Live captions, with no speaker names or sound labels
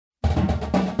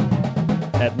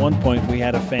at one point we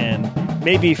had a fan,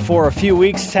 maybe for a few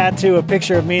weeks, tattoo a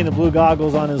picture of me in the blue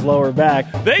goggles on his lower back.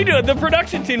 They do it. The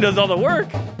production team does all the work.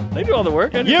 They do all the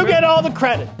work. You get all the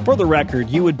credit. For the record,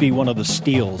 you would be one of the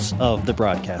steals of the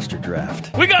broadcaster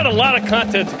draft. We got a lot of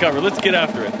content to cover. Let's get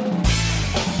after it.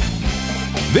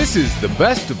 This is the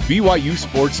best of BYU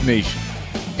Sports Nation.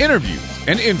 Interviews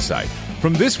and insight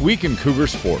from this week in Cougar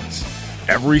sports.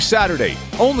 Every Saturday,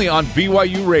 only on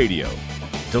BYU Radio.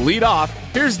 To lead off,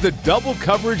 here's the double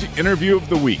coverage interview of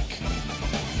the week.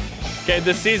 Okay,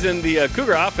 this season, the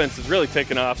Cougar offense has really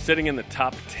taken off, sitting in the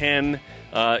top 10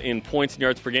 in points and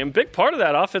yards per game. Big part of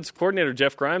that, offensive coordinator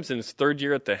Jeff Grimes in his third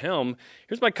year at the helm.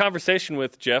 Here's my conversation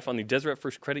with Jeff on the Deseret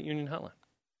First Credit Union hotline.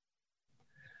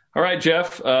 All right,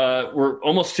 Jeff, we're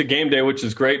almost to game day, which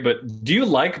is great, but do you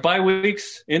like bye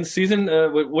weeks in season?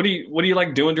 What do you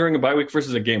like doing during a bye week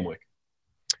versus a game week?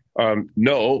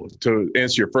 No, to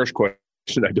answer your first question,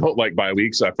 I don't like bye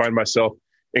weeks. I find myself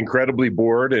incredibly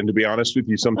bored, and to be honest with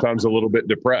you, sometimes a little bit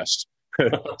depressed.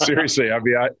 Seriously, I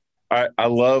mean, I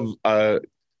love, I'm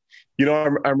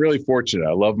really fortunate.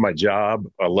 I love my job.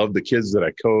 I love the kids that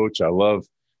I coach. I love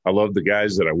the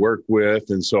guys that I work with.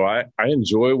 And so I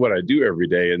enjoy what I do every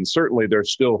day. And certainly there are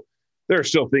still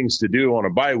things to do on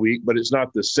a bye week, but it's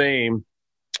not the same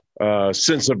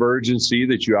sense of urgency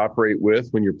that you operate with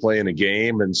when you're playing a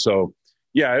game. And so,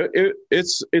 yeah,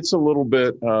 it's a little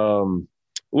bit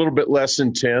less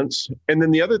intense. And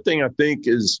then the other thing I think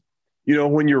is,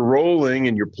 when you're rolling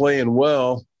and you're playing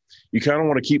well, you kind of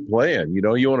want to keep playing.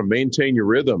 You want to maintain your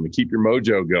rhythm and keep your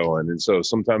mojo going. And so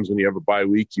sometimes when you have a bye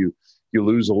week, you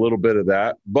lose a little bit of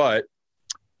that. But,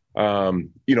 I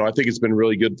think it's been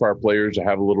really good for our players to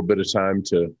have a little bit of time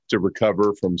to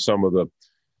recover from some of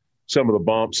the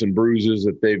bumps and bruises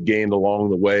that they've gained along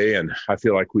the way. And I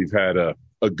feel like we've had a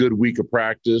good week of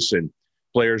practice, and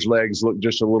players' legs look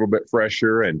just a little bit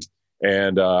fresher.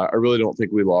 And I really don't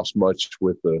think we lost much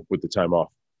with the time off.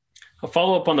 I'll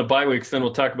follow up on the bye weeks, then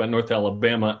we'll talk about North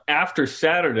Alabama. After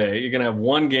Saturday, you're going to have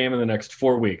one game in the next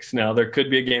 4 weeks. Now, there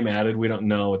could be a game added. We don't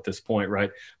know at this point,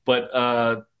 right?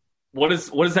 But what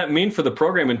does that mean for the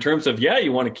program in terms of,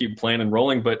 you want to keep playing and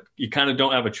rolling, but you kind of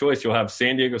don't have a choice. You'll have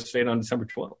San Diego State on December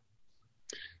 12th.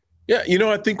 Yeah,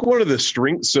 I think one of the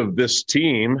strengths of this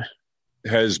team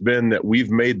has been that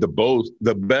we've made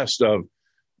the best of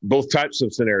both types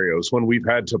of scenarios, when we've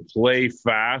had to play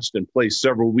fast and play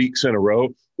several weeks in a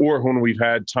row, or when we've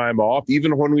had time off,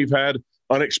 even when we've had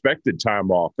unexpected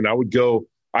time off. And I'd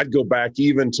go back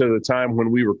even to the time when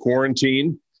we were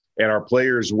quarantined and our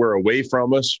players were away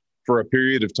from us for a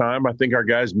period of time. I think our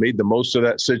guys made the most of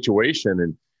that situation.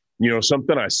 And,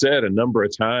 something I said a number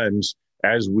of times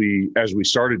as we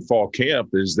started fall camp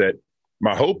is that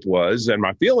my hope was, and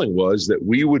my feeling was, that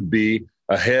we would be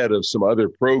ahead of some other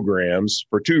programs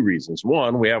for two reasons.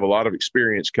 One, we have a lot of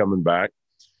experience coming back.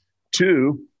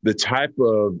 Two, the type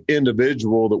of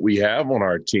individual that we have on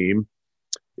our team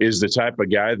is the type of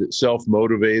guy that's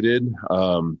self-motivated,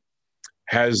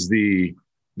 has the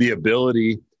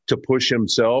ability to push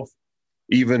himself,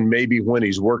 even maybe when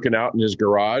he's working out in his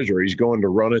garage or he's going to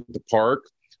run at the park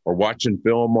or watching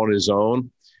film on his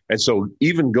own. And so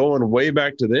even going way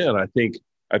back to then, I think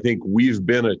we've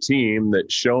been a team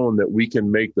that's shown that we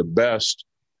can make the best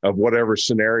of whatever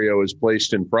scenario is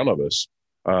placed in front of us.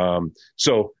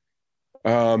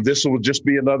 This will just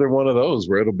be another one of those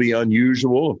where it'll be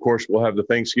unusual. Of course, we'll have the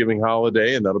Thanksgiving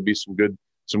holiday, and that'll be some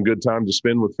good time to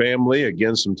spend with family.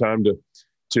 Again, some time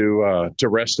to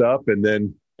rest up, and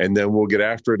then we'll get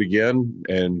after it again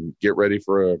and get ready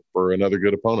for another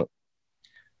good opponent.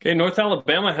 Okay, North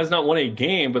Alabama has not won a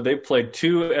game, but they've played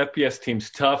two FBS teams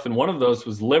tough, and one of those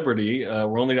was Liberty.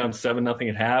 We're only down 7-0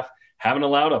 at half. Haven't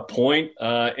allowed a point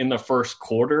in the first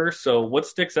quarter. So what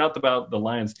sticks out about the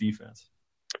Lions' defense?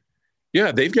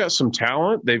 Yeah, they've got some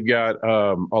talent. They've got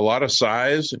a lot of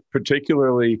size,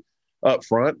 particularly up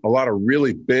front, a lot of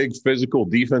really big physical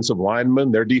defensive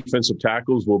linemen. Their defensive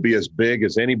tackles will be as big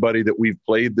as anybody that we've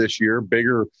played this year,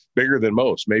 bigger than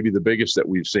most, maybe the biggest that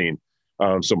we've seen.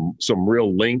 Some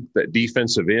real length at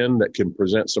defensive end that can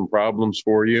present some problems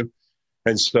for you.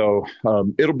 And so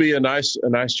it'll be a nice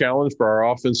challenge for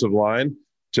our offensive line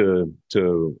to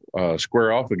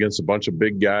square off against a bunch of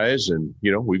big guys. And,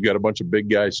 we've got a bunch of big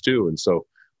guys too. And so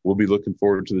we'll be looking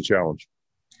forward to the challenge.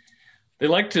 They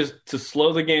like to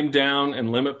slow the game down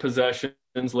and limit possessions.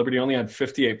 Liberty only had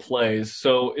 58 plays.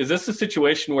 So is this a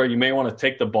situation where you may want to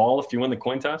take the ball if you win the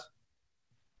coin toss?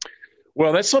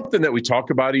 Well, that's something that we talk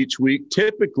about each week.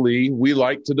 Typically, we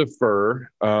like to defer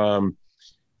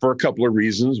for a couple of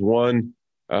reasons. One,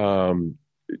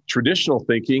 traditional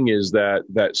thinking is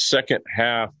that second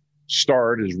half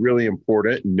start is really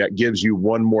important, and that gives you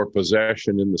one more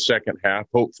possession in the second half,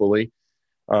 hopefully.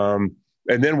 And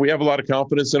then we have a lot of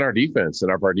confidence in our defense,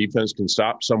 and if our defense can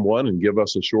stop someone and give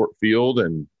us a short field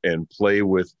and play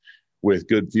with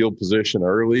good field position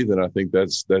early, then I think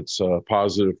that's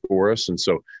positive for us. And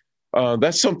so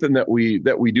that's something that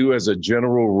we do as a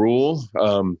general rule.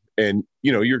 And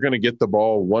you're going to get the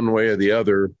ball one way or the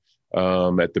other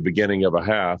at the beginning of a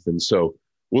half, and so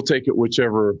we'll take it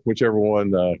whichever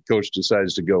one coach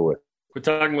decides to go with. We're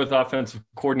talking with offensive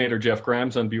coordinator Jeff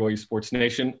Grimes on BYU Sports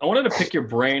Nation. I wanted to pick your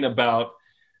brain about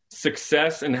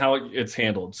success and how it's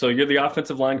handled. So you're the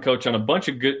offensive line coach on a bunch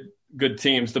of good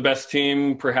teams. The best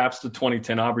team, perhaps the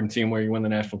 2010 Auburn team where you won the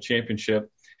national championship.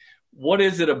 What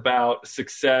is it about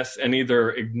success and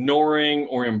either ignoring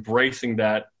or embracing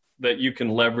that you can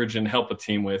leverage and help a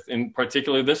team with, in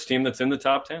particular this team that's in the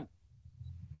top 10?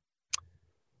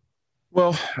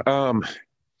 Well,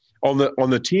 on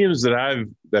the teams that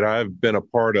I've been a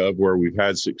part of where we've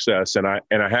had success, and I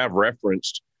have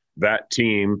referenced that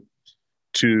team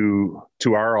to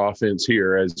our offense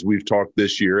here as we've talked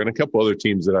this year, and a couple other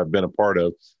teams that I've been a part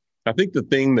of. I think the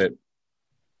thing that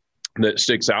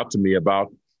sticks out to me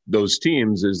about those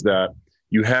teams is that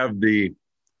you have the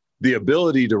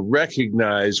ability to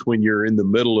recognize when you're in the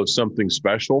middle of something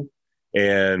special,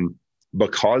 and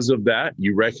because of that,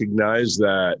 you recognize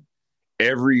that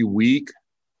every week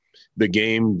the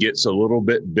game gets a little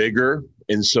bit bigger,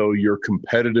 and so your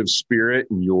competitive spirit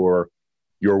and your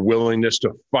willingness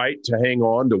to fight to hang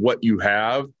on to what you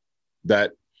have,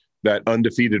 that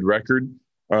undefeated record,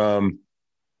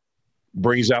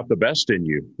 brings out the best in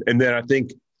you. And then I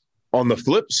think on the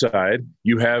flip side,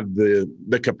 you have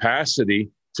the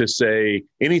capacity to say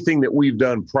anything that we've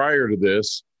done prior to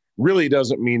this really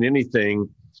doesn't mean anything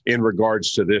in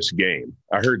regards to this game.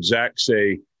 I heard Zach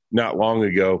say not long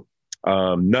ago,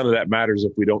 none of that matters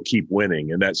if we don't keep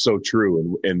winning. And that's so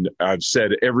true. And I've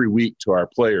said every week to our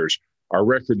players, our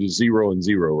record is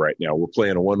 0-0 right now. We're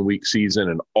playing a 1-week season,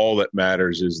 and all that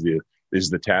matters is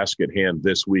the task at hand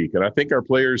this week. And I think our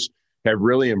players have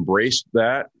really embraced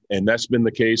that. And that's been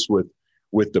the case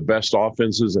with the best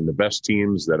offenses and the best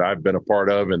teams that I've been a part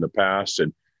of in the past.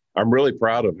 And I'm really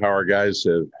proud of how our guys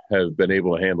have been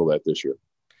able to handle that this year.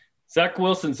 Zach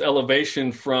Wilson's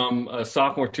elevation from a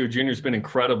sophomore to a junior has been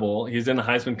incredible. He's in the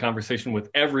Heisman conversation with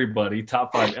everybody,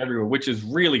 top 5 everywhere, which is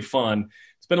really fun.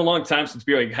 It's been a long time since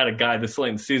BYU had a guy this late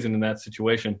in the season in that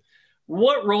situation.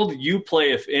 What role do you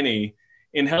play, if any,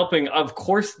 in helping, of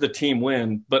course, the team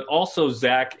win, but also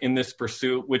Zach in this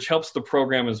pursuit, which helps the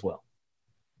program as well?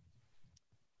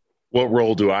 What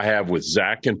role do I have with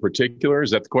Zach in particular?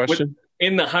 Is that the question?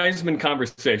 In the Heisman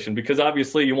conversation, because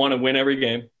obviously you want to win every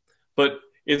game, but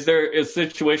is there a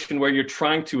situation where you're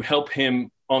trying to help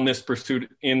him on this pursuit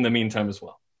in the meantime as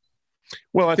well?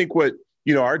 Well, I think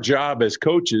our job as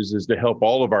coaches is to help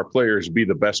all of our players be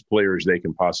the best players they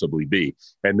can possibly be.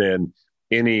 And then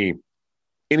any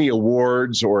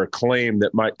awards or acclaim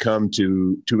that might come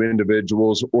to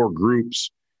individuals or groups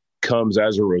comes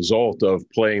as a result of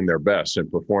playing their best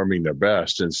and performing their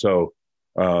best. And so,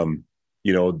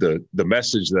 the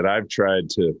message that I've tried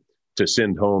to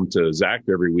send home to Zach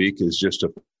every week is just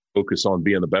to focus on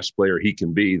being the best player he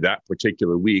can be that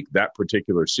particular week, that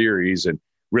particular series. And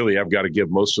really, I've got to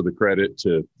give most of the credit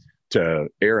to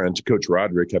Aaron, to Coach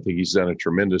Roderick. I think he's done a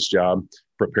tremendous job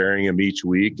preparing him each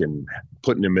week and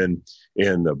putting him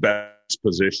in the best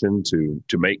position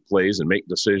to make plays and make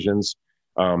decisions.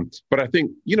 But I think,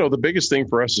 the biggest thing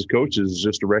for us as coaches is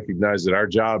just to recognize that our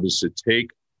job is to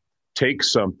take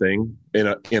something in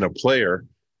a player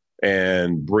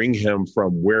and bring him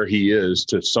from where he is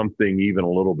to something even a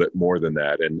little bit more than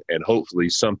that. And hopefully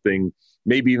something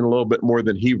maybe even a little bit more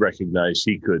than he recognized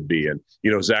he could be. And,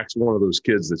 Zach's one of those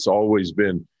kids that's always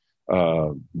been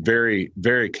very,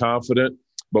 very confident.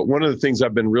 But one of the things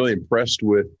I've been really impressed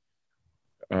with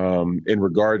in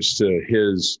regards to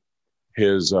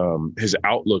his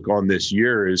outlook on this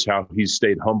year is how he's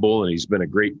stayed humble, and he's been a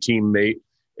great teammate,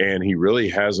 and he really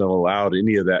hasn't allowed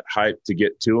any of that hype to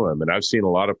get to him. And I've seen a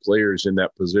lot of players in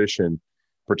that position,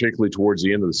 particularly towards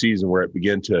the end of the season, where it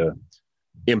began to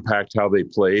impact how they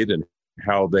played and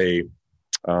how they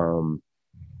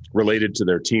related to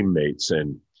their teammates.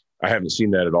 And I haven't seen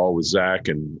that at all with Zach,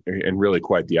 and really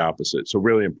quite the opposite. So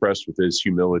really impressed with his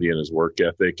humility and his work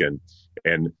ethic.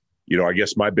 And I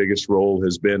guess my biggest role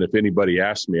has been, if anybody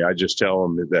asks me, I just tell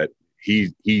them that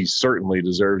he certainly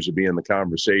deserves to be in the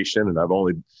conversation. And I've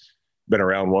only been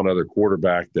around one other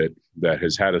quarterback that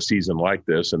has had a season like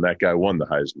this, and that guy won the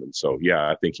Heisman. So, yeah,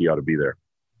 I think he ought to be there.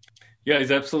 Yeah,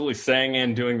 he's absolutely saying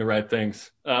and doing the right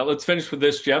things. Let's finish with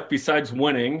this, Jeff. Besides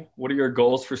winning, what are your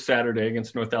goals for Saturday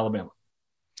against North Alabama?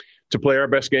 To play our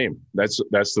best game. That's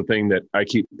the thing that I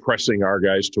keep pressing our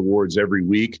guys towards every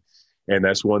week. And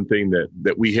that's one thing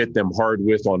that we hit them hard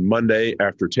with on Monday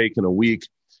after taking a week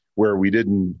where we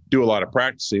didn't do a lot of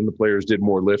practicing. The players did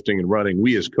more lifting and running.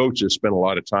 We as coaches spent a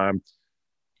lot of time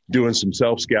doing some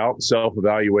self-scout,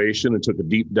 self-evaluation, and took a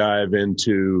deep dive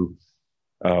into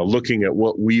looking at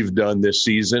what we've done this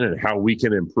season and how we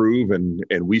can improve. And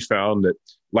we found that,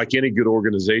 like any good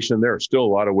organization, there are still a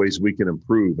lot of ways we can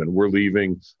improve. And we're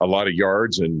leaving a lot of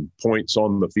yards and points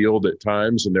on the field at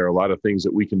times. And there are a lot of things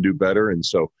that we can do better. And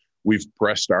so we've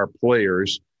pressed our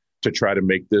players to try to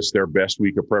make this their best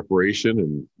week of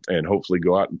preparation and hopefully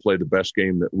go out and play the best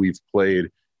game that we've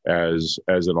played as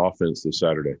an offense this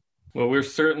Saturday. Well, we're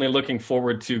certainly looking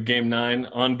forward to Game 9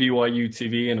 on BYU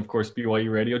TV and, of course,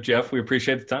 BYU Radio. Jeff, we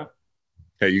appreciate the time.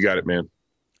 Hey, you got it, man.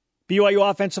 BYU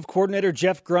offensive coordinator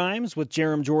Jeff Grimes with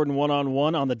Jerem Jordan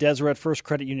one-on-one on the Deseret First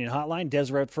Credit Union Hotline.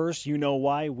 Deseret First, you know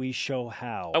why, we show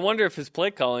how. I wonder if his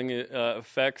play calling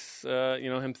affects,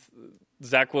 him.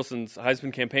 Zach Wilson's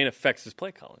Heisman campaign affects his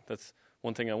play calling. That's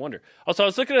one thing I wonder. Also, I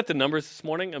was looking at the numbers this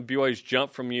morning of BYU's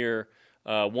jump from year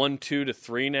 1, 2 to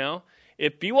 3 now.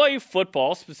 If BYU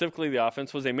football, specifically the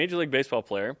offense, was a Major League Baseball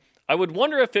player, I would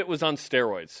wonder if it was on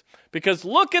steroids. Because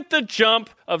look at the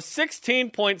jump of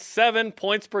 16.7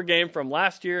 points per game from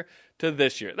last year to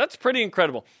this year. That's pretty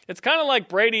incredible. It's kind of like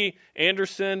Brady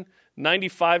Anderson,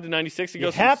 95 to 96. You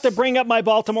have to bring up my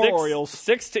Baltimore Orioles.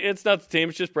 It's not the team,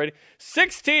 it's just Brady.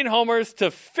 16 homers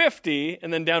to 50,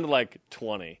 and then down to like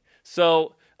 20.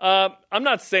 So I'm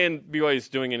not saying BYU is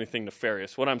doing anything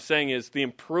nefarious. What I'm saying is the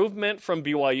improvement from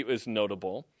BYU is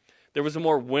notable. There was a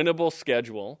more winnable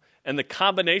schedule, and the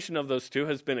combination of those two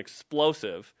has been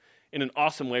explosive in an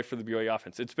awesome way for the BYU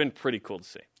offense. It's been pretty cool to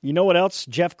see. You know what else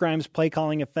Jeff Grimes' play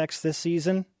calling affects this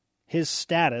season? His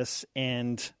status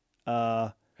and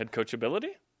head coach ability?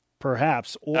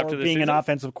 Perhaps. Or after being season? An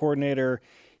offensive coordinator.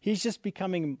 He's just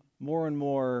becoming more and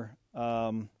more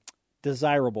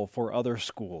desirable for other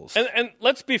schools. And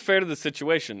let's be fair to the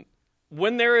situation.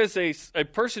 When there is a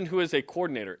person who is a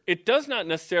coordinator, it does not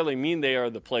necessarily mean they are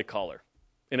the play caller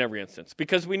in every instance.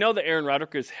 Because we know that Aaron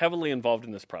Roderick is heavily involved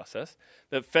in this process,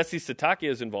 that Fesi Satake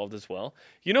is involved as well.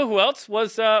 You know who else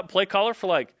was play caller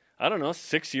for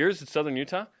 6 years at Southern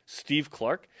Utah? Steve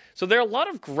Clark. So there are a lot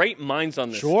of great minds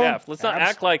on this staff. Let's not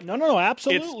act like no,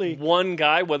 absolutely. It's one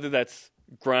guy, whether that's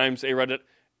Grimes, A-Rod.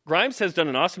 Grimes has done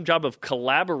an awesome job of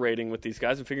collaborating with these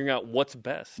guys and figuring out what's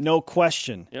best. No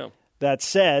question. Yeah. That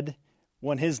said,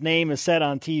 when his name is said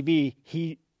on TV,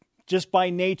 he just by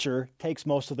nature takes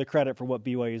most of the credit for what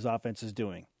BYU's offense is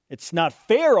doing. It's not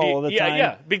fair all the time.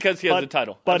 Yeah, because he has the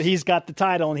title. But he's got the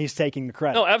title and he's taking the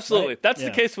credit. No, absolutely. Right? That's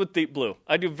the case with Deep Blue.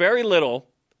 I do very little,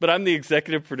 but I'm the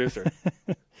executive producer.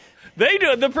 They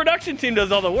do. The production team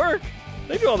does all the work.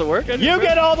 They do all the work. You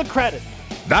get all the credit.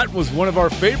 That was one of our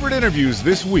favorite interviews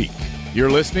this week. You're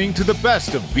listening to the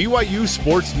best of BYU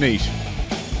Sports Nation.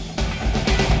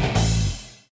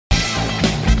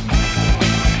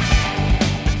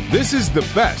 This is the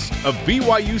best of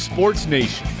BYU Sports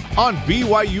Nation on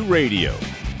BYU Radio.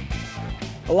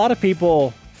 A lot of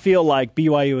people feel like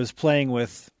BYU is playing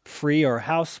with free or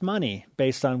house money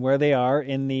based on where they are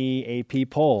in the AP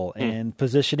poll and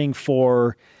positioning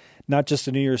for not just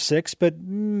a New Year's Six, but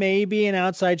maybe an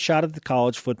outside shot at the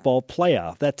college football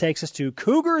playoff. That takes us to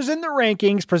Cougars in the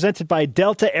Rankings, presented by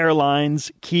Delta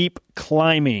Airlines. Keep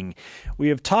climbing. We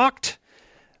have talked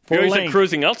for BYU's length. at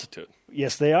cruising altitude.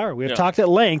 Yes, they are. We have talked at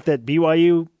length that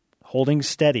BYU holding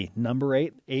steady. Number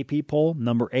 8 AP poll,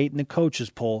 number 8 in the coaches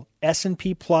poll.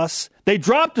 S&P Plus. They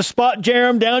dropped a spot,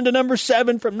 Jerem, down to number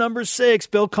 7 from number 6.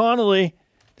 Bill Connolly.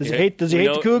 Does he hate the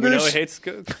Cougars? We know he hates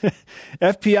the Cougars.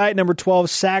 FPI at number 12,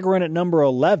 Sagarin at number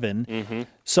 11. Mm-hmm.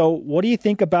 So what do you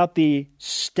think about the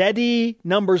steady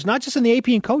numbers, not just in the AP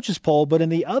and coaches poll, but in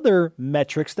the other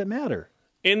metrics that matter?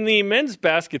 In the men's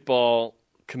basketball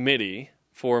committee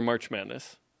for March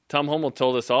Madness, Tom Hummel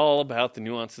told us all about the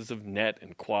nuances of net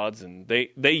and quads, and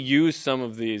they use some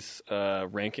of these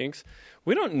rankings.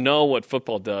 We don't know what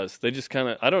football does. They just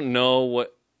I don't know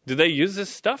what – do they use this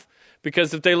stuff?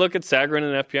 Because if they look at Sagarin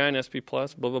and FPI and SP+, blah,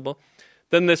 blah, blah,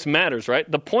 then this matters, right?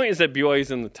 The point is that BYU's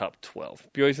in the top 12.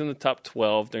 BYU's in the top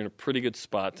 12. They're in a pretty good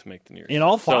spot to make the New Year's. In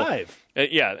all 5. So,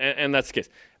 and that's the case.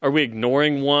 Are we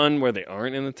ignoring one where they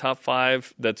aren't in the top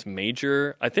 5 that's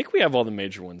major? I think we have all the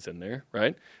major ones in there,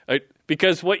 right?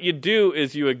 Because what you do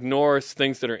is you ignore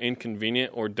things that are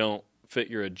inconvenient or don't fit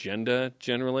your agenda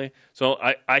generally. So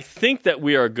I think that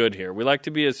we are good here. We like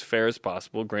to be as fair as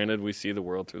possible. Granted, we see the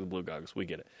world through the blue goggles. We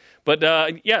get it. But,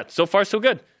 so far so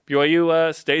good.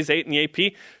 BYU stays 8 in the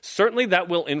AP. Certainly that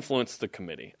will influence the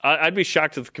committee. I'd be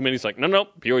shocked if the committee's like, no,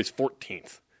 BYU's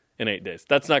 14th in 8 days.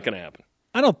 That's not going to happen.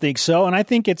 I don't think so, and I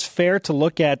think it's fair to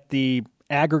look at the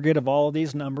aggregate of all of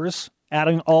these numbers.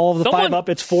 Adding all of the 5 up,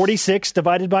 it's 46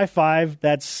 divided by 5.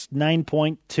 That's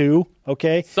 9.2,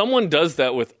 okay? Someone does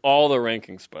that with all the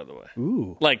rankings, by the way.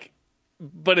 Ooh.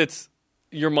 But it's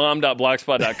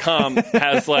yourmom.blogspot.com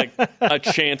has, a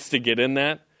chance to get in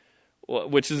that,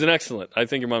 which is I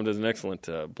think your mom does an excellent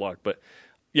blog. But,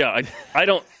 yeah, I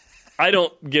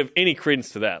don't give any credence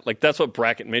to that. That's what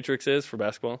Bracket Matrix is for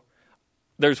basketball.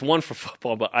 There's one for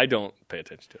football, but I don't pay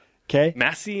attention to it. Okay.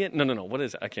 Massey? No. What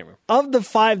is it? I can't remember. Of the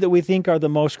 5 that we think are the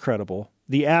most credible,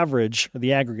 the average, or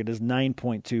the aggregate, is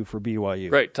 9.2 for BYU.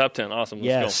 Great. Top 10. Awesome.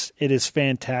 Let's go. It is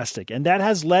fantastic. And that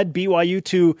has led BYU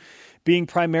to being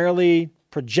primarily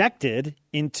projected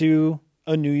into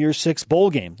a New Year's Six bowl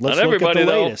game. Let's look at the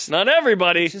latest. Not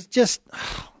everybody. Just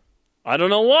I don't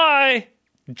know why.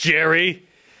 Jerry.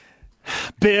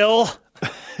 Bill.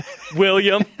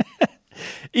 William.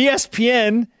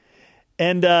 ESPN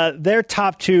and their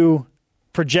top 2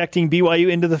 projecting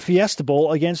BYU into the Fiesta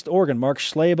Bowl against Oregon. Mark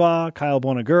Schlabach, Kyle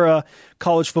Bonagura,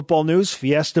 College Football News,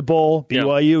 Fiesta Bowl,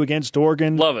 BYU against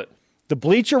Oregon. Love it. The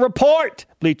Bleacher Report.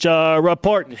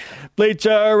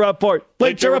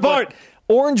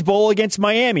 Orange Bowl against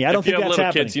Miami. I don't think that's happening. If you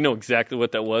have little kids, you know exactly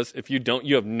what that was. If you don't,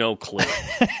 you have no clue.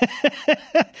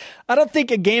 I don't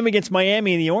think a game against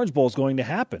Miami in the Orange Bowl is going to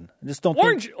happen. I just don't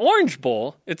think. Orange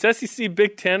Bowl? It's SEC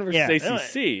Big Ten versus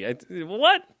ACC.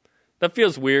 What? That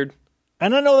feels weird.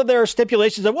 And I know that there are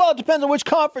stipulations of, it depends on which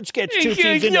conference gets 2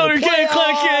 teams into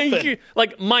the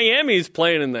playoff. Miami's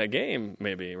playing in that game,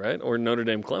 maybe, right? Or Notre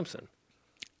Dame Clemson.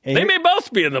 They may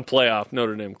both be in the playoff,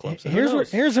 Notre Dame Clemson.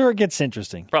 Here's where it gets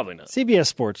interesting. Probably not. CBS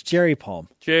Sports, Jerry Palm.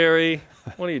 Jerry,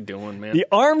 what are you doing, man? The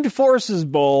Armed Forces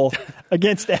Bowl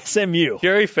against SMU.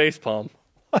 Jerry Facepalm.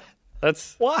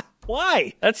 That's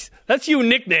why? That's you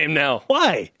nickname now.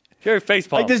 Why? Jerry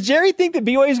Facepalm. Does Jerry think that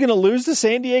BYU is going to lose to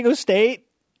San Diego State?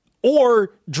 Or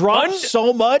drop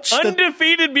so much?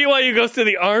 Undefeated BYU goes to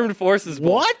the Armed Forces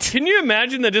Bowl. What? Can you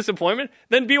imagine the disappointment?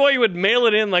 Then BYU would mail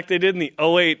it in like they did in the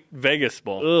 2008 Vegas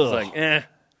Bowl. Ugh. It's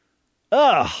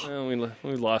Ugh.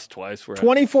 We lost twice.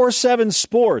 24/7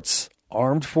 Sports.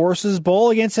 Armed Forces Bowl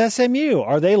against SMU.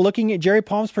 Are they looking at Jerry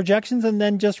Palm's projections and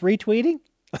then just retweeting?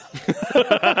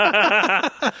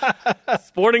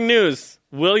 Sporting News.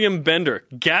 William Bender,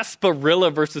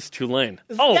 Gasparilla versus Tulane.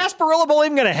 Is the Gasparilla Bowl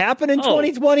even going to happen in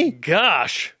 2020?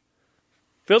 Gosh.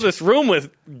 Fill this room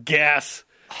with gas.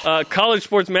 College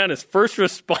Sports Madness, First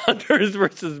Responders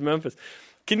versus Memphis.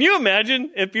 Can you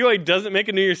imagine if BYU doesn't make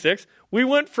a New Year's Six? We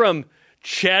went from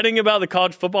chatting about the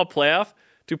college football playoff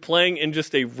to playing in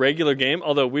just a regular game,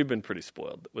 although we've been pretty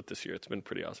spoiled with this year. It's been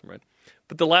pretty awesome, right?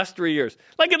 But the last 3 years,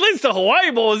 at least the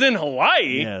Hawaii Bowl was in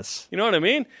Hawaii. Yes. You know what I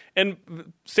mean? And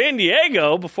San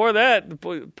Diego, before that,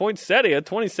 Poinsettia,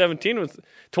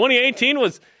 2018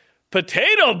 was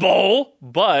Potato Bowl,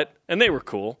 and they were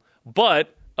cool,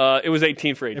 but it was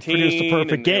 18 for 18. It produced a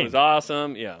perfect game. It was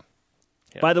awesome, yeah.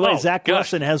 By the way, Zach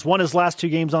Wilson has won his last 2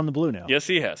 games on the blue now. Yes,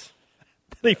 he has.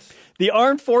 The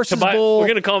Armed Forces Bowl. We're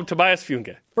going to call him Tobias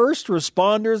Funke. First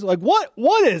responders.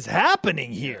 What is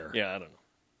happening here? Yeah, I don't know.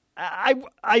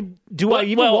 I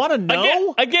even want to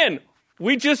know? Again,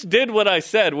 we just did what I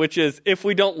said, which is if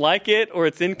we don't like it or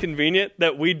it's inconvenient,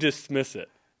 that we dismiss it.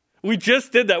 We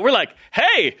just did that. We're like,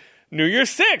 hey, New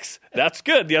Year's Six, that's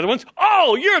good. The other one's,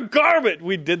 you're garbage.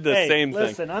 We did the same thing.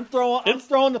 Listen, I'm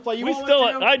throwing the flag.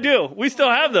 I do. We still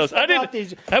have those. We haven't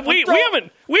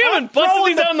busted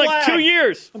these out in like 2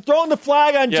 years. I'm throwing the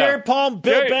flag on Jared Palm,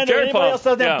 Bill Bender, anybody else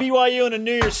doesn't have BYU in a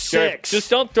New Year's Six.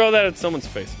 Just don't throw that at someone's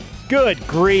face. Good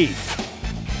grief.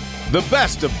 The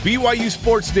best of BYU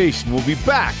Sports Nation will be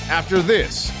back after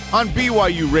this on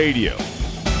BYU Radio.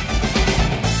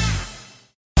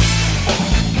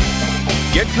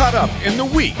 Get caught up in the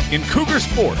week in Cougar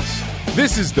Sports.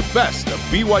 This is the best of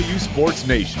BYU Sports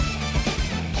Nation.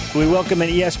 We welcome an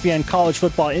ESPN college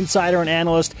football insider and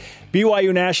analyst,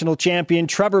 BYU national champion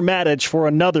Trevor Matich for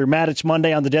another Matich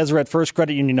Monday on the Deseret First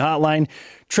Credit Union Hotline.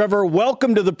 Trevor,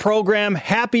 welcome to the program.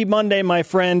 Happy Monday, my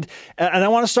friend. And I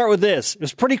want to start with this. It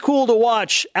was pretty cool to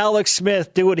watch Alex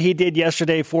Smith do what he did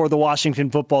yesterday for the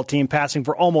Washington football team, passing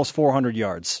for almost 400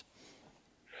 yards.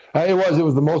 It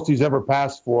was the most he's ever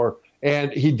passed for.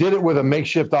 And he did it with a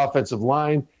makeshift offensive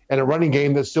line and a running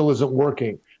game that still isn't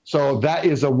working. So that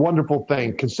is a wonderful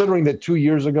thing, considering that 2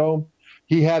 years ago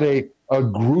he had a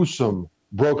gruesome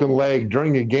broken leg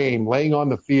during a game, laying on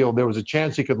the field. There was a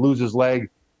chance he could lose his leg,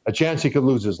 a chance he could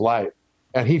lose his life.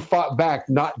 And he fought back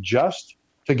not just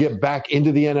to get back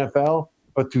into the NFL,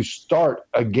 but to start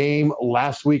a game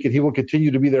last week. And he will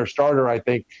continue to be their starter, I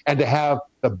think, and to have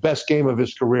the best game of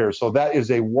his career. So that is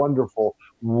a wonderful,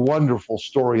 wonderful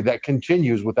story that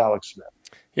continues with Alex Smith.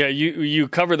 Yeah, you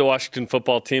cover the Washington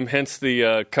football team, hence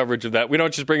the coverage of that. We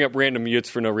don't just bring up random mutes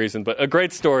for no reason, but a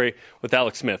great story with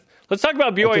Alex Smith. Let's talk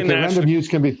about BYU in the Random mutes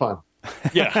can be fun.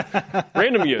 Yeah,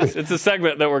 random mutes. It's a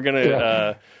segment that we're going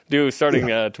to do starting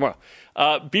tomorrow.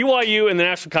 BYU in the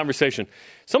national conversation.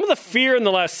 Some of the fear in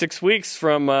the last 6 weeks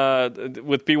from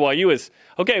with BYU is,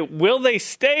 okay, will they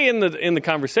stay in the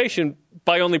conversation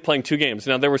by only playing 2 games?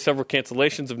 Now, there were several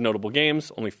cancellations of notable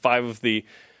games. Only 5 of the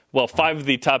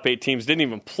top 8 teams didn't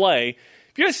even play.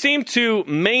 You guys seem to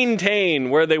maintain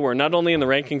where they were, not only in the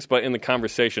rankings, but in the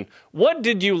conversation. What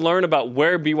did you learn about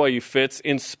where BYU fits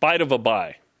in spite of a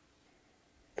bye?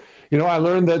 I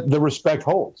learned that the respect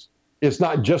holds. It's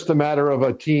not just a matter of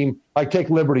a team. Like take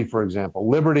Liberty, for example.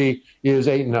 Liberty is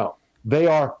 8-0. They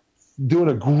are doing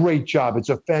a great job. It's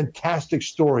a fantastic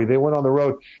story. They went on the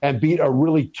road and beat a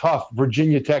really tough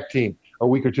Virginia Tech team a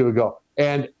week or 2 ago.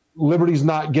 And Liberty's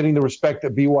not getting the respect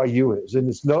that BYU is. And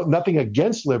it's nothing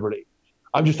against Liberty.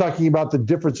 I'm just talking about the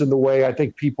difference in the way I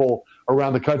think people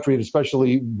around the country, and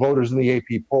especially voters in the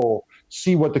AP poll,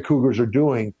 see what the Cougars are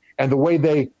doing and the way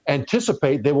they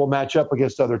anticipate they will match up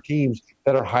against other teams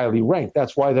that are highly ranked.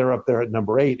 That's why they're up there at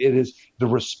number 8. It is the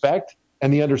respect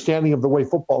and the understanding of the way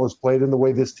football is played and the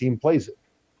way this team plays it.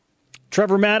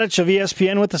 Trevor Maddich of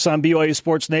ESPN with us on BYU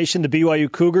Sports Nation. The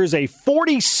BYU Cougars, a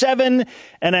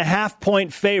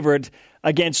 47.5-point favorite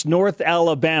against North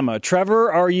Alabama.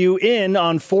 Trevor, are you in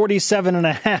on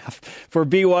 47.5 for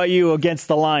BYU against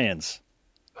the Lions?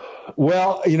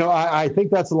 Well, I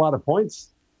think that's a lot of points.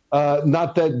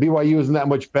 Not that BYU isn't that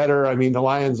much better. I mean, the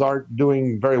Lions aren't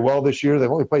doing very well this year. They've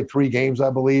only played 3 games, I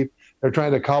believe. They're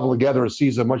trying to cobble together a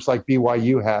season much like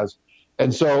BYU has.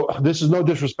 And so this is no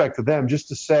disrespect to them, just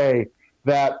to say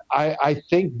that I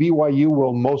think BYU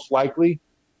will most likely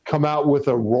come out with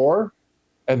a roar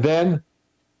and then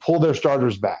pull their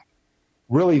starters back.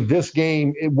 Really, this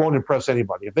game, it won't impress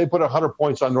anybody. If they put 100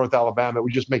 points on North Alabama, it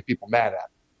would just make people mad at them,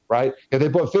 right? If they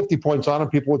put 50 points on them,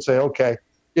 people would say, okay.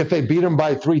 If they beat them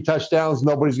by 3 touchdowns,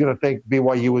 nobody's going to think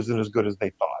BYU isn't as good as they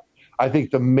thought. I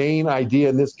think the main idea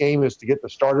in this game is to get the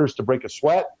starters to break a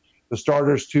sweat, the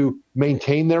starters to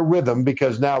maintain their rhythm,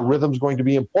 because now rhythm's going to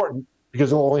be important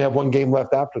because they'll only have 1 game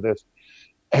left after this,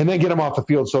 and then get them off the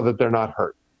field so that they're not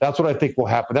hurt. That's what I think will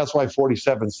happen. That's why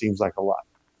 47 seems like a lot.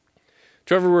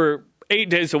 Trevor, we're 8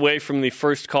 days away from the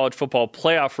first college football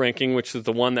playoff ranking, which is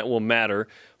the one that will matter.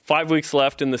 5 weeks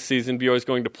left in the season. BYU is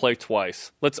going to play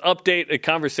twice. Let's update a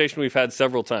conversation we've had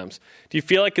several times. Do you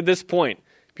feel like at this point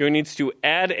BYU needs to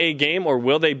add a game, or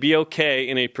will they be okay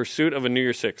in a pursuit of a New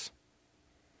Year's 6?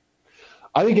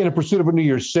 I think in a pursuit of a New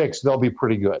Year's 6, they'll be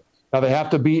pretty good. Now, they have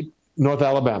to beat North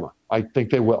Alabama. I think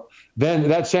they will. Then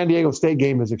that San Diego State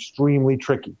game is extremely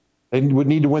tricky. They would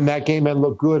need to win that game and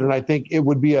look good, and I think it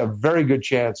would be a very good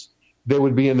chance they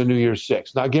would be in the New Year's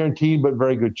 6. Not guaranteed, but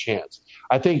very good chance.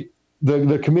 I think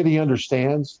the committee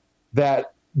understands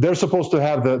that they're supposed to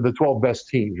have the 12 best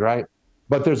teams, right?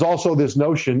 But there's also this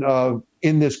notion of,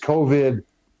 in this COVID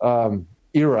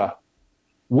era,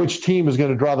 which team is going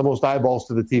to draw the most eyeballs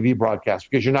to the TV broadcast,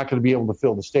 because you're not going to be able to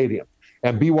fill the stadium.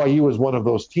 And BYU is one of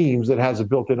those teams that has a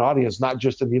built-in audience, not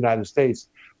just in the United States,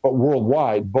 but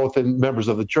worldwide, both in members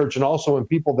of the church and also in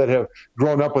people that have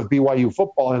grown up with BYU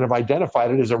football and have identified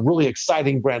it as a really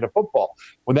exciting brand of football.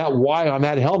 When that Y on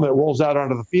that helmet rolls out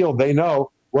onto the field, they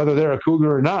know, whether they're a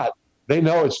Cougar or not, they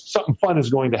know it's something fun is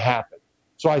going to happen.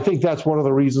 So I think that's one of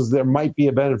the reasons there might be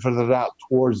a benefit of the doubt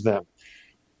towards them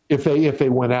if they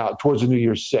went out towards the New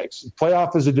Year's 6.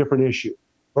 Playoff is a different issue.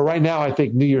 But right now, I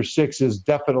think New Year's 6 is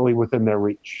definitely within their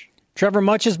reach. Trevor,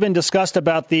 much has been discussed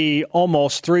about the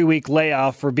almost 3-week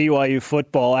layoff for BYU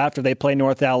football after they play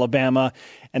North Alabama,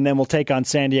 and then we'll take on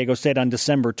San Diego State on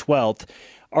December 12th.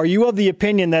 Are you of the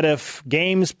opinion that if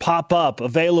games pop up,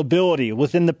 availability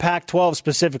within the Pac-12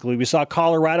 specifically, we saw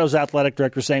Colorado's athletic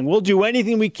director saying, we'll do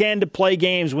anything we can to play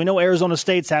games. We know Arizona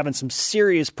State's having some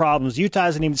serious problems. Utah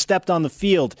hasn't even stepped on the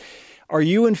field. Are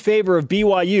you in favor of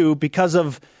BYU because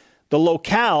of the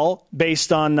locale,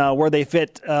 based on where they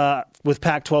fit with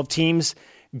Pac-12 teams,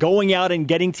 going out and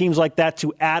getting teams like that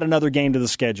to add another game to the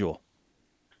schedule?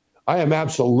 I am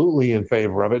absolutely in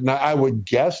favor of it. And I would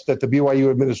guess that the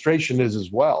BYU administration is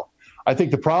as well. I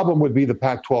think the problem would be the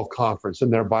Pac-12 conference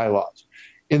and their bylaws.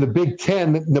 In the Big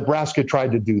Ten, Nebraska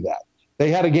tried to do that.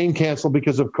 They had a game canceled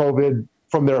because of COVID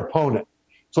from their opponent.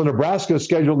 So Nebraska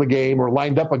scheduled a game or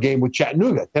lined up a game with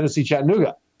Chattanooga, Tennessee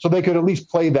Chattanooga, so they could at least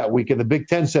play that week. And the Big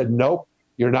Ten said, nope,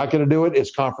 you're not going to do it.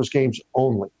 It's conference games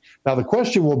only. Now, the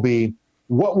question will be,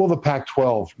 what will the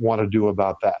Pac-12 want to do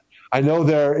about that? I know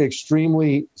they're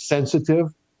extremely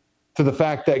sensitive to the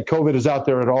fact that COVID is out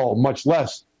there at all, much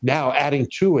less now adding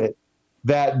to it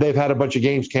that they've had a bunch of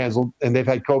games canceled and they've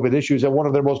had COVID issues. And one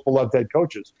of their most beloved head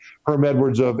coaches, Herm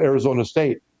Edwards of Arizona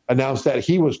State, announced that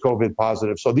he was COVID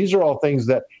positive. So these are all things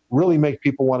that really make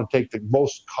people want to take the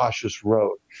most cautious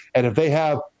road. And if they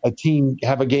have a team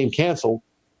have a game canceled,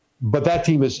 but that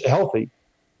team is healthy,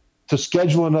 to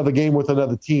schedule another game with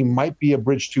another team might be a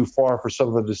bridge too far for some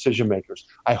of the decision makers.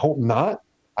 I hope not.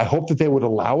 I hope that they would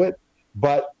allow it,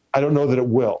 but I don't know that it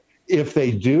will. If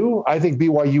they do, I think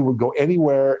BYU would go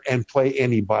anywhere and play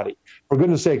anybody. For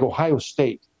goodness sake, Ohio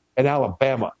State and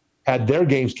Alabama had their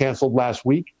games canceled last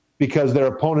week because their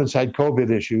opponents had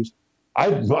COVID issues.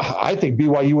 I think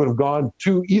BYU would have gone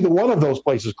to either one of those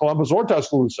places, Columbus or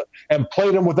Tuscaloosa, and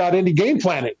played them without any game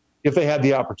planning if they had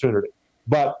the opportunity.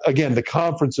 But again, the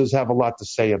conferences have a lot to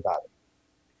say about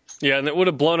it. Yeah, and it would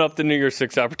have blown up the New Year's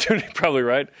Six opportunity, probably,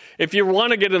 right? If you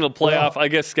want to get in the playoff, I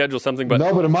guess schedule something. But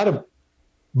no, but it might have.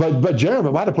 But Jeremy,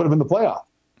 it might have put them in the playoff.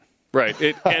 Right,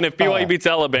 and if BYU beats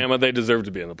Alabama, they deserve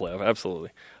to be in the playoff. Absolutely.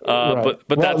 Right.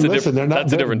 But that's listen,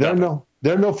 that's a different topic.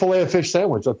 They're no filet of fish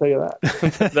sandwich, I'll tell you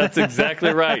that. That's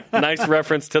exactly right. Nice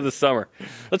reference to the summer.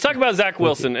 Let's talk about Zach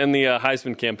Wilson and the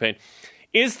Heisman campaign.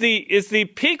 Is the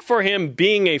peak for him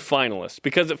being a finalist?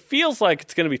 Because it feels like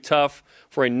it's going to be tough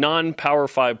for a non-Power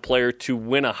 5 player to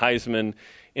win a Heisman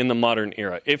in the modern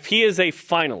era. If he is a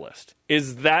finalist,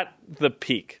 is that the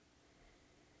peak?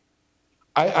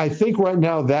 I think right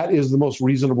now that is the most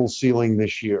reasonable ceiling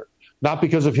this year. Not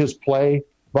because of his play,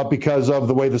 but because of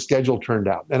the way the schedule turned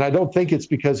out. And I don't think it's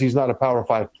because he's not a Power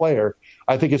 5 player.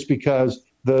 I think it's because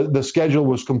the schedule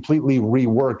was completely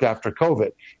reworked after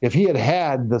COVID. If he had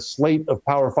had the slate of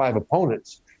Power 5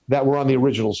 opponents that were on the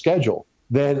original schedule,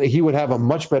 then he would have a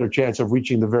much better chance of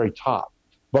reaching the very top.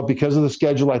 But because of the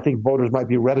schedule, I think voters might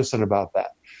be reticent about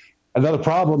that. Another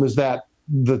problem is that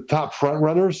the top front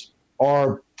runners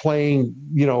are playing,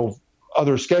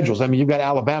 other schedules. I mean, you've got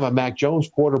Alabama, Mac Jones,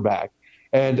 quarterback,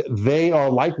 and they are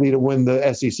likely to win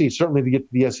the SEC, certainly to get to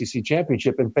the SEC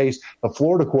championship and face the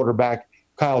Florida quarterback,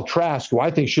 Kyle Trask, who I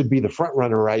think should be the front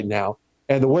runner right now.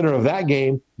 And the winner of that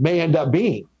game may end up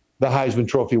being the Heisman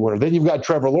Trophy winner. Then you've got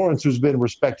Trevor Lawrence, who's been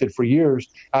respected for years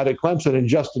out at Clemson, and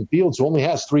Justin Fields, who only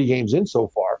has 3 games in so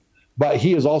far, but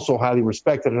he is also highly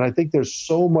respected. And I think there's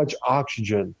so much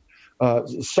oxygen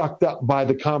sucked up by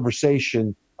the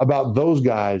conversation about those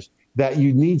guys that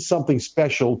you need something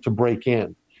special to break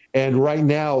in. And right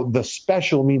now, the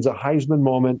special means a Heisman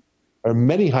moment or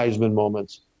many Heisman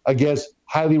moments against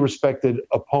highly respected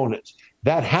opponents.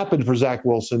 That happened for Zach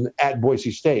Wilson at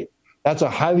Boise State. That's a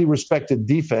highly respected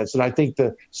defense, and I think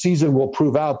the season will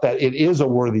prove out that it is a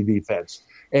worthy defense.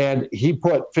 And he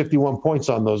put 51 points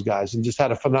on those guys and just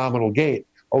had a phenomenal game.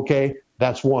 Okay,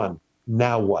 that's one.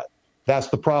 Now what? That's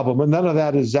the problem. And none of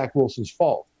that is Zach Wilson's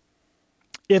fault.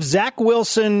 If Zach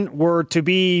Wilson were to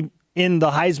be in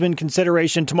the Heisman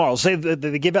consideration tomorrow, say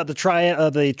they give out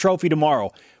the trophy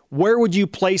tomorrow, where would you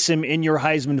place him in your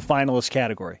Heisman finalist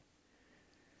category?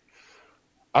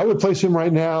 I would place him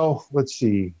right now, let's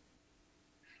see.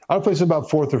 I would place him about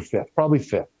 4th or 5th, probably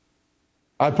 5th.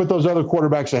 I'd put those other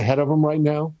quarterbacks ahead of him right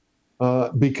now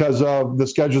because of the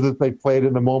schedule that they played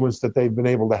and the moments that they've been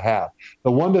able to have.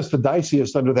 The one that's the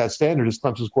diciest under that standard is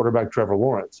Clemson's quarterback, Trevor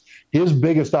Lawrence. His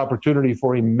biggest opportunity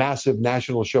for a massive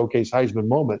national showcase Heisman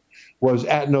moment was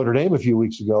at Notre Dame a few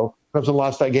weeks ago. Clemson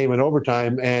lost that game in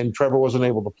overtime, and Trevor wasn't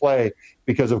able to play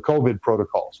because of COVID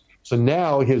protocols. So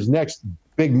now his next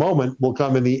big moment will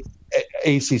come in the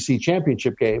ACC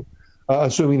championship game,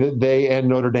 assuming that they and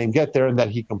Notre Dame get there and that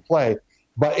he can play.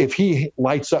 But if he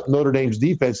lights up Notre Dame's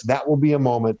defense, that will be a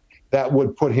moment that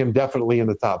would put him definitely in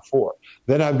the top 4.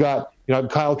 Then I've got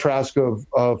Kyle Trask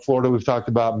of Florida, we've talked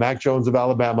about, Mac Jones of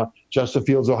Alabama, Justin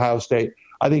Fields, Ohio State.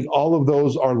 I think all of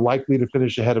those are likely to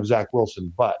finish ahead of Zach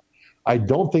Wilson, but I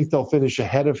don't think they'll finish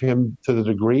ahead of him to the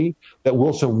degree that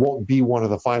Wilson won't be one of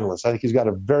the finalists. I think he's got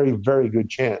a very, very good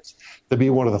chance to be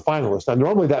one of the finalists. Now,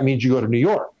 normally that means you go to New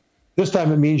York. This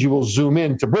time it means you will zoom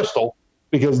in to Bristol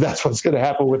because that's what's going to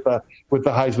happen with the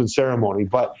Heisman ceremony.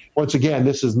 But once again,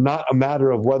 this is not a matter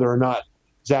of whether or not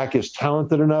Zach is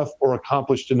talented enough or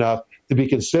accomplished enough to be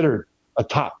considered a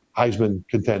top Heisman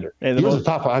contender. He is a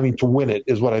top, to win it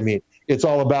is what I mean. It's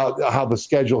all about how the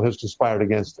schedule has conspired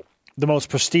against him. the most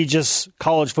prestigious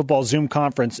college football Zoom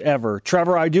conference ever.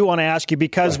 Trevor, I do want to ask you,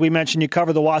 because we mentioned you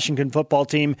cover the Washington football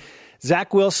team,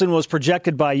 Zach Wilson was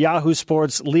projected by Yahoo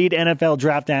Sports lead NFL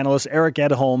draft analyst Eric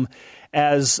Edholm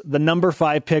as the number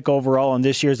 5 pick overall in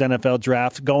this year's NFL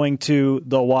draft, going to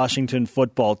the Washington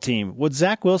football team. Would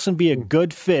Zach Wilson be a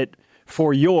good fit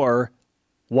for your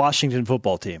Washington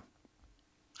football team?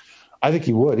 I think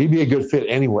he would. He'd be a good fit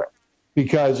anywhere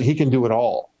because he can do it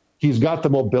all. He's got the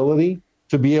mobility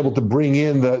to be able to bring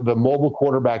in the mobile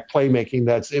quarterback playmaking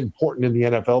that's important in the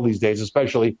NFL these days,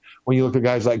 especially when you look at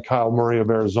guys like Kyle Murray of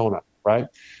Arizona, right?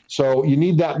 So you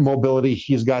need that mobility.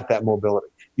 He's got that mobility.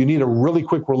 You need a really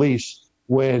quick release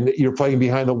when you're playing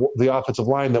behind the offensive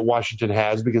line that Washington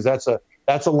has, because that's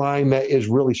a line that is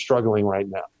really struggling right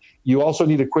now. You also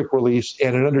need a quick release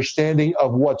and an understanding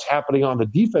of what's happening on the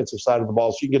defensive side of the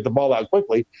ball so you can get the ball out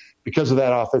quickly because of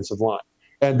that offensive line.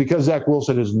 And because Zach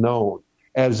Wilson is known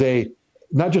as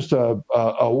not just a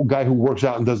guy who works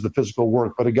out and does the physical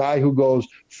work, but a guy who goes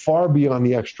far beyond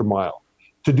the extra mile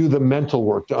to do the mental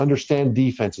work, to understand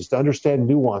defenses, to understand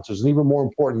nuances, and even more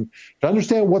important, to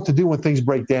understand what to do when things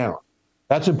break down.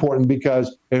 That's important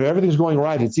because if everything's going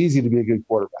right, it's easy to be a good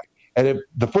quarterback. And if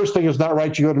the first thing is not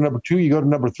right, you go to number 2, you go to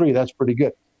number 3. That's pretty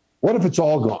good. What if it's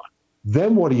all gone?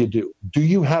 Then what do? Do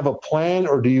you have a plan,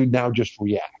 or do you now just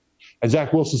react? And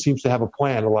Zach Wilson seems to have a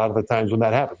plan a lot of the times when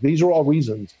that happens. These are all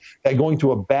reasons that going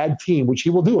to a bad team, which he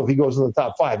will do if he goes in the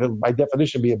top 5, it'll by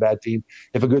definition be a bad team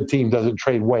if a good team doesn't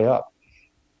trade way up.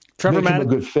 Trevor, make him a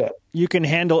good fit. You can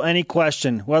handle any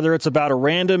question, whether it's about a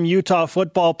random Utah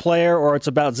football player or it's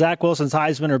about Zach Wilson's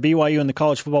Heisman or BYU in the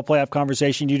college football playoff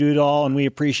conversation. You do it all, and we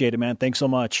appreciate it, man. Thanks so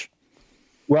much.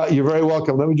 Well, you're very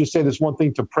welcome. Let me just say this one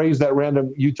thing to praise that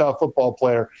random Utah football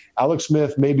player. Alex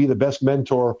Smith may be the best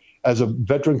mentor as a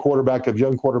veteran quarterback of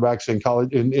young quarterbacks in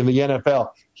college in the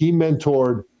NFL. He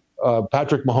mentored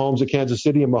Patrick Mahomes at Kansas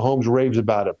City, and Mahomes raves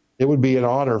about him. It would be an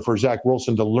honor for Zach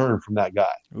Wilson to learn from that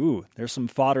guy. Ooh, there's some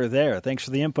fodder there. Thanks for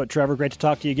the input, Trevor. Great to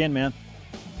talk to you again, man.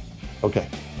 Okay.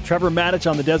 Trevor Maddich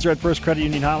on the Deseret First Credit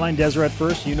Union Hotline. Deseret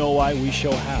First, you know why, we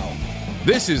show how.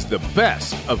 This is the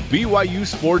best of BYU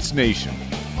Sports Nation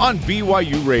on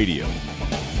BYU Radio.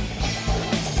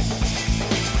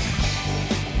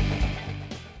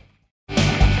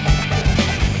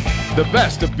 The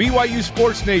best of BYU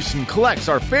Sports Nation collects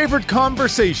our favorite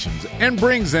conversations and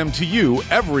brings them to you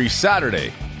every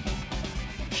Saturday.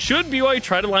 Should BYU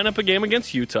try to line up a game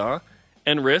against Utah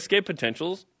and risk a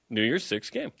potential New Year's Six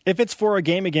game? If it's for a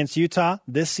game against Utah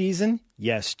this season,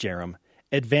 yes, Jerem.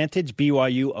 Advantage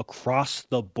BYU across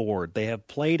the board. They have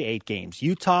played 8 games.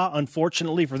 Utah,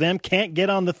 unfortunately for them, can't get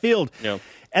on the field. Yeah.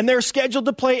 And they're scheduled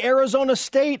to play Arizona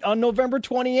State on November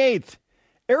 28th.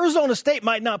 Arizona State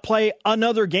might not play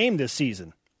another game this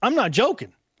season. I'm not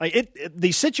joking.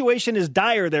 The situation is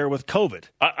dire there with COVID.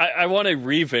 I want a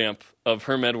revamp of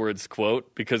Herm Edwards'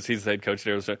 quote, because he's the head coach at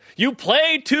Arizona. You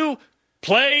play to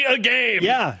play a game.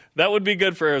 Yeah. That would be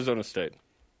good for Arizona State.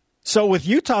 So with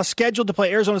Utah scheduled to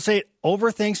play Arizona State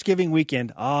over Thanksgiving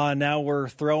weekend, now we're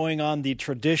throwing on the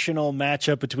traditional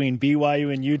matchup between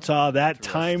BYU and Utah that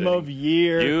time of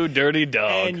year. You dirty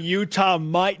dog. And Utah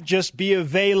might just be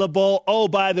available. Oh,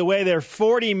 by the way, they're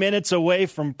 40 minutes away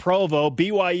from Provo.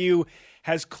 BYU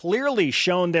has clearly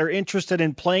shown they're interested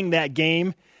in playing that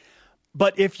game.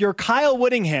 But if you're Kyle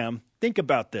Whittingham, think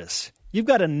about this. You've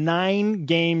got a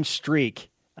 9-game streak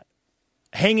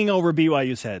hanging over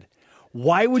BYU's head.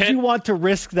 Why would you want to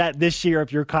risk that this year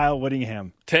if you're Kyle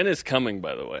Whittingham? 10 is coming,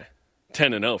 by the way.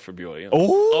 10-0 for BYU.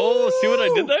 Oh, see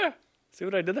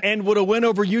what I did there? And would a win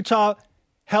over Utah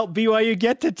help BYU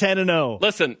get to 10-0?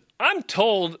 Listen, I'm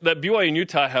told that BYU and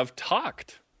Utah have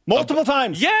talked. Multiple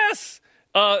times. Yes!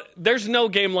 There's no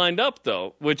game lined up,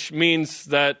 though, which means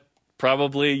that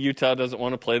probably Utah doesn't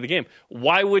want to play the game.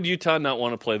 Why would Utah not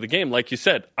want to play the game? Like you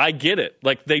said, I get it.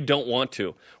 Like, they don't want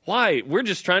to. Why? We're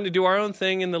just trying to do our own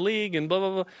thing in the league and blah,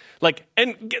 blah, blah.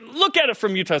 Look at it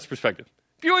from Utah's perspective.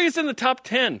 BYU's in the top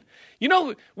 10. You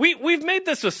know, we've made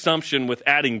this assumption with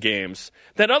adding games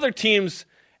that other teams,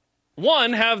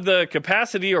 1, have the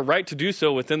capacity or right to do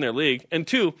so within their league, and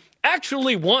 2,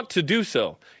 actually want to do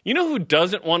so. You know who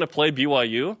doesn't want to play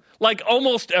BYU? Like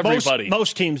almost everybody.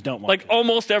 Most teams don't want to.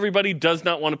 Almost everybody does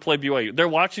not want to play BYU. They're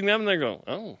watching them and they're going,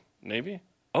 oh, Navy?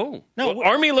 Oh. No, well,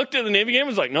 Army looked at the Navy game and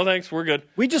was like, no thanks, we're good.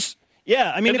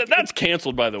 That's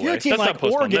canceled, by the way. You're a team that's like not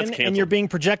postponed. Oregon, That's canceled. and you're being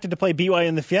projected to play BYU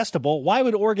in the Fiesta Bowl. Why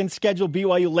would Oregon schedule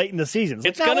BYU late in the season?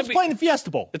 Let's play in the Fiesta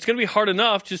Bowl. It's going to be hard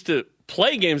enough just to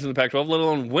play games in the Pac-12, let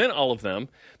alone win all of them.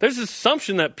 There's this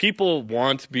assumption that people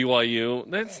want BYU.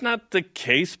 That's not the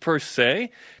case per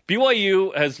se.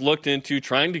 BYU has looked into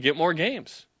trying to get more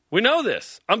games. We know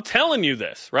this. I'm telling you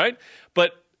this, right?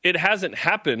 But it hasn't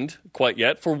happened quite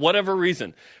yet for whatever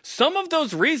reason. Some of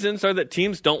those reasons are that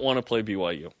teams don't want to play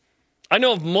BYU. I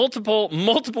know of multiple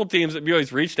teams that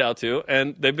BYU's reached out to,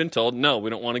 and they've been told, no, we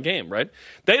don't want a game, right?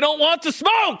 They don't want to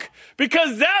smoke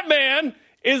because that man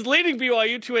is leading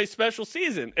BYU to a special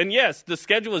season. And yes, the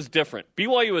schedule is different.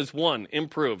 BYU has, 1,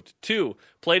 improved, 2,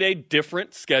 played a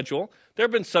different schedule. There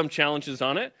have been some challenges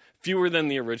on it, fewer than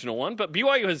the original one, but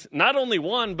BYU has not only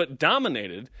won, but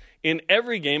dominated in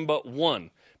every game but one.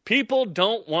 People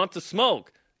don't want to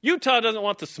smoke. Utah doesn't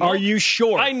want to smoke. Are you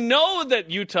sure? I know that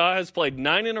Utah has played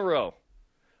 9 in a row.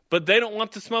 But they don't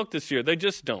want to smoke this year. They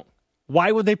just don't.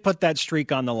 Why would they put that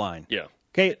streak on the line? Yeah.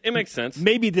 Okay, it makes sense.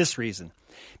 Maybe this reason.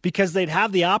 Because they'd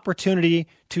have the opportunity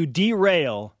to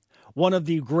derail one of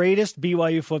the greatest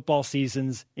BYU football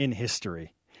seasons in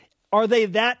history. Are they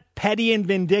that petty and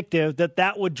vindictive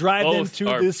that would drive them to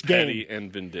this game? Petty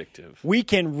and vindictive. We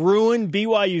can ruin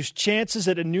BYU's chances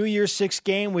at a New Year's Six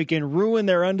game. We can ruin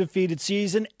their undefeated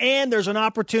season. And there's an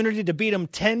opportunity to beat them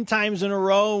 10 times in a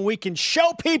row. And we can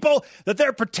show people that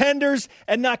they're pretenders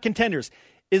and not contenders.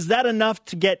 Is that enough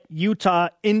to get Utah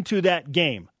into that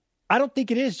game? I don't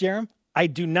think it is, Jerem. I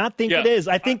do not think it is.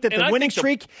 I think that the winning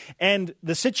streak and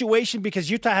the situation,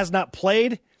 because Utah has not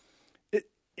played,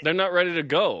 they're not ready to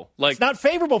go. It's not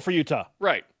favorable for Utah.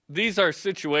 Right. These are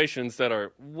situations that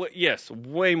are,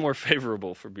 way more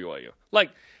favorable for BYU.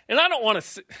 And I don't want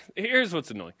to – here's what's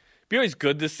annoying. BYU's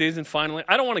good this season, finally.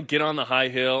 I don't want to get on the high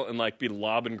hill and, be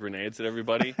lobbing grenades at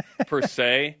everybody, per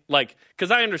se.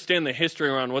 Because I understand the history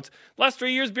around last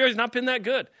 3 years, BYU's not been that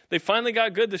good. They finally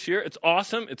got good this year. It's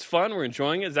awesome. It's fun. We're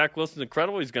enjoying it. Zach Wilson's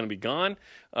incredible. He's going to be gone.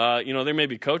 There may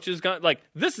be coaches gone.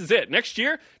 This is it. Next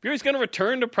year, BYU's going to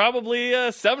return to probably a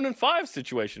 7-5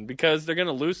 situation because they're going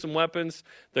to lose some weapons.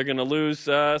 They're going to lose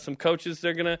some coaches.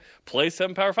 They're going to play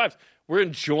 7 Power 5s. We're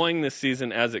enjoying this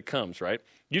season as it comes, right?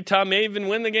 Utah may even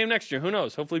win the game next year. Who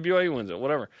knows? Hopefully BYU wins it,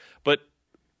 whatever. But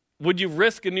would you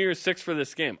risk a New Year's Six for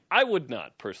this game? I would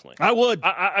not, personally. I would.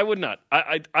 I would not.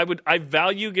 I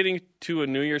value getting to a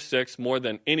New Year's Six more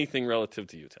than anything relative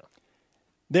to Utah.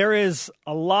 There is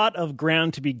a lot of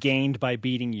ground to be gained by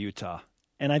beating Utah.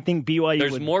 And I think BYU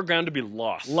There's more ground to be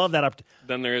lost. Love that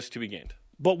than there is to be gained.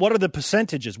 But what are the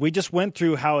percentages? We just went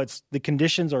through how the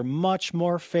conditions are much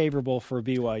more favorable for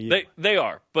BYU. They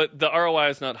are, but the ROI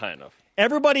is not high enough.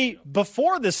 Everybody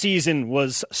before the season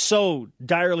was so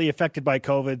direly affected by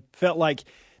COVID, felt like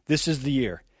this is the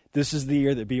year. This is the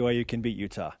year that BYU can beat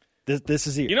Utah. This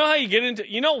is the year. You know how you get into?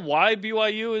 You know why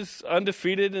BYU is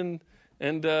undefeated and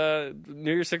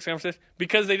New Year's Six conversation?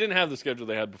 Because they didn't have the schedule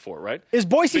they had before, right? Is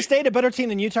Boise State a better team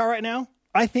than Utah right now?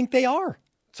 I think they are.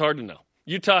 It's hard to know.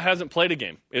 Utah hasn't played a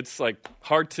game. It's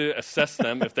hard to assess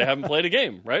them if they haven't played a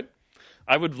game, right?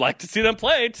 I would like to see them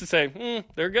play to say,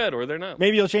 they're good or they're not.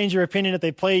 Maybe you'll change your opinion if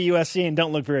they play USC and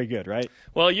don't look very good, right?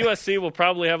 Well, USC will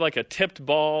probably have a tipped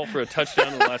ball for a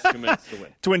touchdown in the last 2 minutes to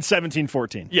win. To win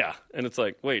 17-14. Yeah, and it's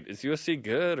wait, is USC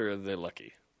good or are they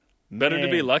lucky? Better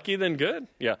to be lucky than good?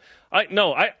 Yeah. I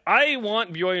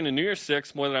want BYU in a New Year's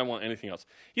Six more than I want anything else.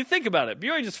 You think about it.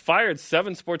 BYU just fired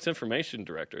 7 sports information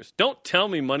directors. Don't tell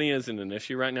me money isn't an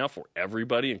issue right now for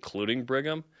everybody, including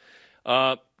Brigham.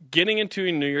 Getting into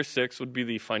a New Year's Six would be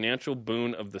the financial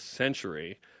boon of the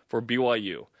century for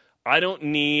BYU. I don't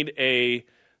need a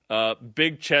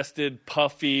big-chested,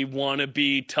 puffy,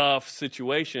 wannabe, tough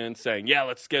situation saying, yeah,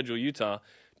 let's schedule Utah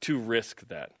to risk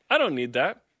that. I don't need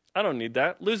that.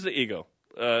 Lose the ego.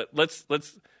 Let's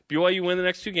BYU win the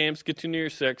next 2 games, get to New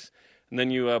Year's Six, and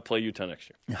then you play Utah next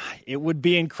year. It would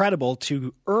be incredible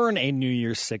to earn a New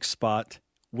Year's Six spot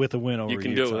with a win over Utah. You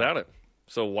can do it without it.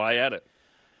 So why add it?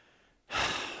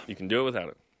 You can do it without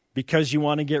it. Because you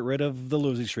want to get rid of the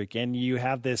losing streak, and you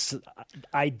have this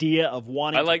idea of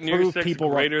wanting to New prove Year's people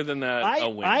Six greater than that. A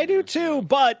win. I do too,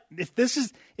 but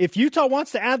if Utah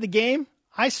wants to add the game,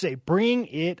 I say bring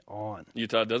it on.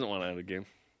 Utah doesn't want to add a game.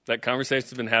 That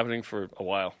conversation's been happening for a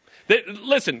while.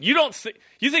 Listen, you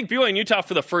think BYU and Utah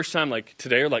for the first time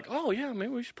today are oh yeah,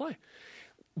 maybe we should play.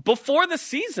 Before the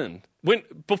season,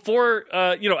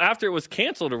 after it was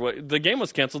canceled or the game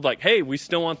was canceled, hey, we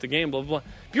still want the game, blah, blah,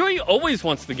 blah. BYU always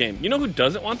wants the game. You know who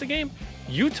doesn't want the game?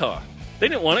 Utah. They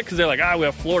didn't want it because they're we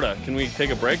have Florida. Can we take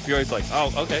a break? BYU's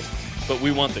oh, okay. But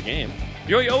we want the game.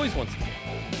 BYU always wants the game.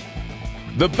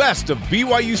 The best of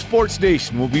BYU Sports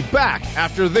Nation will be back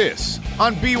after this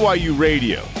on BYU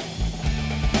Radio.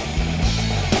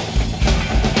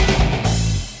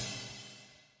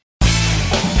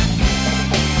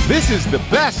 This is the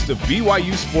best of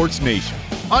BYU Sports Nation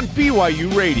on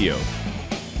BYU Radio.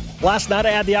 Last night, I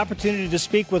had the opportunity to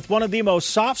speak with one of the most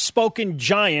soft-spoken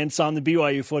giants on the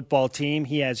BYU football team.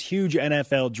 He has huge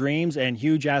NFL dreams and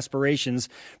huge aspirations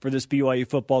for this BYU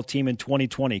football team in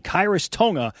 2020. Kairos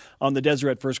Tonga on the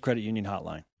Deseret First Credit Union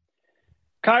Hotline.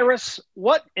 Kairos,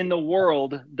 what in the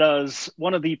world does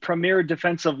one of the premier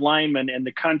defensive linemen in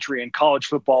the country in college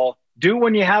football do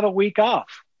when you have a week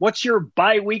off? What's your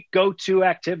bye-week go-to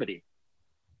activity?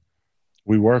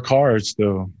 We work hard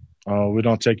still. We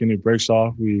don't take any breaks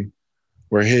off.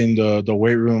 We're hitting the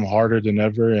weight room harder than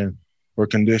ever, and we're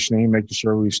conditioning, making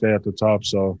sure we stay at the top.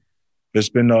 So it's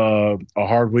been a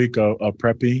hard week of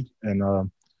prepping,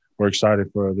 and we're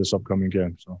excited for this upcoming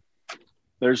game. So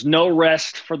there's no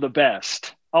rest for the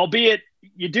best, albeit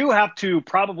you do have to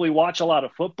probably watch a lot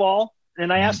of football.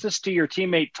 And I asked this to your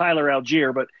teammate Tyler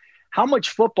Algier, but how much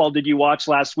football did you watch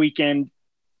last weekend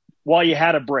while you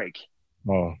had a break?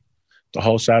 Oh, the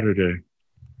whole Saturday.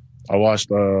 I watched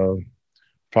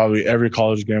probably every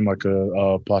college game I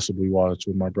could possibly watch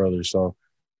with my brother. So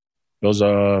it was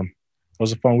a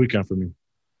fun weekend for me.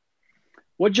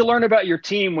 What'd you learn about your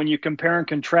team when you compare and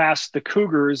contrast the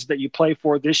Cougars that you play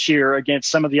for this year against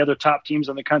some of the other top teams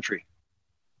in the country?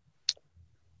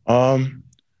 I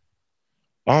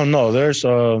don't know.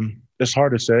 It's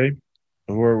hard to say.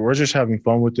 We're just having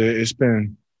fun with it. It's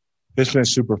been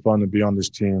super fun to be on this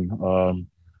team.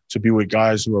 To be with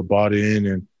guys who are bought in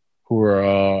and who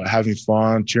are having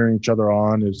fun, cheering each other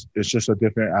on. It's just a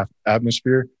different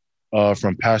atmosphere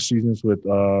from past seasons with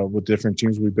different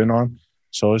teams we've been on.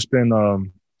 So it's been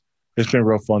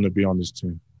real fun to be on this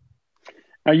team.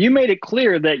 Now, you made it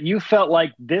clear that you felt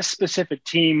like this specific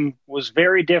team was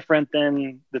very different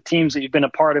than the teams that you've been a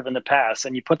part of in the past,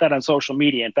 and you put that on social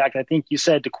media. In fact, I think you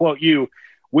said, to quote you,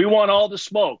 "We want all the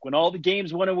smoke." When all the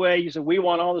games went away, you said, "We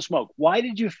want all the smoke." Why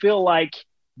did you feel like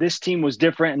this team was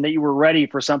different and that you were ready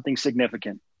for something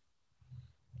significant?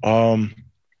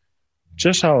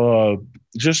 Just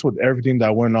with everything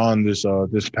that went on this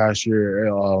past year,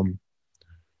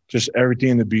 just everything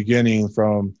in the beginning,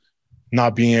 from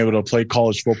not being able to play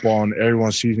college football and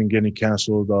everyone's season getting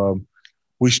canceled.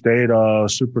 We stayed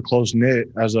super close knit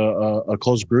as a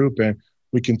close group, and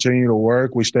we continue to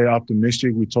work. We stay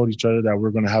optimistic. We told each other that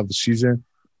we're going to have the season.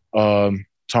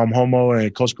 Tom Homo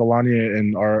and Coach Kalani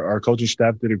and our coaching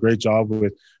staff did a great job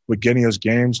with getting us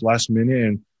games last minute,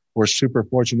 and we're super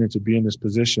fortunate to be in this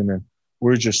position, and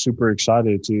we're just super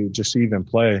excited to just even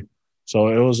play. So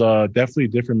it was definitely a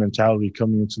different mentality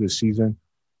coming into the season,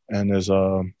 and as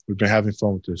we've been having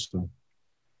fun with this. So.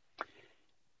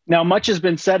 Now, much has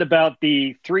been said about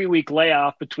the 3-week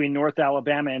layoff between North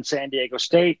Alabama and San Diego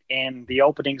State and the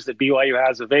openings that BYU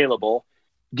has available.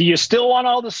 Do you still want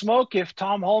all the smoke if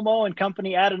Tom Holmoe and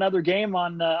company add another game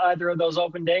on either of those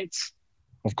open dates?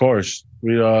 Of course.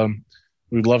 We'd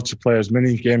love to play as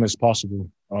many games as possible.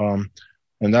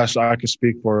 And that's, I can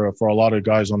speak for a lot of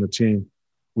guys on the team.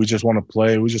 We just want to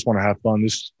play. We just want to have fun.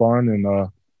 This is fun, and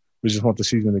we just want the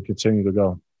season to continue to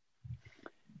go.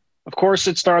 Of course,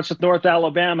 it starts with North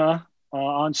Alabama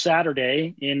on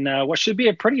Saturday in what should be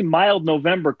a pretty mild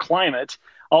November climate,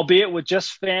 albeit with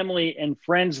just family and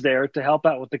friends there to help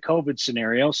out with the COVID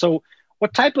scenario. So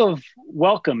what type of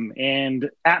welcome and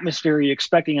atmosphere are you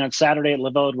expecting on Saturday at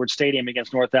LaVell Edwards Stadium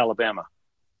against North Alabama?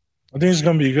 I think it's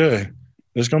going to be good.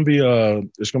 It's going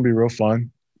to be real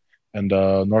fun. And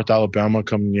North Alabama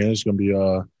coming in is going to be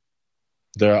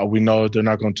we know they're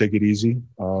not going to take it easy.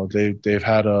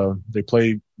 They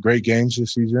play great games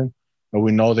this season, and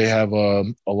we know they have a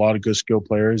lot of good skill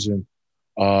players and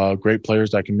great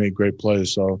players that can make great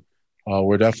plays. So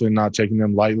we're definitely not taking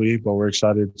them lightly, but we're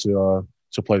excited to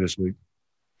play this week.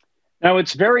 Now,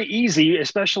 it's very easy,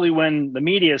 especially when the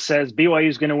media says BYU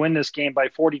is going to win this game by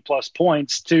 40-plus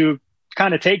points, to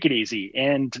kind of take it easy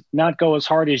and not go as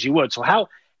hard as you would. So how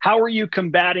are you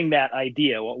combating that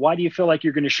idea? Why do you feel like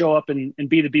you're going to show up and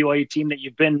be the BYU team that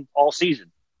you've been all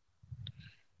season?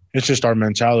 It's just our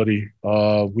mentality.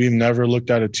 We've never looked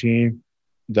at a team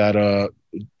that,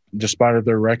 despite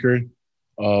their record,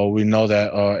 we know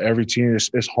that every team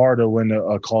it's hard to win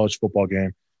a college football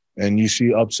game. And you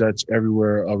see upsets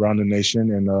everywhere around the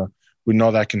nation, and we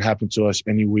know that can happen to us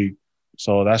any week.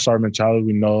 So that's our mentality.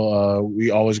 We know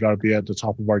we always got to be at the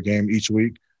top of our game each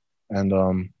week,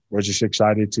 and we're just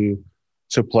excited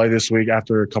to play this week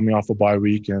after coming off a bye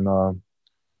week, and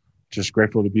just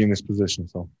grateful to be in this position.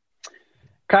 So,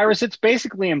 Kairos, it's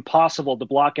basically impossible to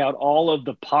block out all of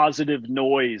the positive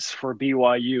noise for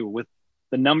BYU with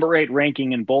the number 8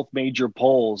 ranking in both major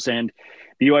polls, and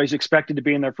BYU is expected to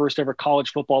be in their first ever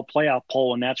college football playoff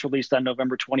poll, and that's released on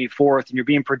November 24th. And you're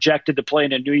being projected to play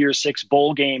in a New Year's 6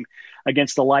 bowl game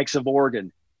against the likes of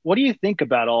Oregon. What do you think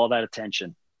about all of that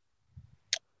attention?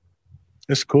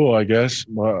 It's cool, I guess.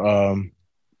 But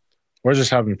we're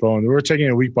just having fun. We're taking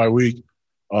it week by week.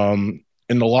 In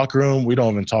the locker room, we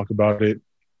don't even talk about it.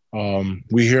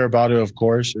 We hear about it, of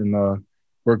course, and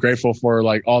we're grateful for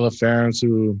like all the fans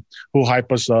who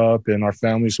hype us up and our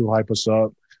families who hype us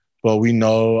up. But we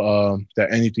know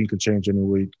that anything could change in a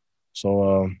week.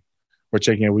 So we're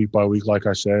taking it week by week, like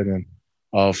I said, and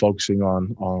focusing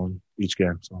on each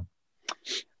game. So,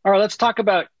 all right, let's talk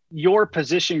about your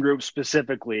position group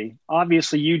specifically.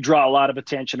 Obviously, you draw a lot of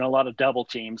attention, a lot of double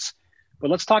teams. But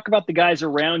let's talk about the guys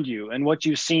around you and what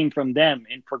you've seen from them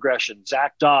in progression.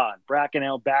 Zach Dodd, Bracken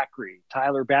El-Bakri,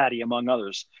 Tyler Batty, among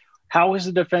others. How has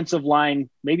the defensive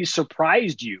line maybe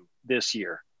surprised you this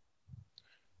year?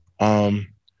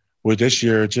 With this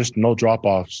year, just no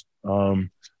drop-offs. Our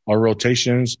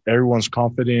rotations, everyone's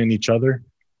confident in each other.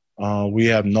 We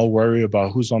have no worry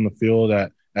about who's on the field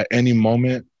at any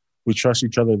moment. We trust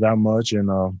each other that much,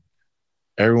 and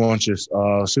everyone's just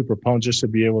super pumped just to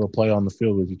be able to play on the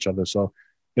field with each other. So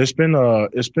it's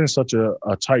been such a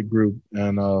tight group,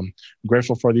 and I'm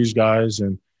grateful for these guys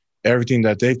and everything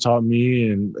that they've taught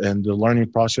me and the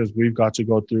learning process we've got to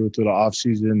go through the off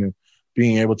season and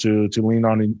being able to lean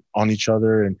on each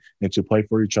other and to play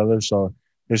for each other. So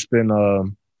it's been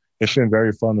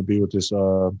very fun to be with this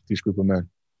group of men.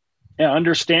 Yeah,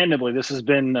 understandably, this has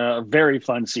been a very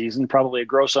fun season, probably a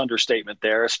gross understatement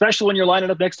there, especially when you're lining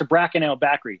up next to Bracken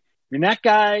El-Bakri. I mean, that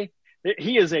guy,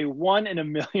 he is a 1 in a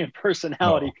million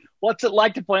personality. Oh. What's it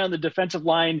like to play on the defensive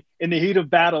line in the heat of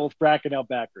battle with Bracken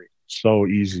El-Bakri? So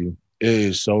easy. It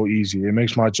is so easy. It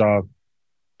makes my job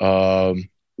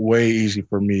way easy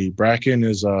for me. Bracken,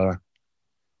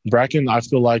 I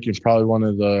feel like, is probably one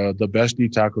of the best D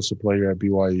tackles to play here at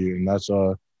BYU, and that's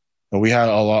and we had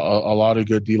a lot of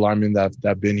good D linemen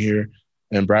that been here,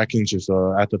 and Bracken's just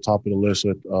at the top of the list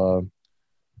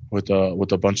with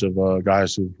a bunch of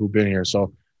guys who've been here.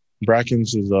 So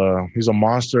Bracken's he's a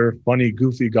monster, funny,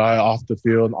 goofy guy off the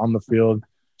field, on the field,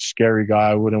 scary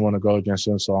guy. I wouldn't want to go against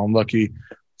him. So I'm lucky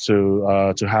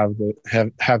to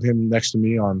have him next to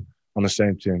me on the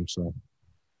same team. So.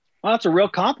 Well, that's a real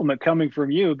compliment coming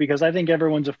from you, because I think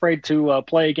everyone's afraid to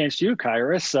play against you,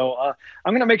 Kyrus. So I'm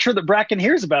going to make sure that Bracken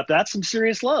hears about that. Some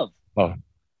serious love. Oh,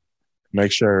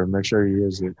 make sure he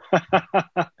hears it.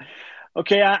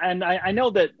 Okay, and I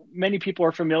know that many people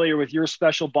are familiar with your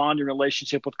special bonding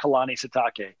relationship with Kalani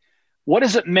Sitake. What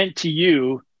has it meant to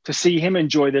you to see him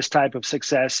enjoy this type of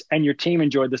success and your team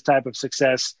enjoy this type of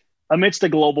success amidst the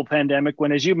global pandemic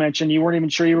when, as you mentioned, you weren't even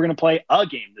sure you were going to play a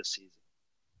game this season?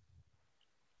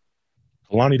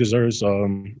 Kalani deserves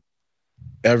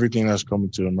everything that's coming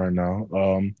to him right now.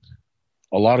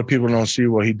 A lot of people don't see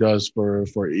what he does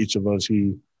for each of us.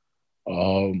 He,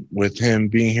 with him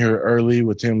being here early,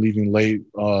 with him leaving late,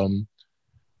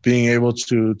 being able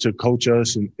to coach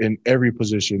us in every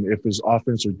position, if it's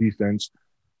offense or defense,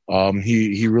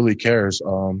 he really cares.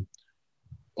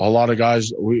 A lot of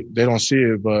guys, they don't see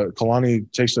it, but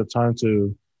Kalani takes the time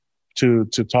to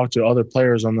talk to other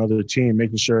players on the other team,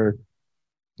 making sure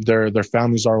their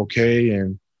families are okay,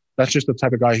 and that's just the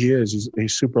type of guy he is.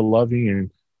 He's super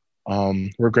loving,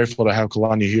 and we're grateful to have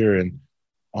Kalani here, and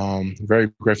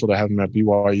very grateful to have him at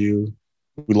BYU.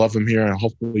 We love him here, and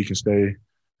hopefully he can stay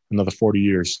another 40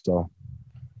 years. So,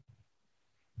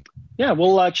 yeah,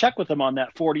 we'll check with him on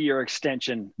that 40-year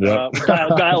extension. Yep.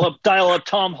 Dial up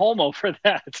Tom Holmoe for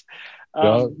that.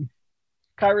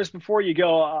 Kyrus, before you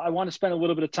go, I want to spend a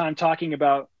little bit of time talking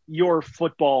about your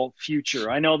football future.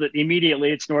 I know that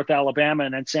immediately it's North Alabama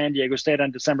and then San Diego State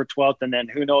on December 12th, and then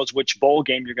who knows which bowl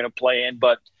game you're going to play in.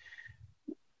 But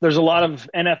there's a lot of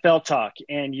NFL talk,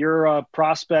 and you're a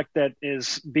prospect that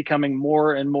is becoming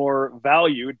more and more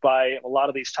valued by a lot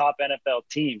of these top NFL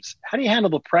teams. How do you handle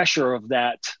the pressure of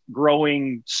that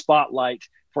growing spotlight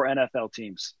for NFL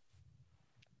teams?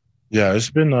 Yeah, it's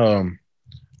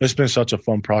been such a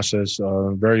fun process.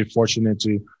 Very fortunate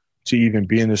to even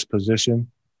be in this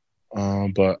position.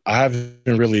 But I haven't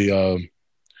really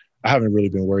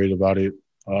been worried about it.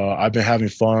 I've been having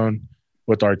fun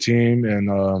with our team,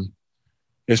 and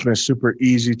it's been super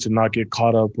easy to not get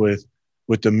caught up with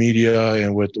the media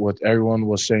and with what everyone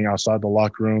was saying outside the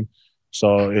locker room.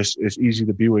 So it's easy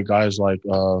to be with guys like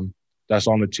that's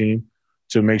on the team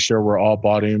to make sure we're all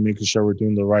bought in, making sure we're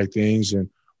doing the right things and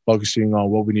focusing on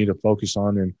what we need to focus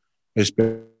on. And it's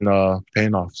been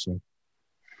paying off. So.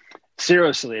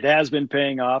 Seriously, it has been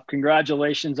paying off.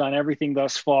 Congratulations on everything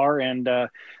thus far, and the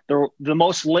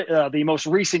most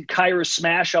recent Kyrus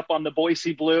smash up on the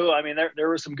Boise Blue. I mean, there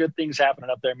were some good things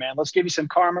happening up there, man. Let's give you some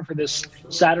karma for this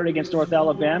Saturday against North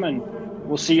Alabama, and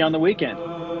we'll see you on the weekend.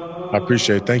 I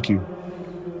appreciate it. Thank you.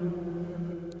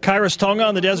 Kairos Tonga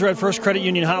on the Deseret First Credit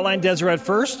Union Hotline. Deseret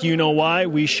First, you know why,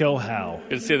 we show how.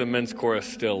 Good to see the men's chorus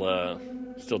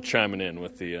still chiming in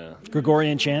with the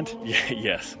Gregorian chant. Yeah,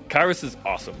 yes, Kairos is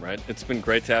awesome, right? It's been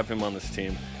great to have him on this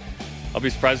team. I'll be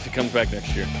surprised if he comes back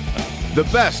next year. The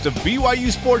best of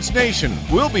BYU Sports Nation.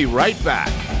 We'll be right back.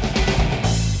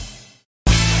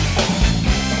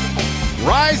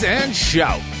 Rise and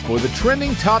shout for the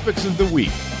trending topics of the week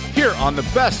here on the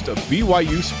best of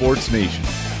BYU Sports Nation.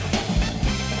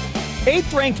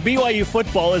 8th-ranked BYU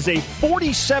football is a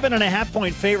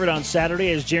 47.5-point favorite on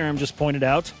Saturday, as Jerem just pointed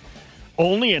out.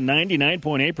 Only a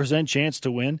 99.8% chance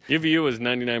to win. UVU was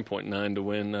 99.9 to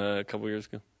win a couple years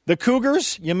ago. The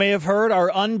Cougars, you may have heard,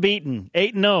 are unbeaten,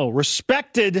 8-0,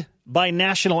 respected by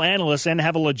national analysts, and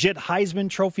have a legit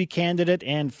Heisman Trophy candidate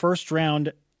and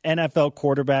first-round NFL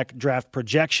quarterback draft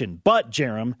projection. But,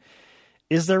 Jerem,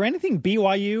 is there anything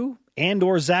BYU and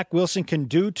or Zach Wilson can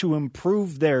do to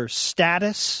improve their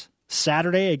status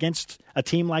Saturday against a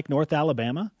team like North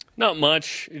Alabama? Not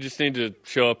much. You just need to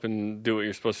show up and do what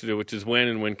you're supposed to do, which is win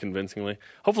and win convincingly.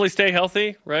 Hopefully stay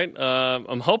healthy, right?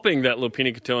 I'm hoping that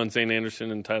Lopini Katoa and Zane Anderson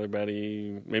and Tyler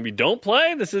Batty maybe don't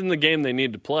play. This isn't the game they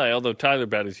need to play, although Tyler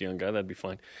Batty's a young guy. That'd be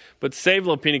fine. But save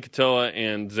Lopini Katoa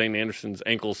and Zane Anderson's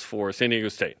ankles for San Diego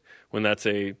State when that's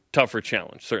a tougher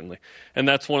challenge, certainly. And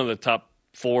that's one of the top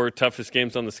 4 toughest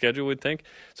games on the schedule, we'd think.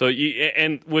 So,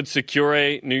 and would secure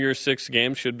a New Year's 6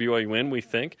 game should BYU win, we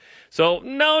think. So,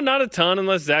 no, not a ton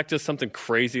unless Zach does something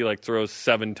crazy like throws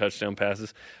 7 touchdown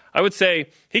passes. I would say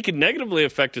he could negatively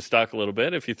affect his stock a little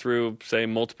bit if he threw, say,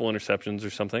 multiple interceptions or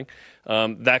something.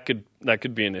 That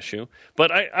could be an issue.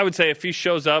 But I would say if he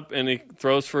shows up and he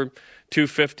throws for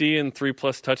 250 and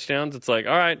 3+ touchdowns, it's like,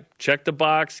 all right, check the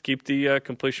box, keep the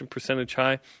completion percentage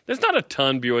high. There's not a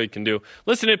ton BYU can do.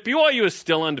 Listen, if BYU is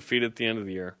still undefeated at the end of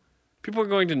the year, people are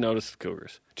going to notice the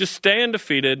Cougars. Just stay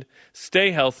undefeated,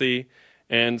 stay healthy,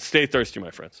 and stay thirsty,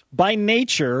 my friends. By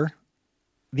nature,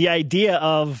 the idea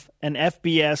of an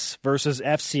FBS versus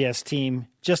FCS team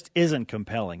just isn't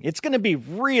compelling. It's going to be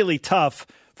really tough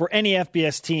for any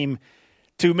FBS team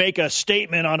to make a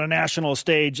statement on a national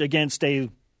stage against a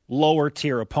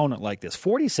lower-tier opponent like this.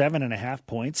 47.5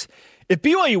 points. If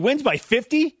BYU wins by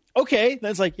 50, okay,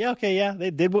 that's like, yeah, they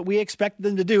did what we expected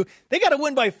them to do. They got to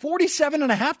win by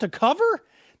 47.5 to cover?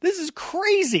 This is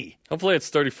crazy. Hopefully it's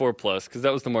 34+, because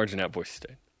that was the margin at Boise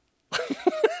State.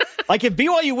 Like, if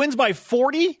BYU wins by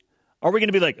 40, are we going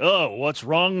to be like, oh, what's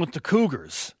wrong with the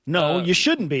Cougars? No, you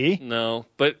shouldn't be. No,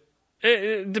 but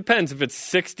it depends. If it's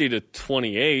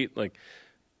 60-28, like,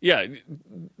 yeah,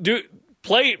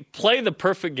 play the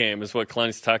perfect game is what Kalani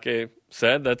Sitake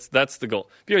said. That's the goal.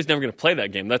 BYU's never going to play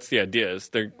that game. That's the idea, is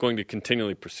they're going to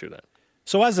continually pursue that.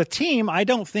 So as a team, I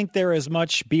don't think there is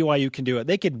much BYU can do it.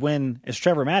 They could win, as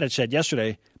Trevor Maddich said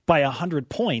yesterday, by 100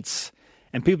 points,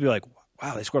 and people be like,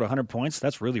 wow, they scored 100 points?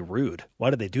 That's really rude. Why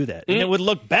did they do that? And it would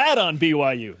look bad on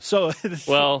BYU. So,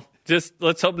 well, just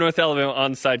let's hope North Alabama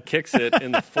onside kicks it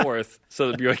in the 4th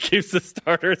so that BYU keeps the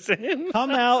starters in.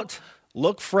 Come out,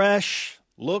 look fresh,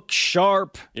 look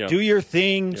sharp, do your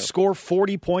thing, score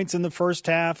 40 points in the first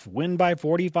half, win by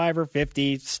 45 or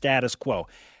 50, status quo.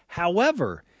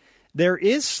 However, there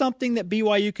is something that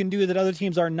BYU can do that other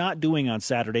teams are not doing on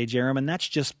Saturday, Jerem, and that's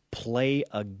just play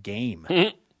a game.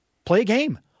 Play a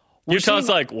game. Utah's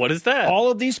like, what is that?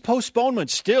 All of these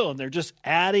postponements still, and they're just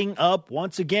adding up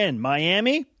once again.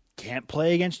 Miami can't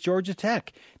play against Georgia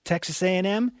Tech. Texas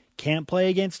A&M can't play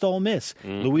against Ole Miss.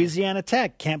 Louisiana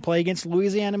Tech can't play against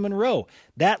Louisiana Monroe.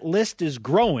 That list is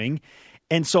growing,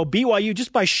 and so BYU,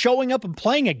 just by showing up and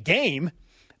playing a game,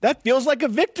 that feels like a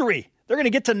victory. They're going to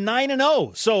get to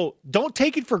 9-0. So don't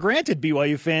take it for granted,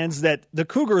 BYU fans, that the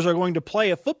Cougars are going to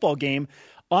play a football game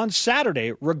on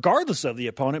Saturday, regardless of the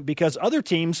opponent, because other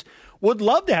teams would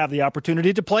love to have the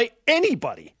opportunity to play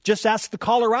anybody. Just ask the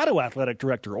Colorado athletic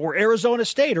director or Arizona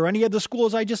State or any of the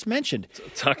schools I just mentioned.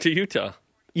 Talk to Utah.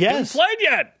 Yes. Haven't played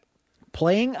yet.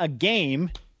 Playing a game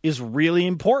is really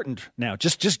important now,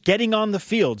 just getting on the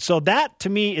field. So that, to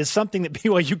me, is something that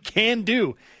BYU can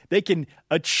do. They can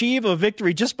achieve a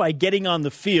victory just by getting on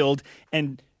the field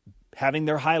and having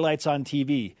their highlights on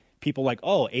TV. People like,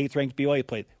 8th-ranked BYU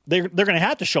played. They're going to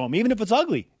have to show them, even if it's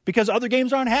ugly, because other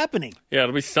games aren't happening. Yeah,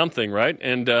 it'll be something, right?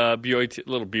 And little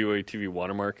BYU TV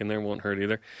watermark in there won't hurt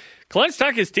either. Kalani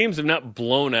Sitake's teams have not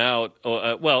blown out.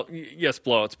 Yes,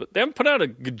 blowouts, but they haven't put out a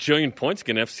gajillion points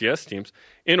against FCS teams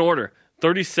in order: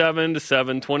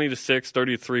 37-7, 20-6,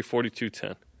 33,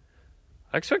 42-10.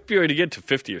 I expect BYU to get to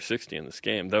 50 or 60 in this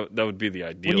game. That would be the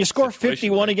ideal. When you score situation,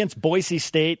 51 right? against Boise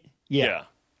State, yeah.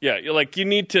 Yeah, you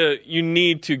need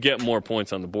to get more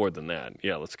points on the board than that.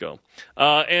 Yeah, let's go.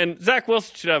 And Zach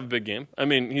Wilson should have a big game. I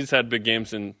mean, he's had big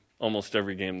games in almost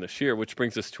every game this year, which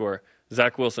brings us to our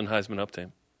Zach Wilson Heisman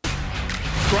update.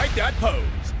 Strike that pose.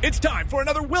 It's time for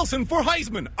another Wilson for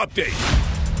Heisman update.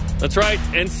 That's right.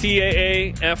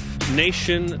 NCAAF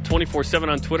Nation 24/7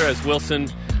 on Twitter as Wilson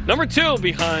number 2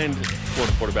 behind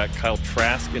Florida quarterback Kyle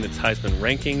Trask in its Heisman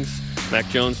rankings. Mac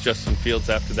Jones, Justin Fields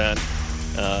after that.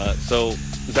 So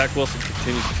Zach Wilson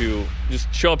continues to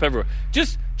just show up everywhere.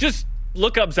 Just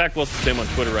look up Zach Wilson's name on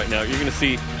Twitter right now. You're going to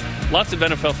see lots of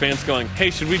NFL fans going, hey,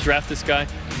 should we draft this guy?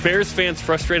 Bears fans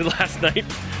frustrated last night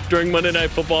during Monday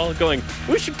Night Football going,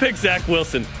 we should pick Zach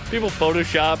Wilson. People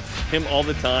Photoshop him all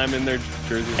the time in their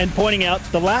jerseys. And pointing out,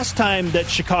 the last time that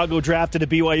Chicago drafted a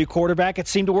BYU quarterback, it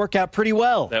seemed to work out pretty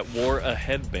well. That wore a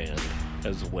headband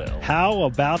as well. How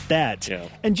about that? Yeah.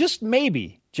 And just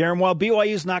maybe, Jerem, while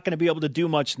BYU's not going to be able to do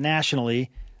much nationally,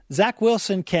 Zach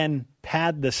Wilson can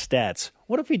pad the stats.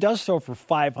 What if he does throw for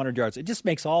 500 yards? It just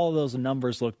makes all of those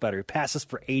numbers look better. He passes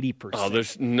for 80%. Oh,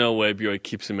 there's no way BYU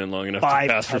keeps him in long enough 5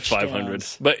 to pass touchdowns. for 500.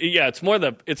 But yeah, it's more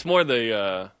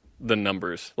the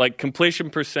numbers, like completion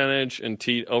percentage and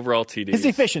overall TDs. His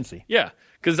efficiency. Yeah,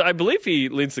 because I believe he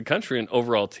leads the country in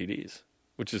overall TDs,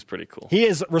 which is pretty cool. He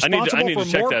is responsible I need for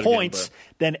to check more that points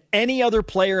than any other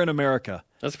player in America.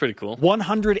 That's pretty cool.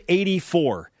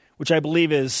 184, which I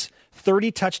believe is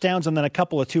 30 touchdowns and then a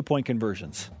couple of 2-point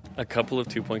conversions. A couple of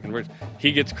 2-point conversions.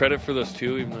 He gets credit for those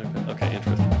two, even though. Okay,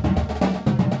 interesting.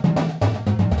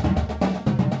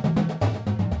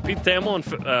 Pete Thamel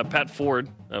and Pat Ford,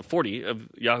 40 of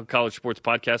Yahoo College Sports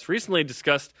Podcast, recently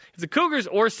discussed if the Cougars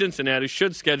or Cincinnati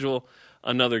should schedule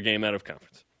another game out of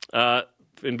conference.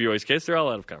 In BYU's case, they're all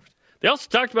out of conference. They also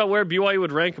talked about where BYU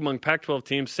would rank among Pac-12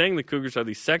 teams, saying the Cougars are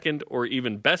the second or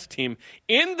even best team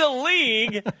in the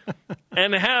league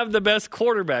and have the best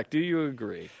quarterback. Do you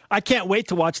agree? I can't wait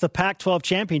to watch the Pac-12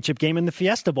 championship game in the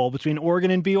Fiesta Bowl between Oregon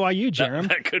and BYU, Jerem.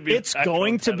 That could be. It's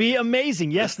going to be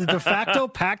amazing. Yes, the de facto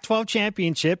Pac-12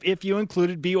 championship if you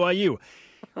included BYU.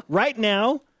 Right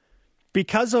now,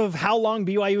 because of how long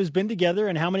BYU has been together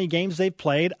and how many games they've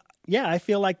played, yeah, I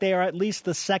feel like they are at least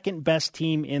the second best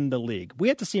team in the league. We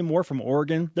have to see more from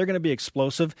Oregon. They're going to be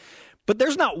explosive. But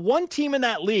there's not one team in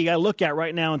that league I look at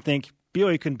right now and think,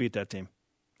 BYU couldn't beat that team.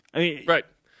 I mean, right.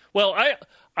 Well,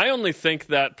 I only think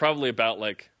that probably about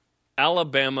like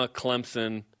Alabama,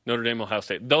 Clemson, Notre Dame, Ohio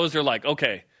State. Those are like,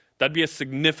 okay, that'd be a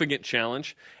significant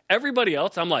challenge. Everybody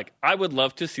else, I'm like, I would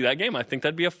love to see that game. I think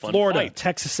that'd be a fun Florida, fight.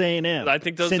 Texas A&M, I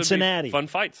think those Cincinnati. would be fun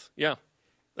fights. Yeah.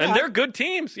 And they're good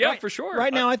teams. Yeah, for sure.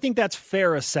 Right now, I think that's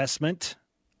fair assessment.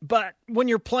 But when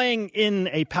you're playing in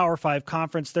a Power 5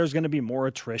 conference, there's going to be more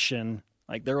attrition.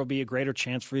 Like, there will be a greater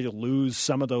chance for you to lose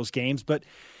some of those games. But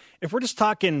if we're just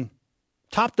talking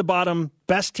top to bottom,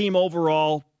 best team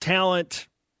overall, talent,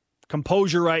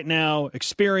 composure right now,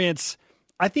 experience,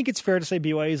 I think it's fair to say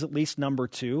BYU is at least number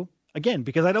 2. Again,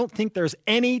 because I don't think there's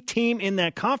any team in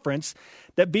that conference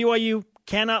that BYU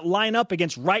cannot line up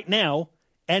against right now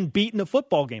and beat in the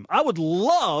football game. I would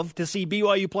love to see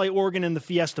BYU play Oregon in the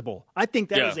Fiesta Bowl. I think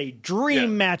that is a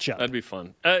dream matchup. That'd be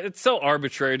fun. It's so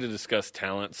arbitrary to discuss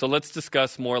talent. So let's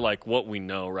discuss more like what we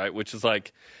know, right? Which is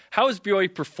like, how has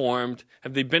BYU performed?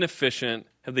 Have they been efficient?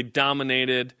 Have they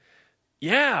dominated?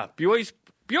 Yeah, BYU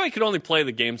could only play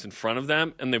the games in front of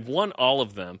them, and they've won all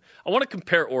of them. I want to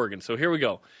compare Oregon. So here we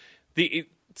go.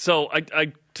 So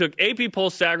I took AP Poll,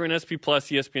 Sagarin, SP+,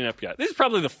 ESPN, FPI. This is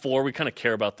probably the 4 we kind of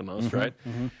care about the most, right?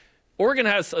 Mm-hmm. Oregon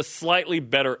has a slightly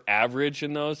better average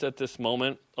in those at this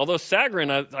moment. Although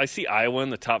Sagarin, I see Iowa in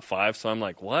the top 5, so I'm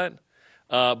like, what?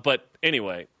 But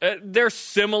anyway, they're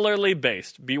similarly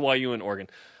based, BYU and Oregon.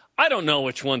 I don't know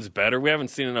which one's better. We haven't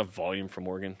seen enough volume from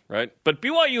Oregon, right? But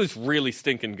BYU is really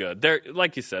stinking good. They're,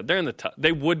 like you said, they're in the top.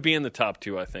 They would be in the top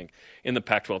 2, I think, in the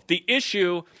Pac-12. The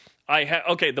issue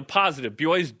the positive.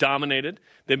 BYU's dominated.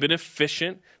 They've been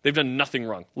efficient. They've done nothing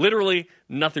wrong. Literally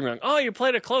nothing wrong. Oh, you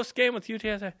played a close game with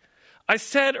UTSA. I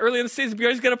said early in the season,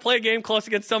 BYU's going to play a game close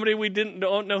against somebody we don't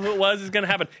know who it was. It's going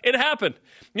to happen. It happened.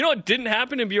 You know what didn't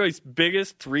happen in BYU's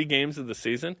biggest 3 games of the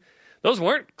season? Those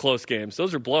weren't close games.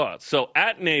 Those are blowouts. So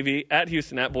at Navy, at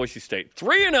Houston, at Boise State,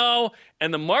 3-0,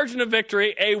 and the margin of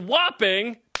victory, a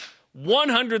whopping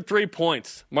 103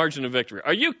 points margin of victory.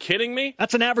 Are you kidding me?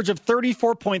 That's an average of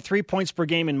 34.3 points per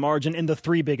game in margin in the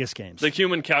 3 biggest games. The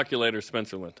human calculator,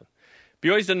 Spencer Linton.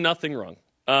 BYU's done nothing wrong.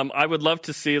 I would love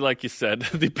to see, like you said,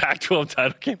 the Pac-12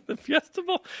 title game, the Fiesta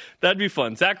Bowl. That'd be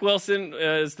fun. Zach Wilson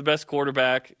is the best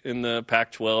quarterback in the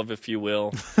Pac-12, if you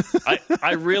will.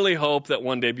 I really hope that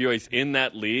one day BYU's in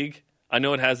that league. I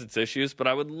know it has its issues, but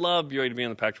I would love BYU to be in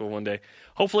the Pac-12 one day.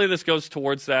 Hopefully this goes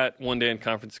towards that one day in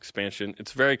conference expansion.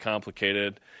 It's very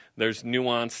complicated. There's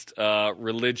nuanced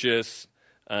religious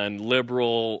and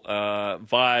liberal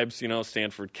vibes,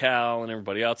 Stanford, Cal, and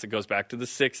everybody else. It goes back to the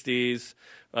 60s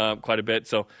quite a bit.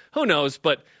 So who knows?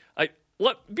 But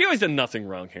BYU's done nothing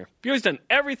wrong here. BYU's done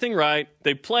everything right.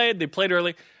 They played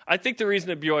early. I think the reason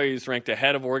that BYU is ranked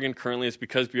ahead of Oregon currently is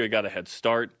because BYU got a head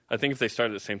start. I think if they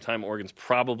started at the same time, Oregon's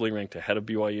probably ranked ahead of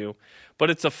BYU. But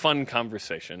it's a fun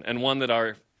conversation, and one that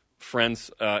our friends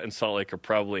in Salt Lake are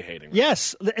probably hating.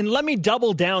 Yes, and let me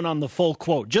double down on the full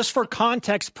quote, just for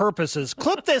context purposes.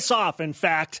 Clip this off, in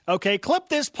fact. Okay, clip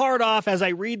this part off as I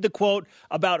read the quote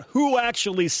about who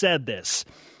actually said this.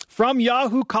 From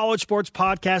Yahoo College Sports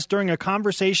Podcast during a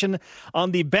conversation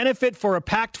on the benefit for a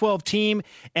Pac-12 team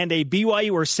and a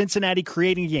BYU or Cincinnati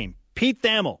creating a game. Pete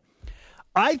Thamel,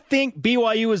 I think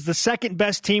BYU is the second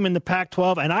best team in the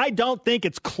Pac-12, and I don't think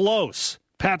it's close.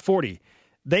 Pat 40,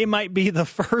 they might be the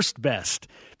first best.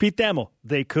 Pete Thamel,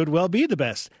 they could well be the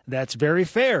best. That's very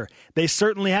fair. They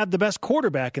certainly have the best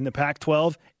quarterback in the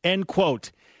Pac-12, end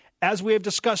quote. As we have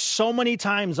discussed so many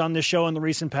times on this show in the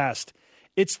recent past,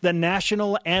 it's the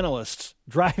national analysts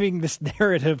driving this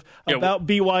narrative about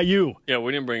BYU. Yeah,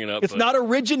 we didn't bring it up. It's not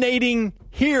originating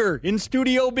here in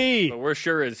Studio B. But we're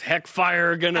sure as heck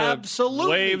fire going to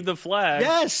wave the flag.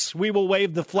 Yes, we will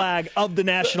wave the flag of the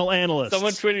national analysts.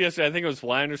 Someone tweeted yesterday, I think it was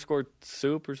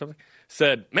Y_soup or something,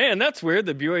 said, man, that's weird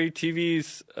that BYU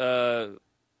TV's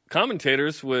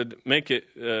commentators would make it,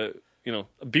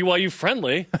 BYU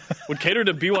friendly, would cater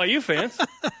to BYU fans.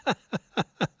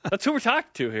 That's who we're talking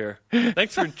to here.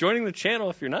 Thanks for joining the channel.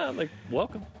 If you're not,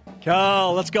 welcome.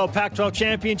 Oh, let's go. Pac-12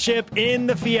 championship in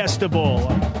the Fiesta Bowl.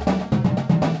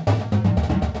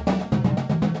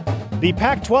 The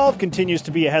Pac-12 continues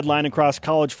to be a headline across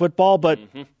college football, but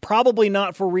probably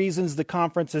not for reasons the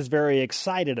conference is very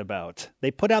excited about.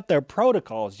 They put out their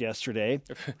protocols yesterday.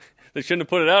 They shouldn't have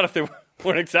put it out if they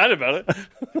weren't excited about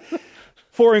it.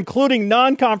 For including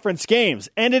non-conference games.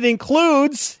 And it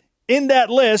includes, in that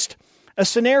list, a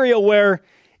scenario where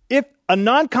if a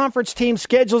non-conference team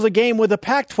schedules a game with a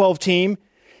Pac-12 team,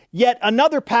 yet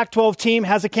another Pac-12 team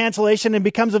has a cancellation and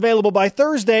becomes available by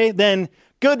Thursday, then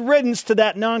good riddance to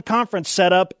that non-conference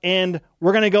setup, and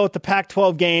we're going to go with the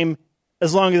Pac-12 game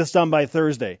as long as it's done by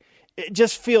Thursday. It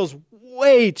just feels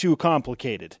way too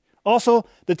complicated. Also,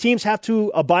 the teams have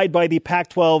to abide by the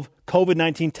Pac-12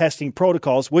 COVID-19 testing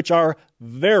protocols, which are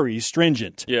very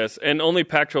stringent. Yes, and only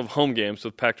Pac-12 home games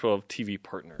with Pac-12 TV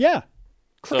partners. Yeah,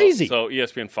 crazy. So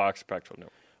ESPN, Fox, Pac-12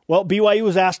 Network. Well, BYU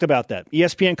was asked about that.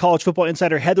 ESPN college football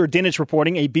insider Heather Dinich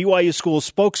reporting, a BYU school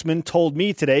spokesman told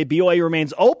me today BYU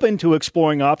remains open to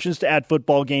exploring options to add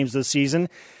football games this season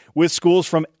with schools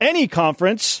from any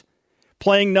conference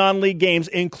playing non-league games,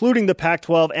 including the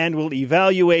Pac-12, and will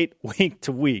evaluate week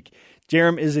to week.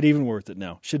 Jerem, is it even worth it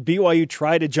now? Should BYU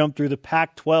try to jump through the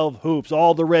Pac-12 hoops,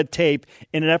 all the red tape,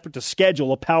 in an effort to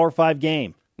schedule a Power 5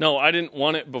 game? No, I didn't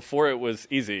want it before it was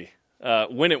easy,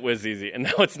 when it was easy, and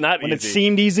now it's not when easy. When it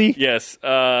seemed easy? Yes.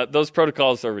 Those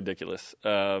protocols are ridiculous.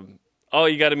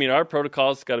 You got to meet our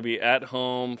protocols. It's got to be at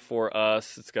home for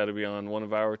us. It's got to be on one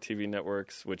of our TV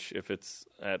networks, which if it's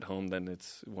at home, then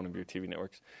it's one of your TV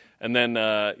networks. And then,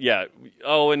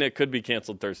 and it could be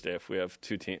canceled Thursday if we have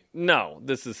two teams. No,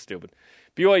 this is stupid.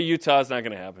 BYU-Utah is not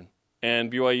going to happen.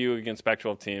 And BYU against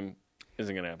Pac-12 team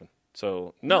isn't going to happen.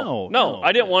 So, no,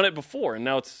 I didn't want it before, and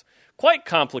now it's quite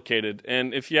complicated.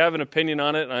 And if you have an opinion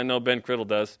on it, and I know Ben Criddle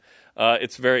does,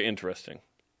 it's very interesting.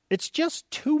 It's just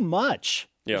too much.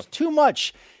 Yeah. It's too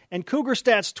much. And Cougar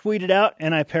Stats tweeted out,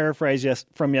 and I paraphrase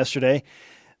from yesterday,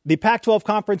 the Pac-12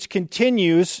 conference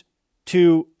continues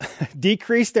to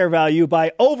decrease their value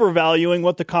by overvaluing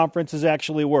what the conference is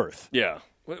actually worth. Yeah.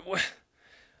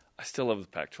 I still love the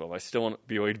Pac-12. I still want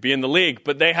BYU to be in the league,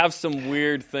 but they have some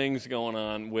weird things going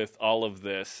on with all of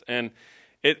this. And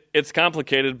it's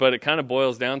complicated, but it kind of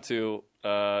boils down to,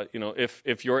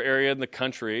 if your area in the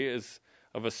country is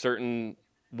of a certain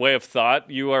way of thought,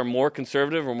 you are more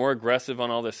conservative or more aggressive on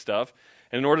all this stuff.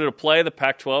 And in order to play, the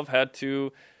Pac-12 had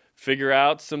to figure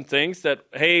out some things that,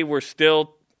 hey, we're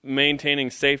still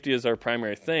maintaining safety as our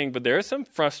primary thing, but there is some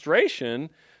frustration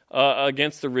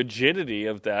against the rigidity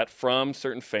of that from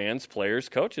certain fans, players,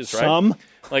 coaches, right? Some.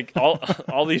 Like all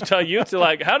the Utah Utes are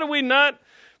like, how do we not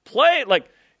play? Like,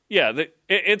 yeah,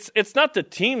 it's not the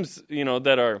teams,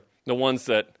 that are the ones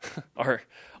that are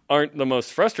aren't the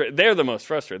most frustrated. They're the most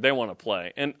frustrated. They want to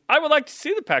play. And I would like to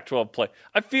see the Pac-12 play.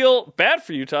 I feel bad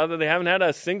for Utah that they haven't had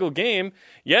a single game,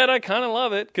 yet I kind of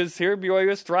love it because here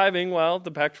BYU is thriving while the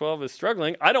Pac-12 is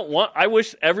struggling. I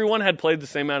wish everyone had played the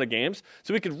same amount of games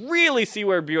so we could really see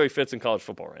where BYU fits in college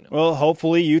football right now. Well,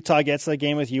 hopefully Utah gets that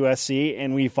game with USC,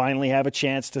 and we finally have a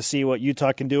chance to see what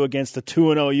Utah can do against a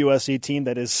 2-0 USC team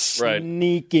that is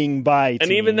sneaking by teams.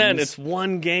 And even then, it's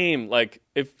one game. Like,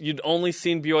 if you'd only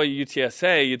seen BYU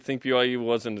UTSA, you'd think BYU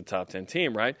wasn't a top 10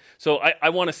 team, right? So I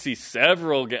want to see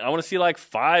several games. I want to see like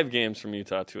 5 games from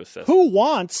Utah to assess. Who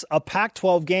wants a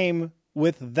Pac-12 game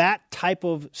with that type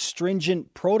of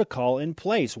stringent protocol in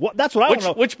place? That's what I want to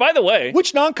know. Which, by the way,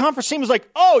 which non-conference team is like,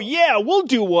 oh yeah, we'll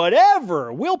do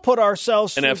whatever. We'll put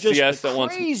ourselves through just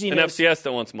craziness. An FCS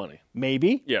that wants money.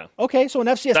 Maybe. Yeah. Okay, so an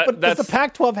FCS. But does the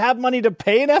Pac-12 have money to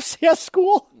pay an FCS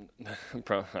school?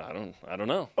 I don't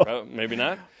know. Maybe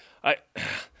not.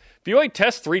 BYU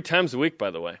tests 3 times a week,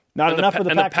 by the way. Not enough for the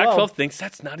Pac-12. And the Pac-12 thinks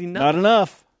that's not enough. Not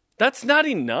enough. That's not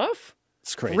enough?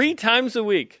 It's crazy. 3 times a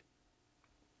week.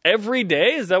 Every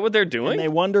day? Is that what they're doing? And they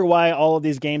wonder why all of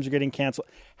these games are getting canceled.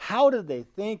 How did they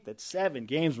think that 7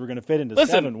 games were going to fit into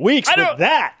 7 weeks with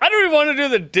that? I don't even want to do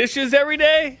the dishes every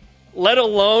day, let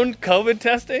alone COVID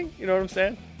testing. You know what I'm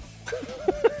saying?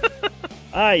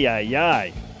 Ay, ay,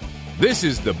 ay. This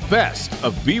is the best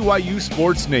of BYU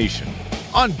Sports Nation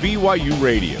on BYU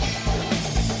Radio.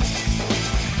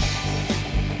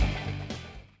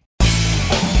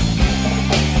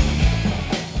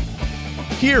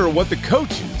 Hear what the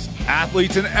coaches,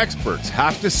 athletes, and experts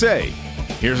have to say.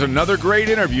 Here's another great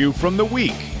interview from the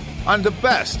week on the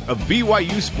best of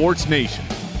BYU Sports Nation.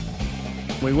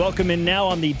 We welcome in now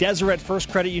on the Deseret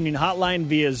First Credit Union hotline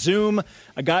via Zoom,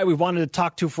 a guy we've wanted to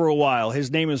talk to for a while.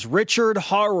 His name is Richard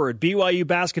Harward, BYU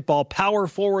basketball power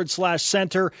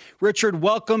forward/center. Richard,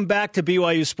 welcome back to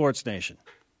BYU Sports Nation.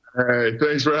 Hey,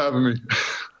 thanks for having me.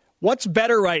 What's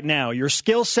better right now, your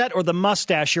skill set or the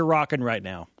mustache you're rocking right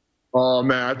now? Oh,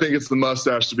 man, I think it's the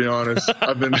mustache, to be honest.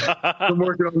 I've been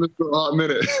working on this for a hot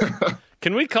minute.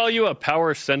 Can we call you a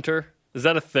power center? Is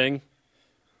that a thing?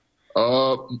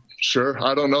 Sure.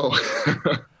 I don't know.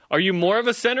 Are you more of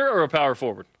a center or a power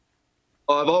forward?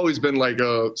 I've always been like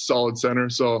a solid center,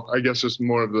 so I guess just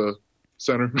more of the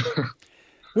center.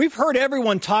 We've heard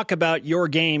everyone talk about your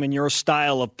game and your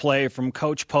style of play from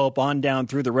Coach Pope on down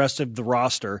through the rest of the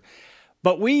roster.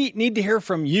 But we need to hear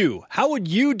from you. How would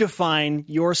you define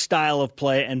your style of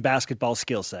play and basketball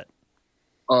skill set?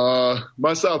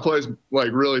 My style of play is like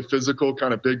really physical,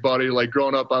 kind of big body. Like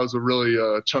growing up, I was a really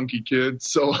chunky kid,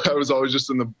 so I was always just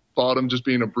in the bottom, just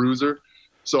being a bruiser.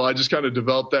 So I just kind of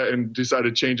developed that and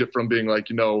decided to change it from being like,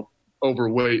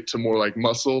 overweight to more like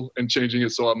muscle and changing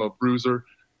it so I'm a bruiser,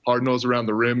 hard nose around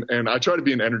the rim. And I try to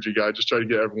be an energy guy, just try to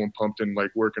get everyone pumped and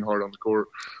like working hard on the court.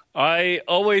 I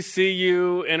always see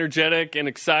you energetic and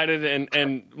excited,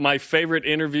 and my favorite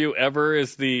interview ever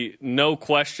is the no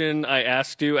question I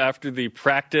asked you after the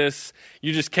practice.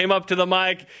 You just came up to the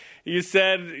mic, you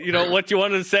said, what you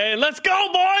wanted to say, and let's go,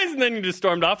 boys! And then you just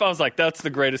stormed off. I was like, that's the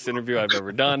greatest interview I've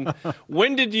ever done.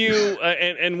 When did you,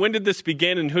 and when did this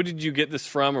begin, and who did you get this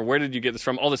from, or where did you get this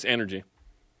from, all this energy?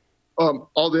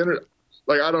 All the energy.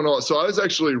 Like, I don't know. So I was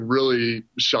actually really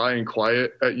shy and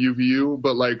quiet at UVU,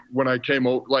 but like when I came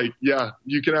over, like, yeah,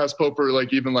 you can ask Poper,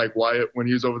 like even like Wyatt when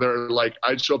he was over there, like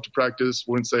I'd show up to practice,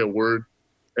 wouldn't say a word.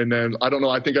 And then I don't know.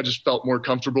 I think I just felt more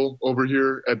comfortable over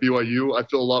here at BYU. I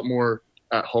feel a lot more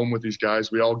at home with these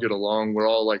guys. We all get along. We're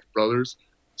all like brothers.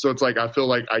 So it's like, I feel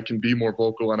like I can be more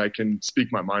vocal and I can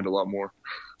speak my mind a lot more.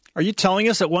 Are you telling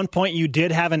us at one point you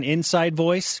did have an inside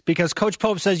voice? Because Coach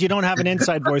Pope says you don't have an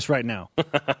inside voice right now.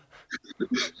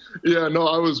 Yeah, no,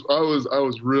 I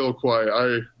was real quiet.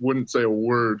 I wouldn't say a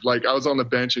word. Like I was on the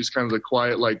bench, he's kind of the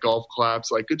quiet, like golf claps,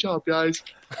 like good job, guys.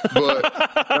 But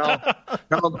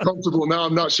now I'm comfortable. Now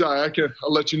I'm not shy.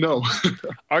 I'll let you know.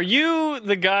 Are you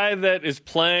the guy that is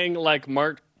playing like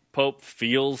Mark Pope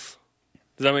feels?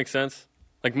 Does that make sense?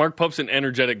 Like Mark Pope's an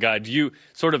energetic guy. Do you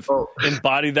sort of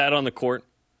embody that on the court?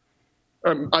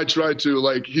 I try to.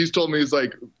 Like he's told me, he's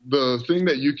like, the thing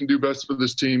that you can do best for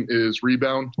this team is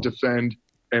rebound, defend,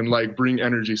 and like bring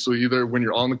energy. So either when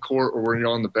you're on the court or when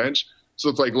you're on the bench. So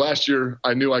it's like last year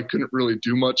I knew I couldn't really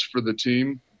do much for the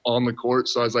team on the court.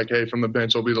 So I was like, hey, from the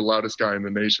bench, I'll be the loudest guy in the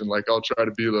nation. Like I'll try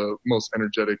to be the most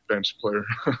energetic bench player.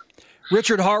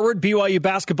 Richard Harward, BYU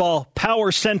basketball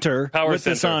power center with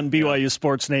us on BYU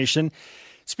Sports Nation.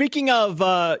 Speaking of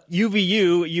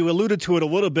UVU, you alluded to it a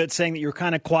little bit, saying that you're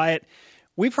kind of quiet.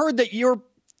 We've heard that your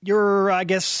I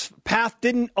guess, path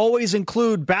didn't always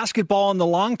include basketball in the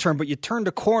long term, but you turned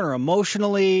a corner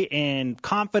emotionally and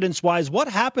confidence-wise. What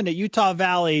happened at Utah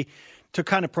Valley to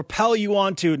kind of propel you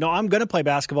on to, no, I'm going to play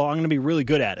basketball. I'm going to be really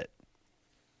good at it?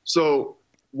 So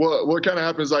what kind of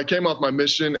happened is I came off my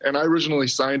mission, and I originally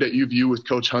signed at UVU with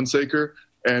Coach Hunsaker,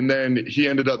 and then he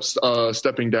ended up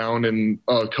stepping down, and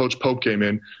Coach Pope came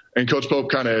in, and Coach Pope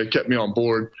kind of kept me on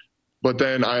board. But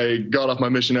then I got off my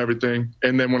mission and everything,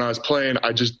 and then when I was playing,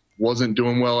 I just wasn't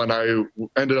doing well, and I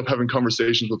ended up having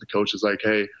conversations with the coaches like,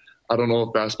 hey, I don't know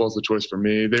if basketball's the choice for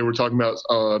me. They were talking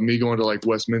about me going to like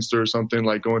Westminster or something,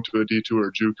 like going to a D2 or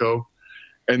a JUCO.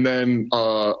 And then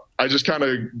I just kind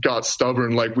of got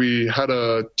stubborn. Like we had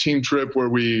a team trip where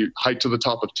we hiked to the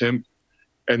top of Timp.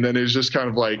 And then it was just kind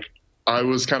of like I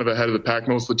was kind of ahead of the pack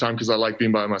most of the time because I like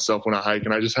being by myself when I hike.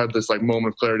 And I just had this like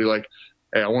moment of clarity, like,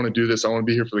 hey, I want to do this. I want to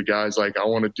be here for the guys. Like I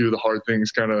want to do the hard things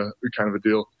kind of a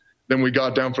deal. Then we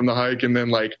got down from the hike, and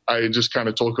then like I just kind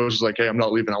of told coaches like, hey, I'm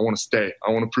not leaving. I want to stay.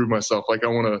 I want to prove myself. Like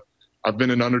I've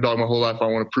been an underdog my whole life. I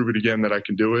want to prove it again that I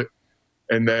can do it.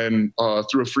 And then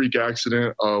through a freak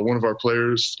accident, one of our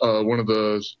players, one of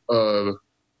the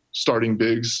starting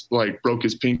bigs, like broke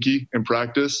his pinky in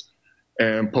practice.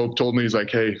 And Pope told me, he's like,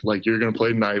 hey, like you're going to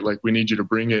play tonight. Like we need you to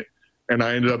bring it. And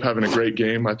I ended up having a great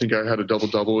game. I think I had a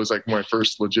double-double. It was like my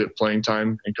first legit playing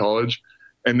time in college.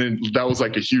 And then that was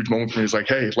like a huge moment for me. It's like,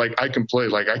 hey, like I can play,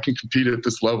 like I can compete at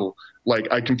this level. Like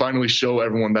I can finally show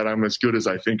everyone that I'm as good as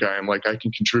I think I am. Like I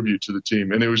can contribute to the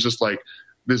team. And it was just like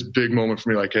this big moment for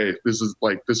me. Like, hey, this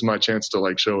is my chance to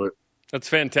like show it. That's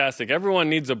fantastic. Everyone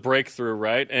needs a breakthrough,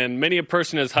 right? And many a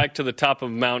person has hiked to the top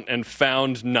of a mountain and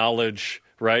found knowledge,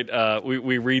 right?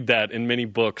 We read that in many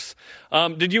books.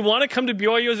 Did you want to come to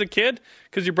BYU as a kid?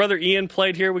 Because your brother Ian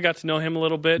played here. We got to know him a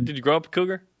little bit. Did you grow up a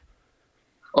Cougar?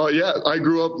 Oh, yeah. I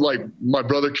grew up, like, my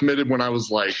brother committed when I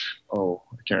was, like,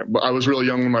 but I was really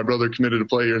young when my brother committed to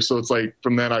play here. So it's, like,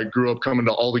 from then I grew up coming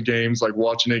to all the games, like,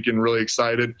 watching it, getting really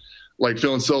excited, like,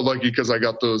 feeling so lucky because I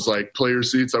got those, like, player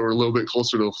seats that were a little bit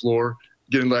closer to the floor,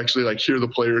 getting to actually, like, hear the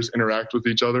players interact with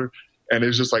each other. And it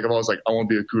was just, like, I've always, like, I want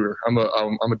to be a Cougar. I'm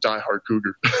a diehard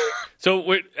Cougar. So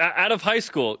out of high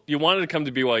school, you wanted to come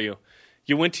to BYU.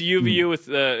 You went to UVU with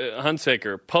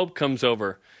Hunsaker. Pope comes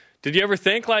over. Did you ever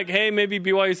think, like, hey, maybe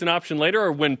BYU is an option later,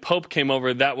 or when Pope came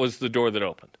over, that was the door that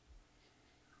opened?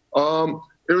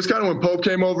 It was kind of when Pope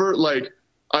came over. Like,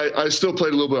 I still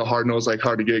played a little bit of hard-nosed, like,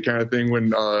 hard-to-get kind of thing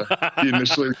when he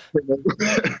initially came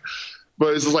over.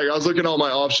 But it's just like I was looking at all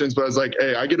my options, but I was like,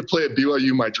 hey, I get to play at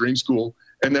BYU, my dream school,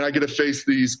 and then I get to face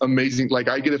these amazing – like,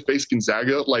 I get to face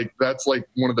Gonzaga. Like, that's, like,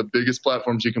 one of the biggest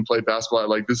platforms you can play basketball at.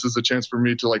 Like, this is a chance for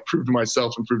me to, like, prove to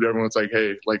myself and prove to everyone it's like,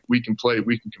 hey, like, we can play,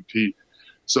 we can compete.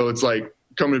 So it's like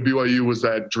coming to BYU was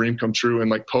that dream come true,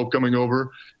 and like Pope coming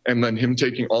over and then him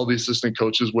taking all the assistant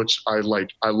coaches, which I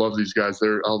love these guys.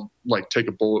 I'll like take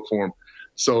a bullet for them.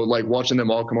 So like watching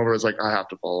them all come over, I was like, I have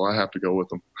to follow. I have to go with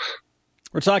them.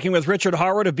 We're talking with Richard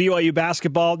Harwood of BYU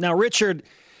basketball. Now, Richard,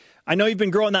 I know you've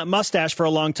been growing that mustache for a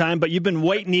long time, but you've been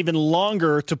waiting even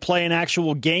longer to play an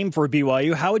actual game for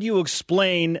BYU. How would you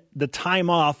explain the time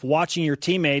off watching your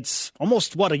teammates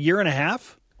almost, a year and a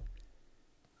half?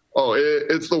 Oh,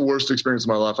 it's the worst experience of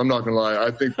my life. I'm not going to lie. I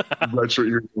think redshirt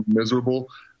year is miserable.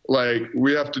 Like,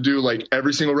 we have to do, like,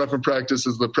 every single rep in practice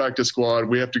is the practice squad.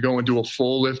 We have to go and do a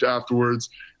full lift afterwards,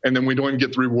 and then we don't even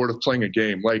get the reward of playing a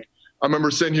game. Like, I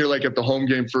remember sitting here, like, at the home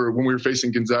game for when we were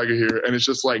facing Gonzaga here, and it's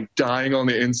just, like, dying on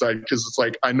the inside because it's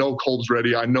like, I know Kolb's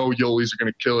ready. I know Yoli's are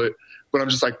going to kill it. But I'm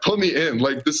just like, put me in.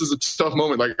 Like, this is a tough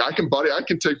moment. Like, I can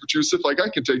take Patrusif. Like, I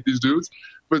can take these dudes.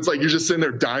 But it's like you're just sitting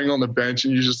there dying on the bench,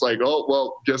 and you're just like, oh,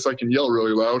 well, guess I can yell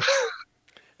really loud.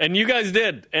 And you guys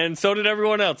did, and so did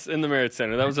everyone else in the Marriott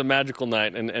Center. That was a magical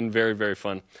night and very, very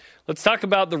fun. Let's talk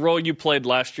about the role you played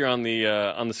last year on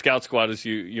the scout squad, as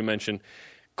you mentioned.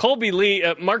 Colby Lee,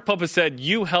 Mark Pope has said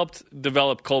you helped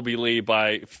develop Colby Lee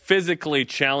by physically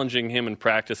challenging him in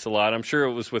practice a lot. I'm sure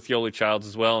it was with Yoli Childs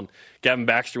as well and Gavin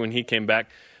Baxter when he came back.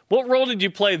 What role did you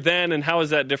play then, and how is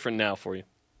that different now for you?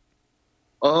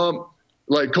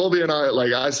 Like Colby and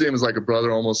I see him as like a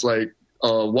brother almost. Like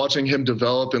watching him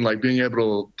develop and like being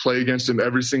able to play against him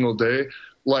every single day.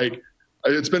 Like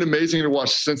it's been amazing to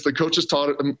watch since the coaches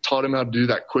taught him how to do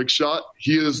that quick shot.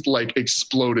 He is like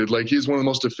exploded. Like he's one of the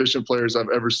most efficient players I've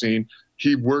ever seen.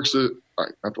 He works I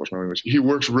have to watch my language. He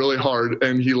works really hard,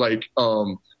 and he like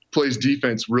plays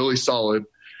defense really solid.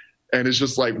 And it's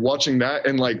just like watching that.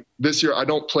 And like this year, I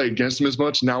don't play against him as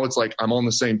much. Now it's like I'm on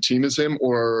the same team as him,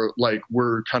 or like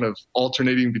we're kind of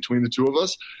alternating between the two of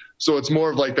us. So it's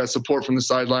more of like that support from the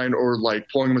sideline, or like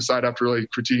pulling him aside after like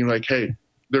critiquing, like, hey,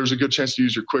 there's a good chance to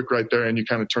use your quick right there, and you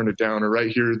kind of turn it down. Or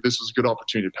right here, this was a good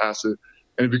opportunity to pass it.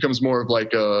 And it becomes more of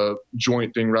like a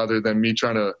joint thing rather than me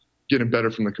trying to get him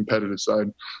better from the competitive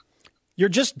side. You're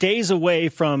just days away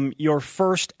from your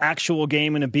first actual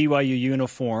game in a BYU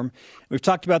uniform. We've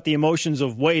talked about the emotions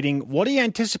of waiting. What do you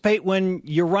anticipate when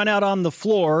you run out on the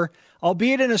floor,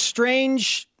 albeit in a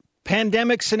strange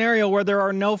pandemic scenario where there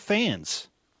are no fans?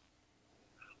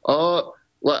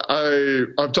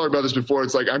 I've talked about this before.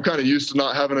 It's like I'm kind of used to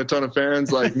not having a ton of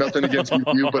fans. Like nothing against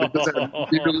BYU, but it doesn't have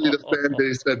nearly the fan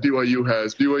base that BYU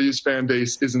has. BYU's fan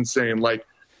base is insane. Like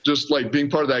just like being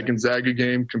part of that Gonzaga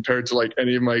game compared to like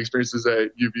any of my experiences at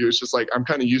UVU, it's just like I'm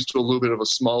kind of used to a little bit of a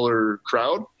smaller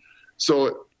crowd.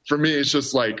 So for me, it's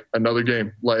just like another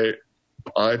game. Like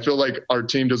I feel like our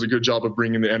team does a good job of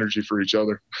bringing the energy for each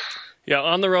other. Yeah,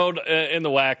 on the road in the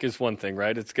WAC is one thing,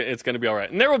 right? It's going to be all right.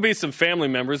 And there will be some family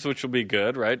members, which will be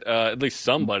good, right? At least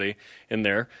somebody in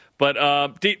there. But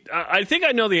I think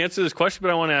I know the answer to this question,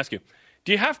 but I want to ask you.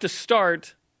 Do you have to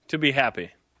start to be happy?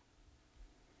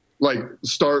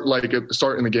 Start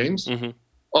in the games? Mm-hmm.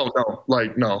 Oh,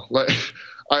 no. No. Like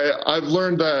I've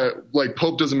learned that, like,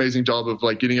 Pope does an amazing job of,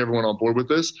 like, getting everyone on board with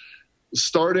this.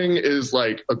 Starting is,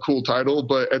 like, a cool title,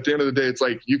 but at the end of the day, it's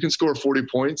like you can score 40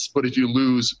 points, but if you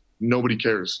lose – nobody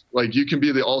cares. Like you can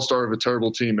be the all-star of a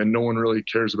terrible team and no one really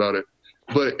cares about it.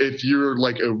 But if you're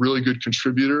like a really good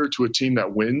contributor to a team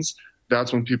that wins,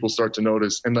 that's when people start to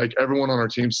notice. And like everyone on our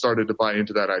team started to buy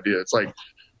into that idea. It's like,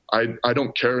 I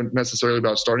don't care necessarily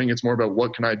about starting. It's more about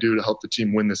what can I do to help the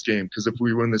team win this game? Because if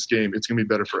we win this game, it's going to be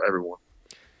better for everyone.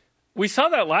 We saw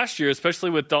that last year,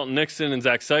 especially with Dalton Nixon and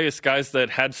Zach Sellius, guys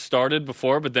that had started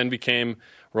before but then became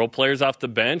role players off the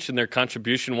bench, and their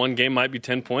contribution one game might be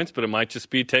 10 points, but it might just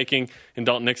be taking, in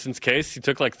Dalton Nixon's case, he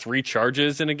took like 3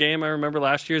 charges in a game, I remember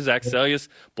last year. Zach Sellius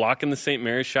blocking the St.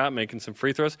 Mary's shot, making some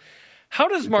free throws. How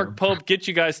does Mark Pope get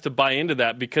you guys to buy into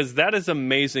that? Because that is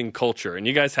amazing culture, and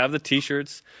you guys have the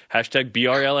T-shirts, hashtag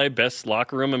BRLA, Best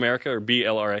Locker Room America, or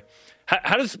BLRA.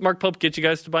 How does Mark Pope get you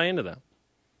guys to buy into that?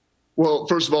 Well,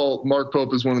 first of all, Mark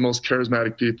Pope is one of the most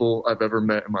charismatic people I've ever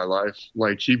met in my life.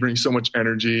 Like, he brings so much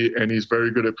energy, and he's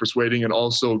very good at persuading and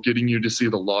also getting you to see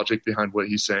the logic behind what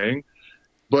he's saying.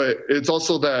 But it's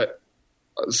also that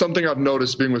something I've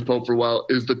noticed being with Pope for a while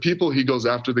is the people he goes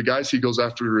after, the guys he goes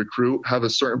after to recruit, have a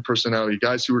certain personality.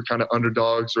 Guys who are kind of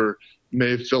underdogs or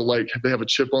may feel like they have a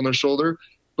chip on their shoulder,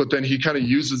 but then he kind of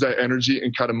uses that energy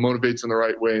and kind of motivates in the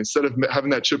right way. Instead of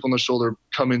having that chip on the shoulder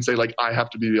come in and say, like, I have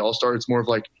to be the all-star, it's more of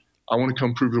like, I want to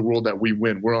come prove to the world that we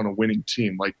win. We're on a winning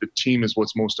team. Like, the team is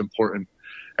what's most important.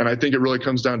 And I think it really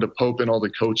comes down to Pope and all the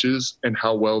coaches and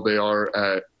how well they are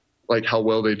at, like, how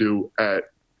well they do at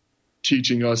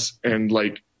teaching us and,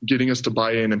 like, getting us to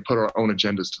buy in and put our own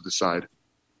agendas to the side.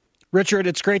 Richard,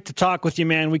 it's great to talk with you,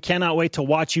 man. We cannot wait to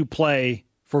watch you play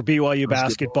for BYU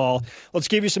basketball. Let's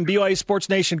give you some BYU Sports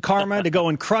Nation karma to go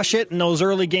and crush it in those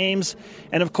early games.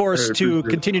 And, of course, to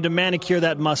continue to manicure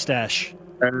that mustache.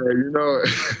 You know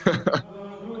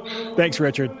it. Thanks,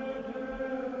 Richard.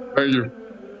 Thank you.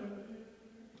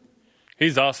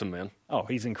 He's awesome, man. Oh,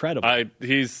 he's incredible.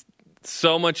 He's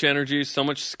so much energy, so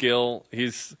much skill.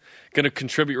 He's going to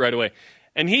contribute right away.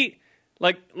 And he,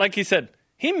 like he said,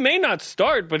 he may not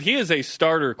start, but he is a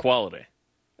starter quality.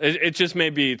 It just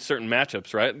may be certain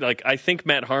matchups, right? Like, I think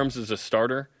Matt Harms is a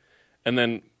starter, and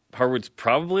then Harwood's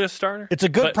probably a starter. It's a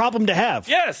good problem to have.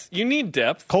 Yes, you need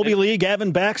depth. Colby Lee,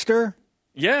 Gavin Baxter.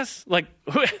 Yes, like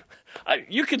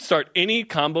you could start any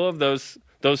combo of those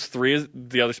three as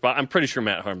the other spot. I'm pretty sure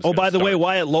Matt Harms. Oh, by the way,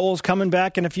 Wyatt Lowell's coming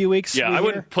back in a few weeks. Yeah, I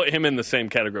wouldn't put him in the same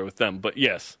category with them, but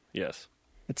yes.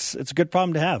 It's a good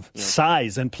problem to have. Yeah.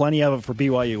 Size and plenty of it for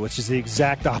BYU, which is the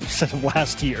exact opposite of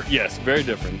last year. Yes, very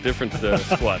different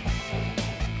squad.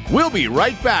 We'll be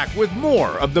right back with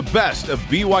more of the best of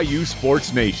BYU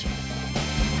Sports Nation.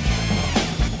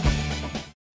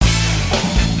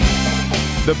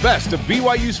 The best of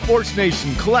BYU Sports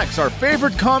Nation collects our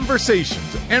favorite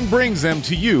conversations and brings them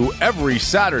to you every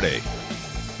Saturday.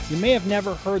 You may have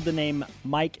never heard the name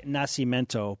Mike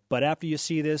Nascimento, but after you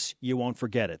see this, you won't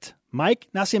forget it. Mike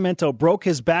Nascimento broke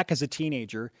his back as a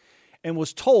teenager and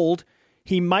was told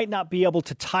he might not be able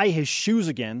to tie his shoes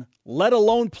again, let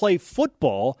alone play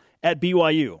football at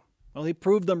BYU. Well, he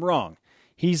proved them wrong.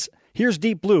 Here's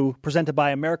Deep Blue, presented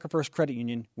by America First Credit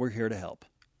Union. We're here to help.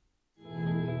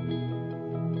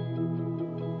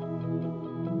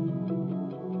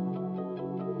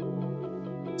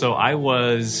 So I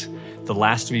was the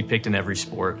last to be picked in every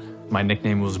sport. My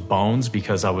nickname was Bones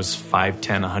because I was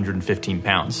 5'10", 115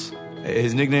 pounds.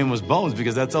 His nickname was Bones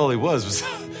because that's all he was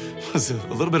a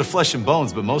little bit of flesh and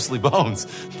bones, but mostly bones,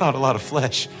 not a lot of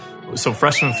flesh. So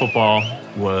freshman football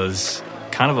was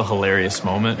kind of a hilarious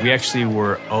moment. We actually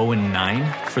were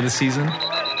 0-9 for the season.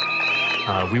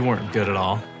 We weren't good at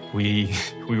all. We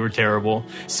were terrible.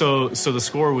 So the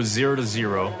score was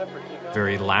 0-0.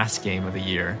 very last game of the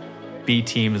year. B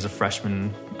team as a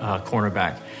freshman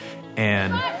cornerback.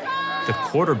 And the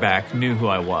quarterback knew who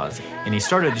I was. And he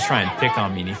started to try and pick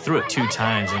on me. And he threw it 2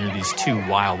 times and these 2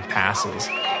 wild passes.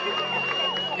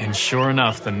 And sure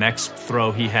enough, the next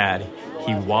throw he had,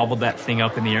 he wobbled that thing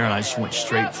up in the air, and I just went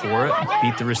straight for it,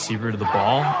 beat the receiver to the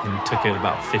ball, and took it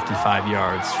about 55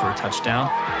 yards for a touchdown.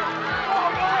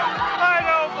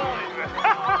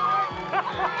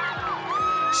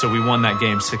 So we won that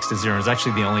game 6-0. It was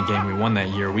actually the only game we won that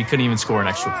year. We couldn't even score an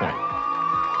extra point.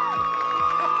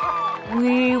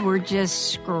 We were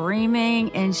just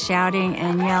screaming and shouting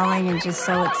and yelling and just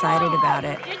so excited about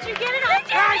it. Did you get it on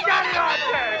tape? I got it on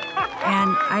tape.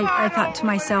 And I thought to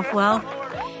myself, well,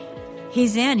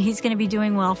 he's in. He's going to be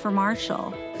doing well for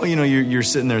Marshall. Well, you're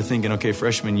sitting there thinking, okay,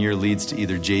 freshman year leads to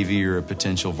either JV or a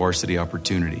potential varsity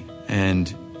opportunity.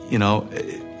 And,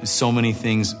 so many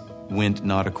things went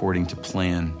not according to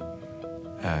plan,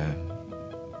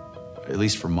 at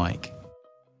least for Mike.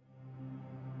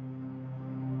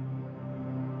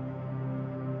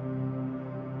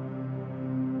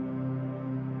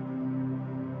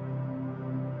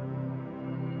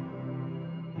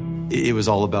 It was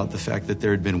all about the fact that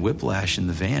there had been whiplash in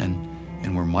the van,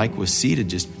 and where Mike was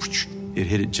seated, it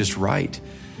hit it just right.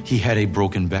 He had a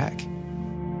broken back.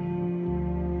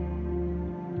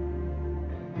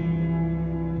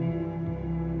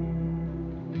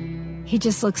 He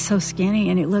just looked so skinny,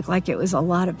 and it looked like it was a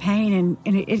lot of pain,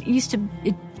 and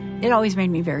it always made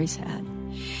me very sad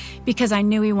because I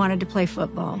knew he wanted to play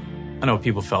football. I know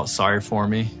people felt sorry for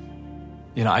me.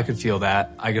 I could feel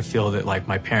that. I could feel that, like,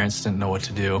 my parents didn't know what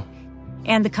to do.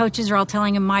 And the coaches are all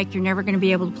telling him, Mike, you're never going to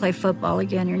be able to play football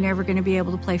again. You're never going to be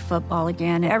able to play football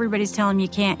again. Everybody's telling him you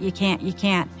can't, you can't, you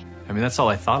can't. I mean, that's all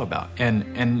I thought about.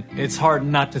 And it's hard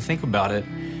not to think about it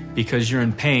because you're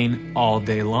in pain all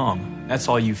day long. That's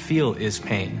all you feel is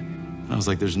pain. I was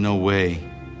like, there's no way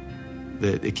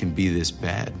that it can be this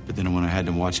bad. But then when I had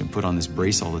to watch him put on this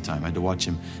brace all the time, I had to watch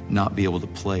him not be able to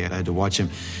play. I had to watch him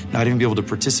not even be able to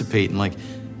participate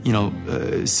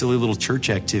in, silly little church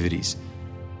activities.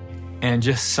 And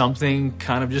just something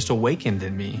kind of just awakened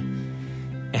in me.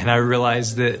 And I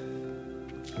realized that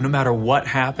no matter what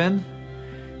happened,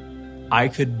 I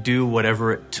could do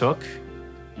whatever it took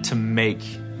to make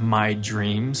my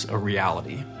dreams a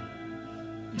reality.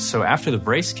 So after the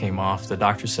brace came off, the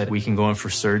doctor said, we can go in for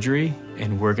surgery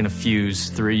and we're going to fuse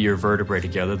 3 of your vertebrae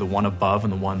together, the one above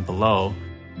and the one below.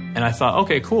 And I thought,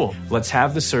 okay, cool. Let's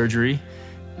have the surgery.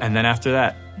 And then after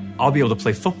that, I'll be able to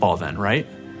play football then, right?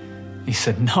 He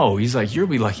said, no. He's like, you'll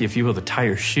be lucky if you're able to tie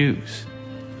your shoes.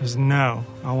 I said, no,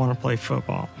 I want to play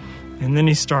football. And then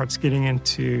he starts getting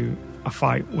into a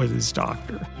fight with his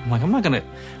doctor. I'm like, I'm not gonna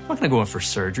go in for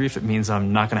surgery if it means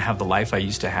I'm not gonna have the life I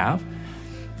used to have.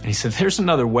 And he said, there's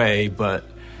another way, but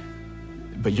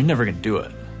you're never gonna do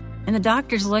it. And the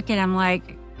doctors look at him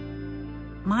like,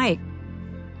 Mike,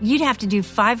 you'd have to do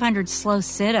 500 slow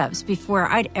sit-ups before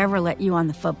I'd ever let you on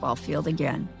the football field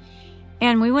again.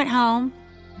 And we went home,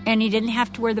 and he didn't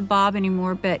have to wear the bob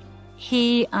anymore, but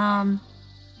he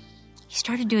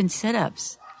started doing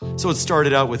sit-ups. So it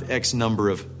started out with X number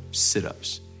of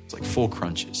sit-ups. It's like full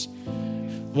crunches.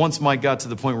 Once Mike got to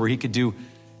the point where he could do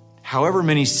however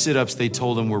many sit-ups they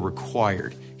told him were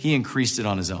required, he increased it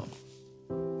on his own.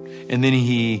 And then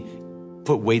he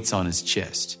put weights on his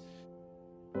chest.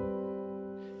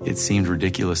 It seemed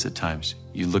ridiculous at times.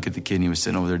 You look at the kid and he was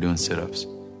sitting over there doing sit-ups.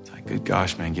 It's like, good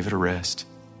gosh, man, give it a rest.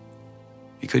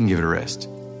 He couldn't give it a rest.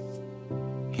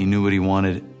 He knew what he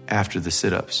wanted after the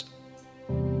sit-ups.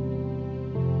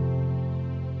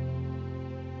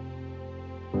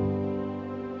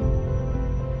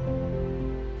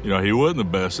 He wasn't the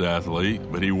best athlete,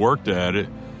 but he worked at it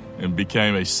and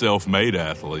became a self-made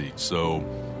athlete. So,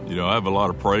 I have a lot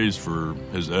of praise for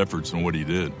his efforts and what he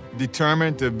did.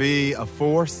 Determined to be a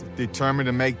force, determined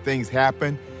to make things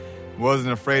happen,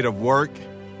 wasn't afraid of work.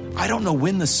 I don't know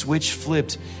when the switch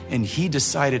flipped and he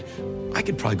decided I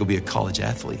could probably go be a college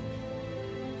athlete,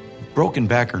 broken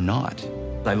back or not.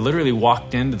 I literally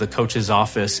walked into the coach's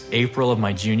office April of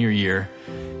my junior year,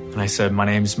 and I said, my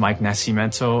name's Mike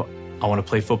Nascimento. I want to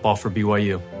play football for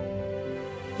BYU.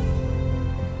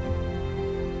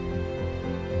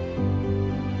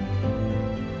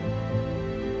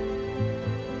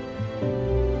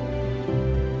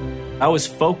 I was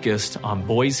focused on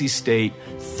Boise State,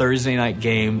 Thursday night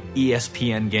game,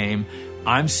 ESPN game.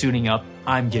 I'm suiting up.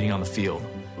 I'm getting on the field.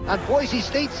 On Boise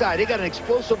State side, they got an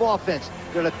explosive offense.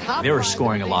 They're the top. They were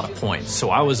scoring a lot of points,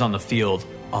 so I was on the field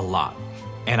a lot.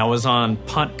 And I was on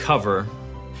punt cover.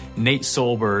 Nate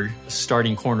Solberg,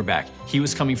 starting cornerback. He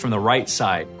was coming from the right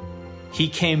side. He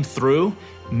came through,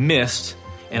 missed,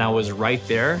 and I was right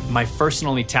there. My first and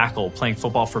only tackle playing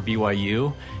football for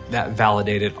BYU, that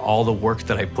validated all the work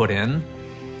that I put in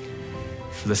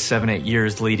for the 7-8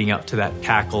 years leading up to that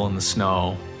tackle in the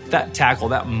snow. That tackle,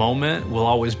 that moment will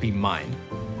always be mine.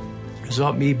 It was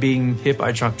about me being hit by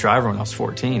a drunk driver when I was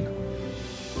 14.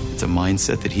 It's a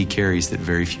mindset that he carries that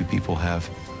very few people have,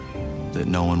 that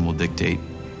no one will dictate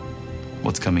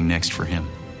what's coming next for him.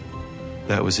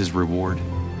 That was his reward.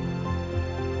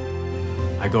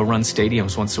 I go run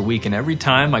stadiums once a week, and every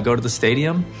time I go to the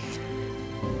stadium,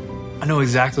 I know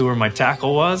exactly where my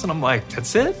tackle was, and I'm like,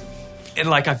 that's it? And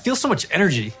like, I feel so much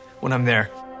energy when I'm there.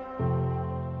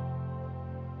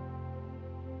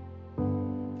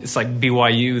 It's like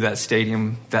BYU, that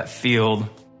stadium, that field,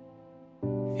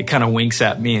 it kind of winks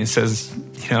at me and says,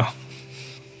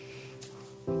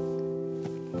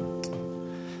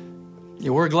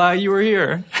 we're glad you were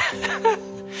here.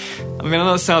 I mean, I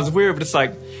know it sounds weird, but it's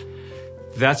like,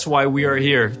 that's why we are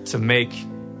here, to make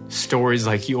stories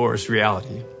like yours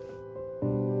reality.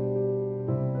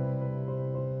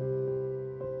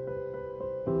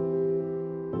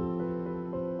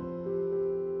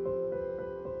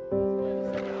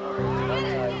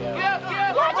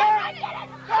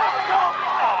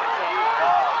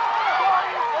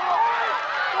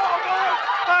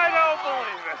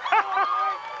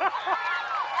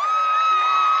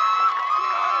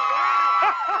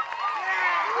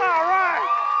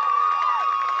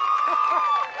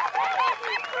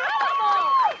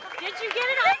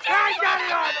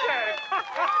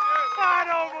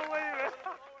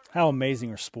 How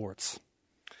amazing are sports?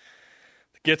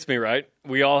 It gets me, right?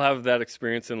 We all have that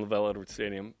experience in LaVell Edwards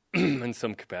Stadium in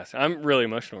some capacity. I'm really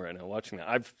emotional right now watching that.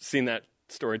 I've seen that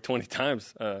story 20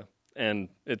 times, and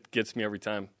it gets me every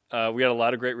time. We had a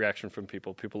lot of great reaction from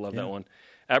people. People love that one.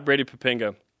 At Brady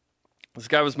Papinga, this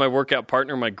guy was my workout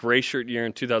partner my gray shirt year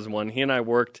in 2001. He and I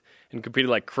worked and competed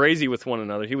like crazy with one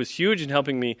another. He was huge in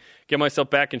helping me get myself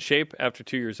back in shape after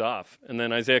 2 years off. And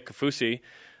then Isaiah Kafusi,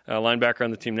 linebacker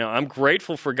on the team now. I'm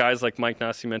grateful for guys like Mike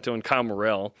Nascimento and Kyle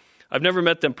Morrell. I've never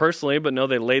met them personally, but know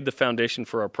they laid the foundation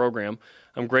for our program.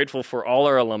 I'm grateful for all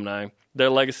our alumni. Their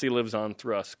legacy lives on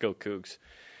through us. Go Cougs.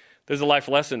 There's a life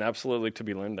lesson absolutely to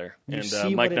be learned there.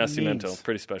 And Mike Nascimento,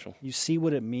 pretty special. You see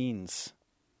what it means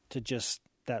to just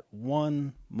that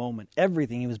one moment,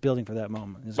 everything he was building for that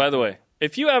moment. By the way,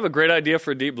 if you have a great idea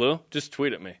for Deep Blue, just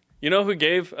tweet at me. You know who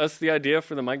gave us the idea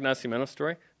for the Mike Nascimento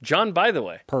story? John By The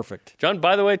Way. Perfect. John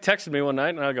By The Way texted me one night,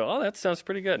 and I go, oh, that sounds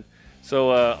pretty good.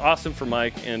 So awesome for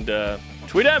Mike. And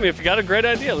tweet at me if you got a great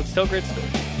idea. Let's tell great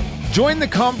stories. Join the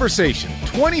conversation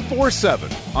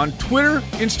 24/7 on Twitter,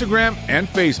 Instagram, and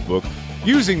Facebook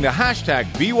using the hashtag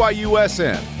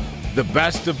BYUSN. The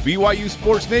best of BYU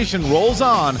Sports Nation rolls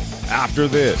on after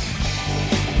this.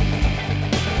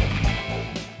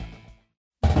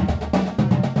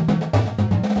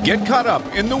 Get caught up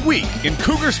in the week in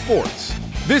Cougar sports.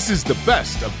 This is the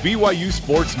best of BYU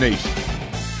Sports Nation.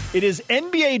 It is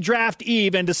NBA Draft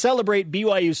Eve, and to celebrate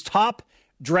BYU's top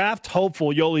draft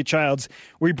hopeful, Yoli Childs,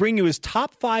 we bring you his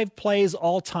top 5 plays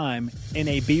all time in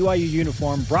a BYU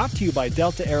uniform, brought to you by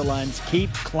Delta Airlines.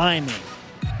 Keep climbing.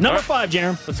 Number 5,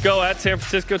 Jerem. Let's go. At San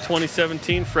Francisco,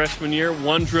 2017, freshman year,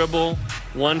 one dribble,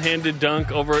 one-handed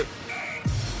dunk over at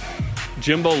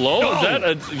Jimbo Lowe. Oh. Is that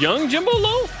a young Jimbo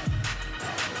Lowe?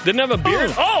 Didn't have a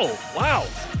beard? Oh, wow.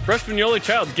 Freshman Yoli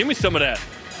Childs. Give me some of that.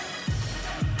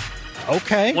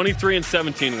 Okay.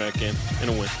 23-17 in that game in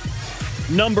a win.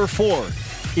 Number 4,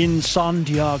 in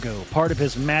Santiago, part of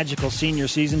his magical senior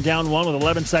season, down 1 with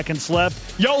 11 seconds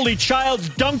left. Yoli Childs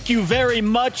dunked you very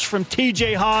much from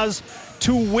TJ Haas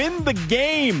to win the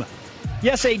game.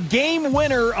 Yes, a game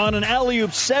winner on an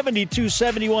alley-oop,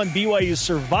 72-71. BYU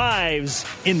survives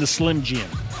in the Slim Jim.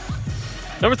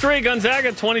 Number 3, Gonzaga,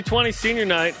 2020 senior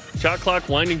night. Shot clock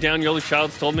winding down. Yoli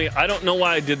Childs told me, I don't know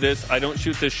why I did this. I don't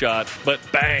shoot this shot. But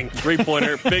bang,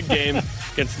 three-pointer, big game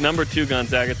against number 2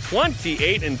 Gonzaga.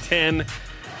 28-10.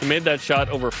 He made that shot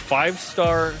over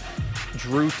 5-star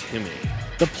Drew Timme.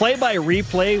 The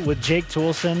play-by-replay with Jake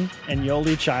Toulson and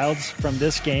Yoli Childs from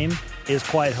this game is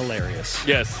quite hilarious.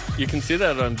 Yes, you can see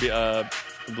that on, I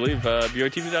believe,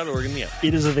 BYTV.org in the app.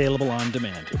 It is available on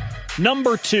demand.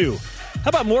 Number 2. How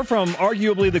about more from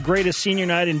arguably the greatest senior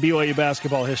night in BYU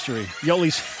basketball history?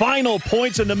 Yoli's final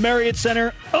points in the Marriott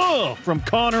Center. From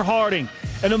Connor Harding.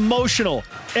 An emotional,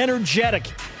 energetic,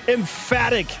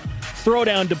 emphatic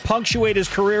throwdown to punctuate his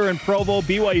career in Provo.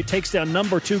 BYU takes down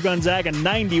number 2 Gonzaga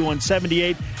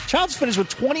 91-78. Childs finished with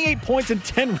 28 points and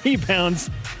 10 rebounds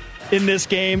in this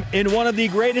game in one of the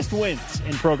greatest wins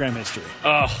in program history.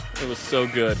 Oh, it was so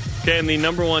good. Okay, and the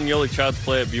number 1 Yoli Childs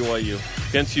play at BYU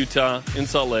against Utah in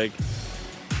Salt Lake.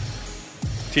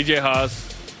 TJ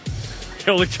Haas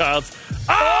Yoli Childs.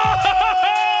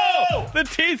 Oh! The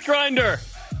teeth grinder.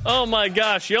 Oh, my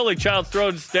gosh. Yoli Childs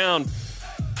throws down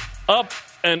up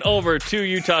and over 2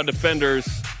 Utah defenders,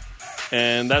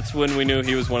 and that's when we knew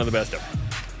he was one of the best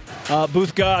ever.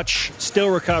 Booth Gotch still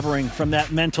recovering from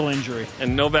that mental injury.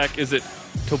 And Novak, is it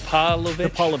Topalovic?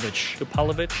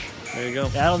 There you go. I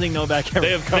don't think Novak ever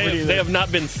recovered either. They have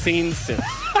not been seen since.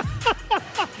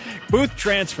 Booth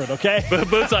transferred, okay?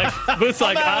 Booth's like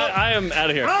I am out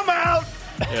of here. I'm out.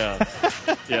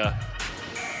 Yeah.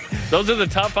 Those are the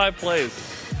top 5 plays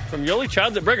from Yoli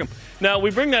Childs at Brigham. Now,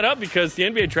 we bring that up because the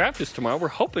NBA draft is tomorrow. We're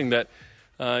hoping that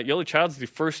Yoli Childs is the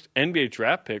first NBA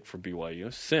draft pick for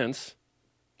BYU since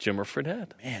Jimmer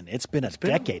Fredette. Man, it's been a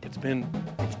decade. It's been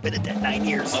 9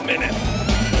 years. A minute.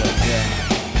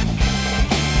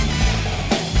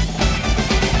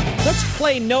 Let's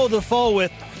play Know the Foe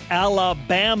with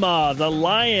Alabama, the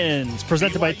Lions,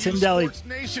 presented by Tim Daly. Sports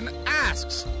Nation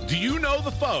asks, do you know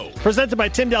the foe? Presented by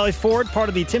Tim Daly Ford, part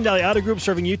of the Tim Daly Auto Group,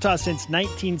 serving Utah since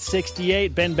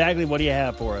 1968. Ben Bagley, what do you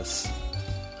have for us?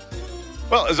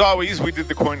 Well, as always, we did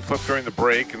the coin flip during the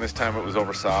break, and this time it was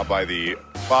oversaw by the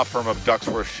law firm of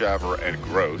Ducksworth, Shaver, and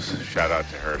Gross. Shout out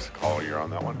to Harris Collier on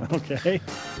that one. Okay.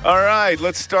 All right,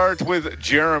 let's start with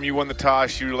Jerem. You won the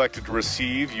toss. You elected to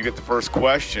receive. You get the first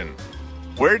question.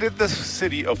 Where did the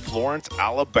city of Florence,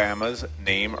 Alabama's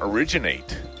name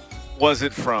originate? Was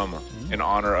it from in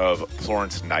honor of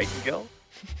Florence Nightingale,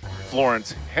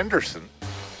 Florence Henderson,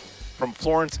 from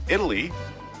Florence, Italy,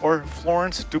 or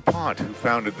Florence DuPont, who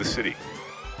founded the city?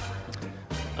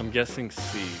 I'm guessing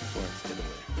C, Florence, Italy.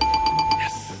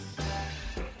 Yes.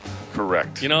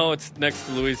 Correct. You know, it's next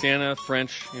to Louisiana,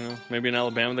 French, maybe in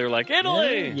Alabama. They were like,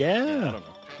 Italy! Yeah. I don't know.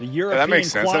 The European that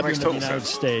makes sense. quadrant That makes of total the United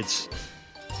sense. States.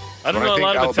 I don't know a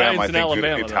lot of Alabama, Italians in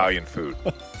Alabama. I think Italian food.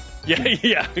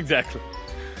 Yeah, exactly.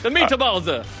 The meatballs.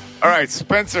 All right,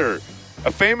 Spencer.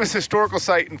 A famous historical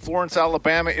site in Florence,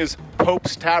 Alabama is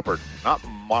Pope's Tavern. Not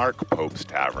Mark Pope's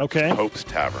Tavern. Okay. Pope's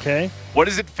Tavern. Okay. What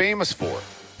is it famous for?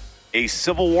 A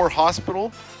Civil War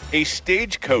hospital, a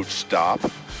stagecoach stop,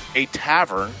 a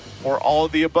tavern, or all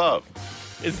of the above?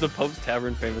 Is the Pope's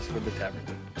Tavern famous for the tavern?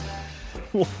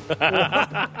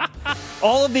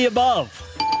 All of the above.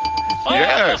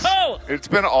 Yes. It's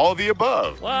been all of the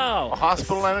above. Wow. A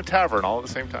hospital and a tavern all at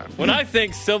the same time. When I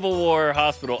think Civil War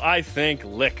hospital, I think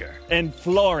liquor. And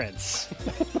Florence.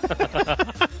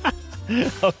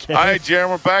 Okay. All right, Jaron,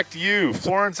 we're back to you.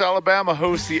 Florence, Alabama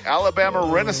hosts the Alabama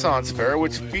Renaissance Fair,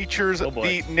 which features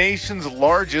the nation's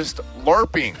largest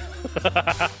LARPing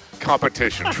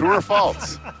competition. True or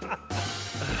false?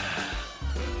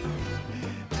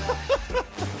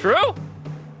 True?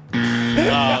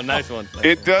 Oh, nice one.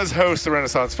 It does host the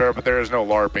Renaissance Fair, but there is no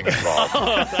LARPing involved.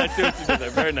 I see what you did there.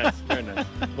 Very nice. Very nice.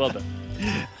 Well done.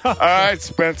 All right,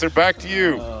 Spencer, back to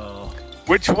you.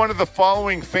 Which one of the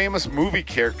following famous movie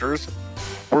characters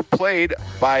were played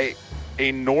by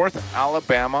a North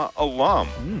Alabama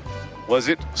alum? Was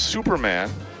it Superman?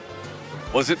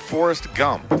 Was it Forrest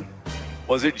Gump?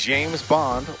 Was it James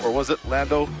Bond? Or was it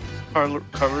Lando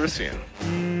Calrissian?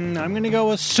 I'm going to go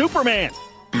with Superman.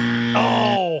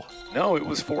 Oh. No, it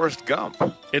was Forrest Gump.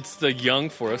 It's the young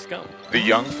Forrest Gump. The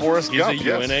young Forrest Gump, He's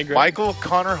a UNA yes. grad. Michael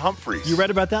Connor Humphreys. You read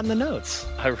about that in the notes.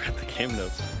 I read the game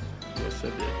notes. Yes, I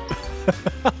did.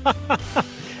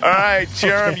 All right,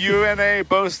 Jerem, UNA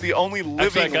boasts the only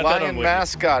living I got that on lion Wiki.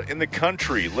 mascot in the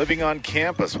country living on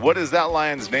campus. What is that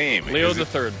lion's name? Leo Is the it-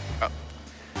 Third.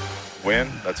 Win?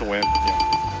 That's a win.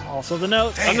 Also the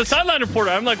notes. I'm the sideline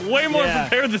reporter. I'm like way more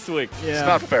prepared this week. It's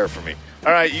not fair for me.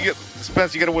 All right,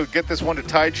 Spence, you got to get this one to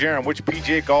tie Jerem. Which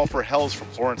PGA golfer hails from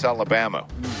Florence, Alabama?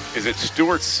 Is it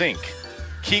Stuart Sink,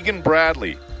 Keegan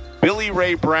Bradley, Billy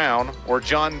Ray Brown, or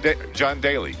John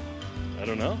Daly? I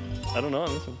don't know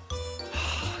on this one.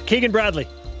 Keegan Bradley.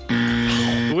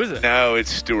 Who is it? No,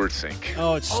 it's Stuart Sink.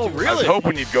 Oh, it's Stuart. really? I was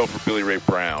hoping you'd go for Billy Ray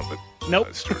Brown, but Nope.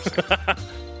 it's Stuart Sink.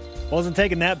 Wasn't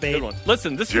taking that bait. Good one.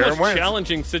 Listen, this is Jerem the most wins.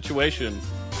 challenging situation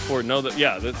for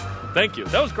thank you.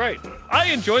 That was great. I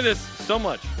enjoy this so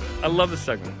much. I love this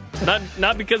segment.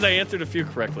 Not because I answered a few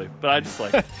correctly, but I just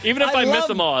like it. Even if I miss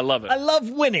them all, I love it. I love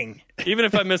winning. Even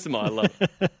if I miss them all, I love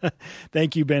it.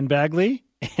 Thank you, Ben Bagley.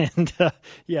 And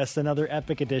yes, another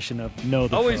epic edition of Know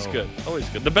the Always Foe. good. Always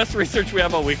good. The best research we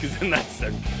have all week is in that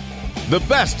segment. The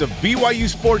best of BYU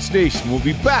Sports Nation will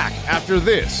be back after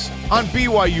this on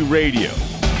BYU Radio.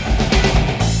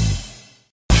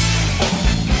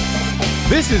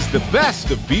 This is the best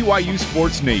of BYU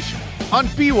Sports Nation on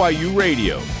BYU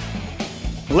Radio.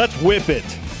 Let's whip it.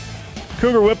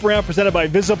 Cougar Whip Around presented by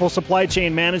Visible Supply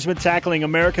Chain Management, tackling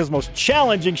America's most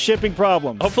challenging shipping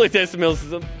problems. Hopefully Taysom Hills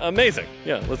is amazing.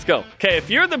 Yeah, let's go. Okay, if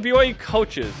you're the BYU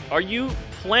coaches, are you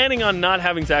planning on not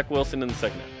having Zach Wilson in the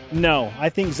second half? No, I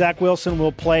think Zach Wilson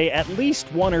will play at least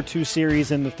 1 or 2 series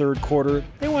in the third quarter.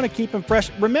 They want to keep him fresh.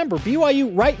 Remember,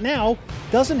 BYU right now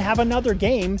doesn't have another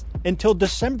game until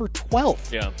December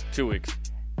 12th. Yeah, 2 weeks.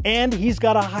 And he's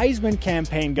got a Heisman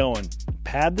campaign going.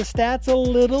 Pad the stats a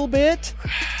little bit,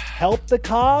 help the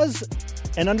cause,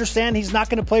 and understand he's not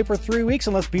going to play for 3 weeks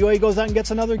unless BYU goes out and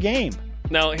gets another game.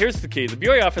 Now, here's the key. The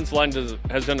BYU offensive line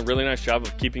has done a really nice job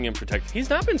of keeping him protected. He's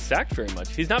not been sacked very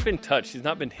much. He's not been touched. He's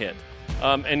not been hit.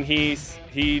 And he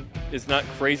is not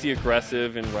crazy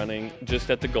aggressive in running just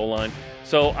at the goal line.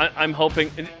 So I'm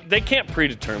hoping – they can't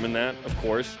predetermine that, of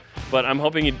course, but I'm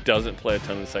hoping he doesn't play a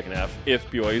ton in the second half if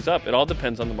BYU's up. It all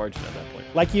depends on the margin at that point.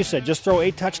 Like you said, just throw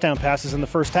 8 touchdown passes in the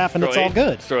first half, and it's all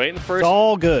good. Throw 8 in the first. It's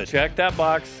all good. Check that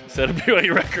box. Set a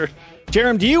BYU record.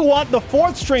 Jerem, do you want the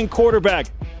 4th-string quarterback,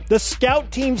 the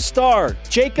scout team star,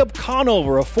 Jacob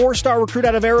Conover, a 4-star recruit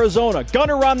out of Arizona,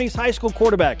 Gunnar Romney's high school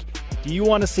quarterback? Do you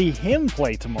want to see him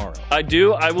play tomorrow? I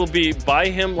do. I will be by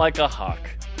him like a hawk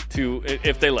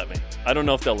if they let me. I don't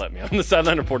know if they'll let me. I'm the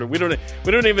sideline reporter. We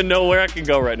don't even know where I can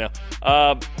go right now.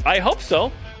 I hope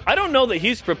so. I don't know that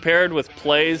he's prepared with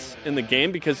plays in the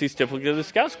game because he's typically the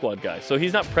scout squad guy. So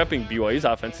he's not prepping BYU's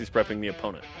offense. He's prepping the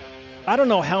opponent. I don't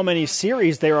know how many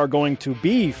series there are going to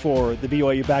be for the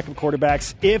BYU backup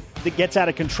quarterbacks if it gets out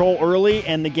of control early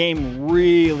and the game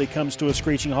really comes to a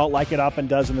screeching halt like it often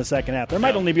does in the second half. There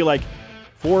might only be like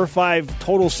 4 or 5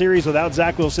 total series without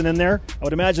Zach Wilson in there. I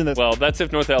would imagine that. Well, that's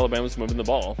if North Alabama's moving the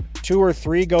ball. 2 or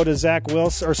 3 go to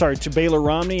to Baylor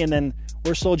Romney, and then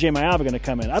where's Sol-J Maiava going to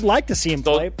come in? I'd like to see him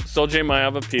play. Sol-J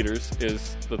Maiava Peters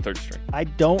is the 3rd string. I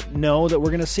don't know that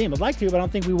we're going to see him. I'd like to, but I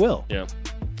don't think we will. Yeah.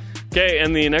 Okay,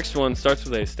 and the next one starts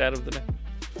with a stat of the day.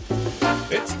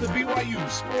 It's the BYU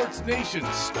Sports Nation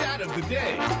stat of the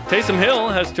day. Taysom Hill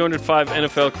has 205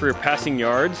 NFL career passing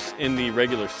yards in the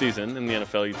regular season. In the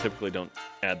NFL, you typically don't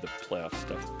add the playoff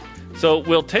stuff. So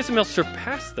will Taysom Hill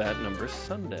surpass that number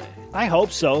Sunday? I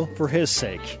hope so, for his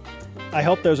sake. I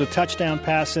hope there's a touchdown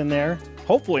pass in there.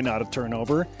 Hopefully not a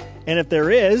turnover. And if there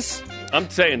is... I'm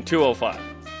saying 205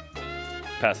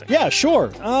 passing. Yeah, sure.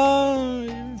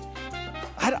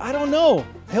 I don't know.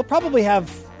 He'll probably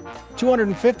have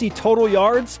 250 total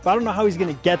yards, but I don't know how he's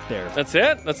going to get there. That's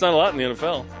it? That's not a lot in the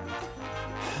NFL.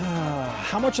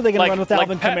 How much are they going to run with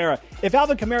Alvin Kamara? If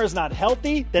Alvin Kamara is not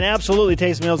healthy, then absolutely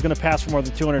Taysom Hill is going to pass for more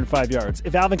than 205 yards.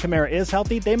 If Alvin Kamara is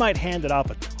healthy, they might hand it off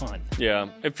a ton. Yeah.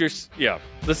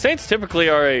 The Saints typically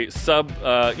are a sub,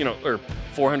 or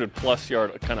 400-plus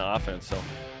yard kind of offense, so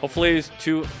hopefully he's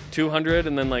 200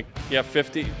 and then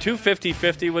 50.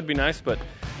 250 would be nice, but...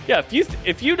 Yeah,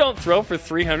 if you don't throw for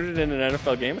 300 in an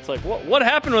NFL game, it's like, what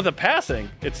happened with the passing?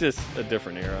 It's just a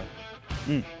different era.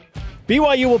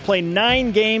 BYU will play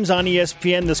 9 games on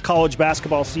ESPN this college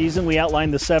basketball season. We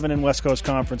outlined the 7 in West Coast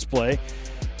Conference play.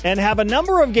 And have a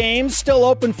number of games still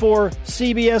open for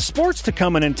CBS Sports to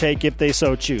come in and take if they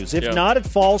so choose. If not, it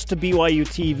falls to BYU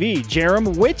TV.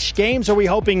 Jerem, which games are we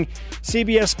hoping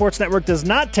CBS Sports Network does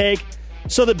not take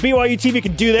so that BYU TV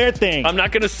can do their thing? I'm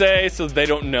not going to say so they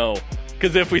don't know.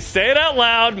 Because if we say it out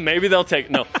loud, maybe they'll take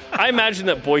it. No, I imagine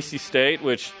that Boise State,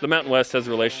 which the Mountain West has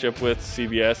a relationship with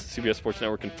CBS Sports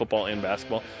Network in football and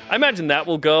basketball, I imagine that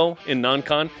will go in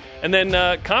non-con. And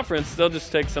then conference, they'll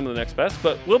just take some of the next best.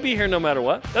 But we'll be here no matter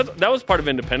what. That was part of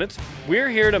independence. We're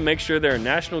here to make sure there are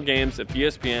national games if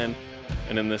ESPN,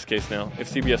 and in this case now,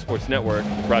 if CBS Sports Network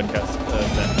broadcasts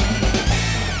them.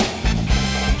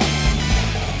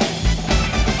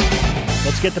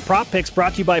 Let's get the prop picks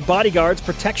brought to you by Bodyguards.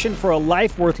 Protection for a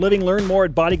life worth living. Learn more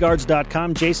at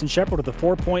bodyguards.com. Jason Shepard with a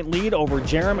 4-point lead over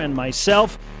Jerem and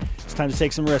myself. It's time to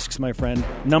take some risks, my friend.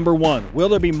 Number 1, will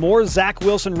there be more Zach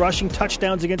Wilson rushing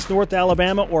touchdowns against North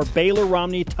Alabama or Baylor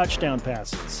Romney touchdown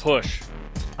passes? Push.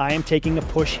 I am taking a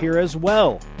push here as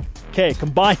well. Okay,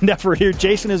 combined effort here.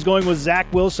 Jason is going with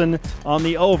Zach Wilson on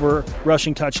the over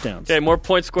rushing touchdowns. Okay, more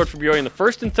points scored for BYU in the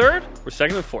first and third or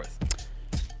second and fourth?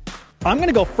 I'm going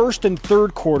to go first and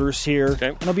third quarters here.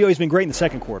 Okay. I know BYU's been great in the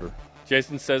second quarter.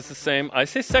 Jason says the same. I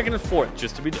say second and fourth,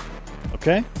 just to be different.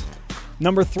 Okay.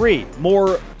 Number 3,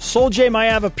 more Sol-J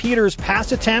Maiava Peters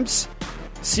pass attempts,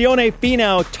 Sione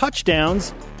Finau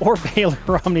touchdowns, or Baylor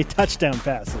Romney touchdown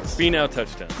passes. Finau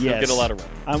touchdowns. Yes. He'll get a lot of run.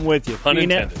 I'm with you.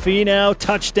 Unintended. Finau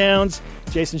touchdowns.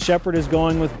 Jason Shepard is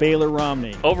going with Baylor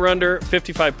Romney. Over under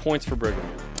 55 points for Brigham.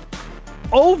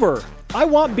 Over. I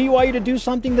want BYU to do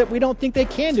something that we don't think they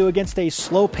can do against a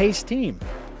slow-paced team.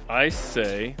 I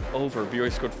say over. BYU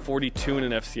scored 42 in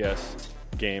an FCS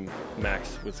game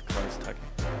max with Clemson Kentucky.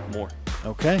 More.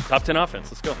 Okay. Top 10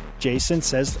 offense. Let's go. Jason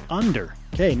says under.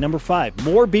 Okay, number 5.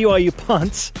 More BYU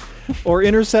punts or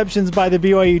interceptions by the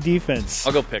BYU defense.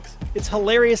 I'll go picks. It's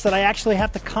hilarious that I actually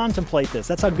have to contemplate this.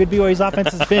 That's how good BYU's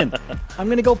offense has been. I'm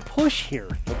going to go push here.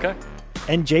 Okay.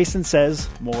 And Jason says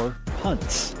more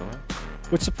punts,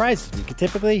 which surprises me, because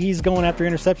typically he's going after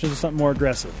interceptions or something more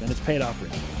aggressive, and it's paid off for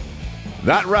him.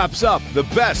 That wraps up the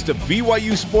best of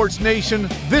BYU Sports Nation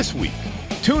this week.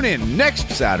 Tune in next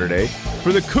Saturday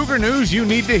for the Cougar news you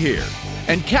need to hear.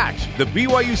 And catch the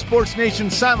BYU Sports Nation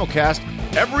simulcast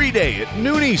every day at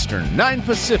noon Eastern, 9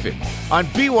 Pacific on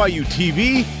BYU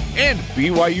TV and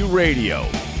BYU Radio.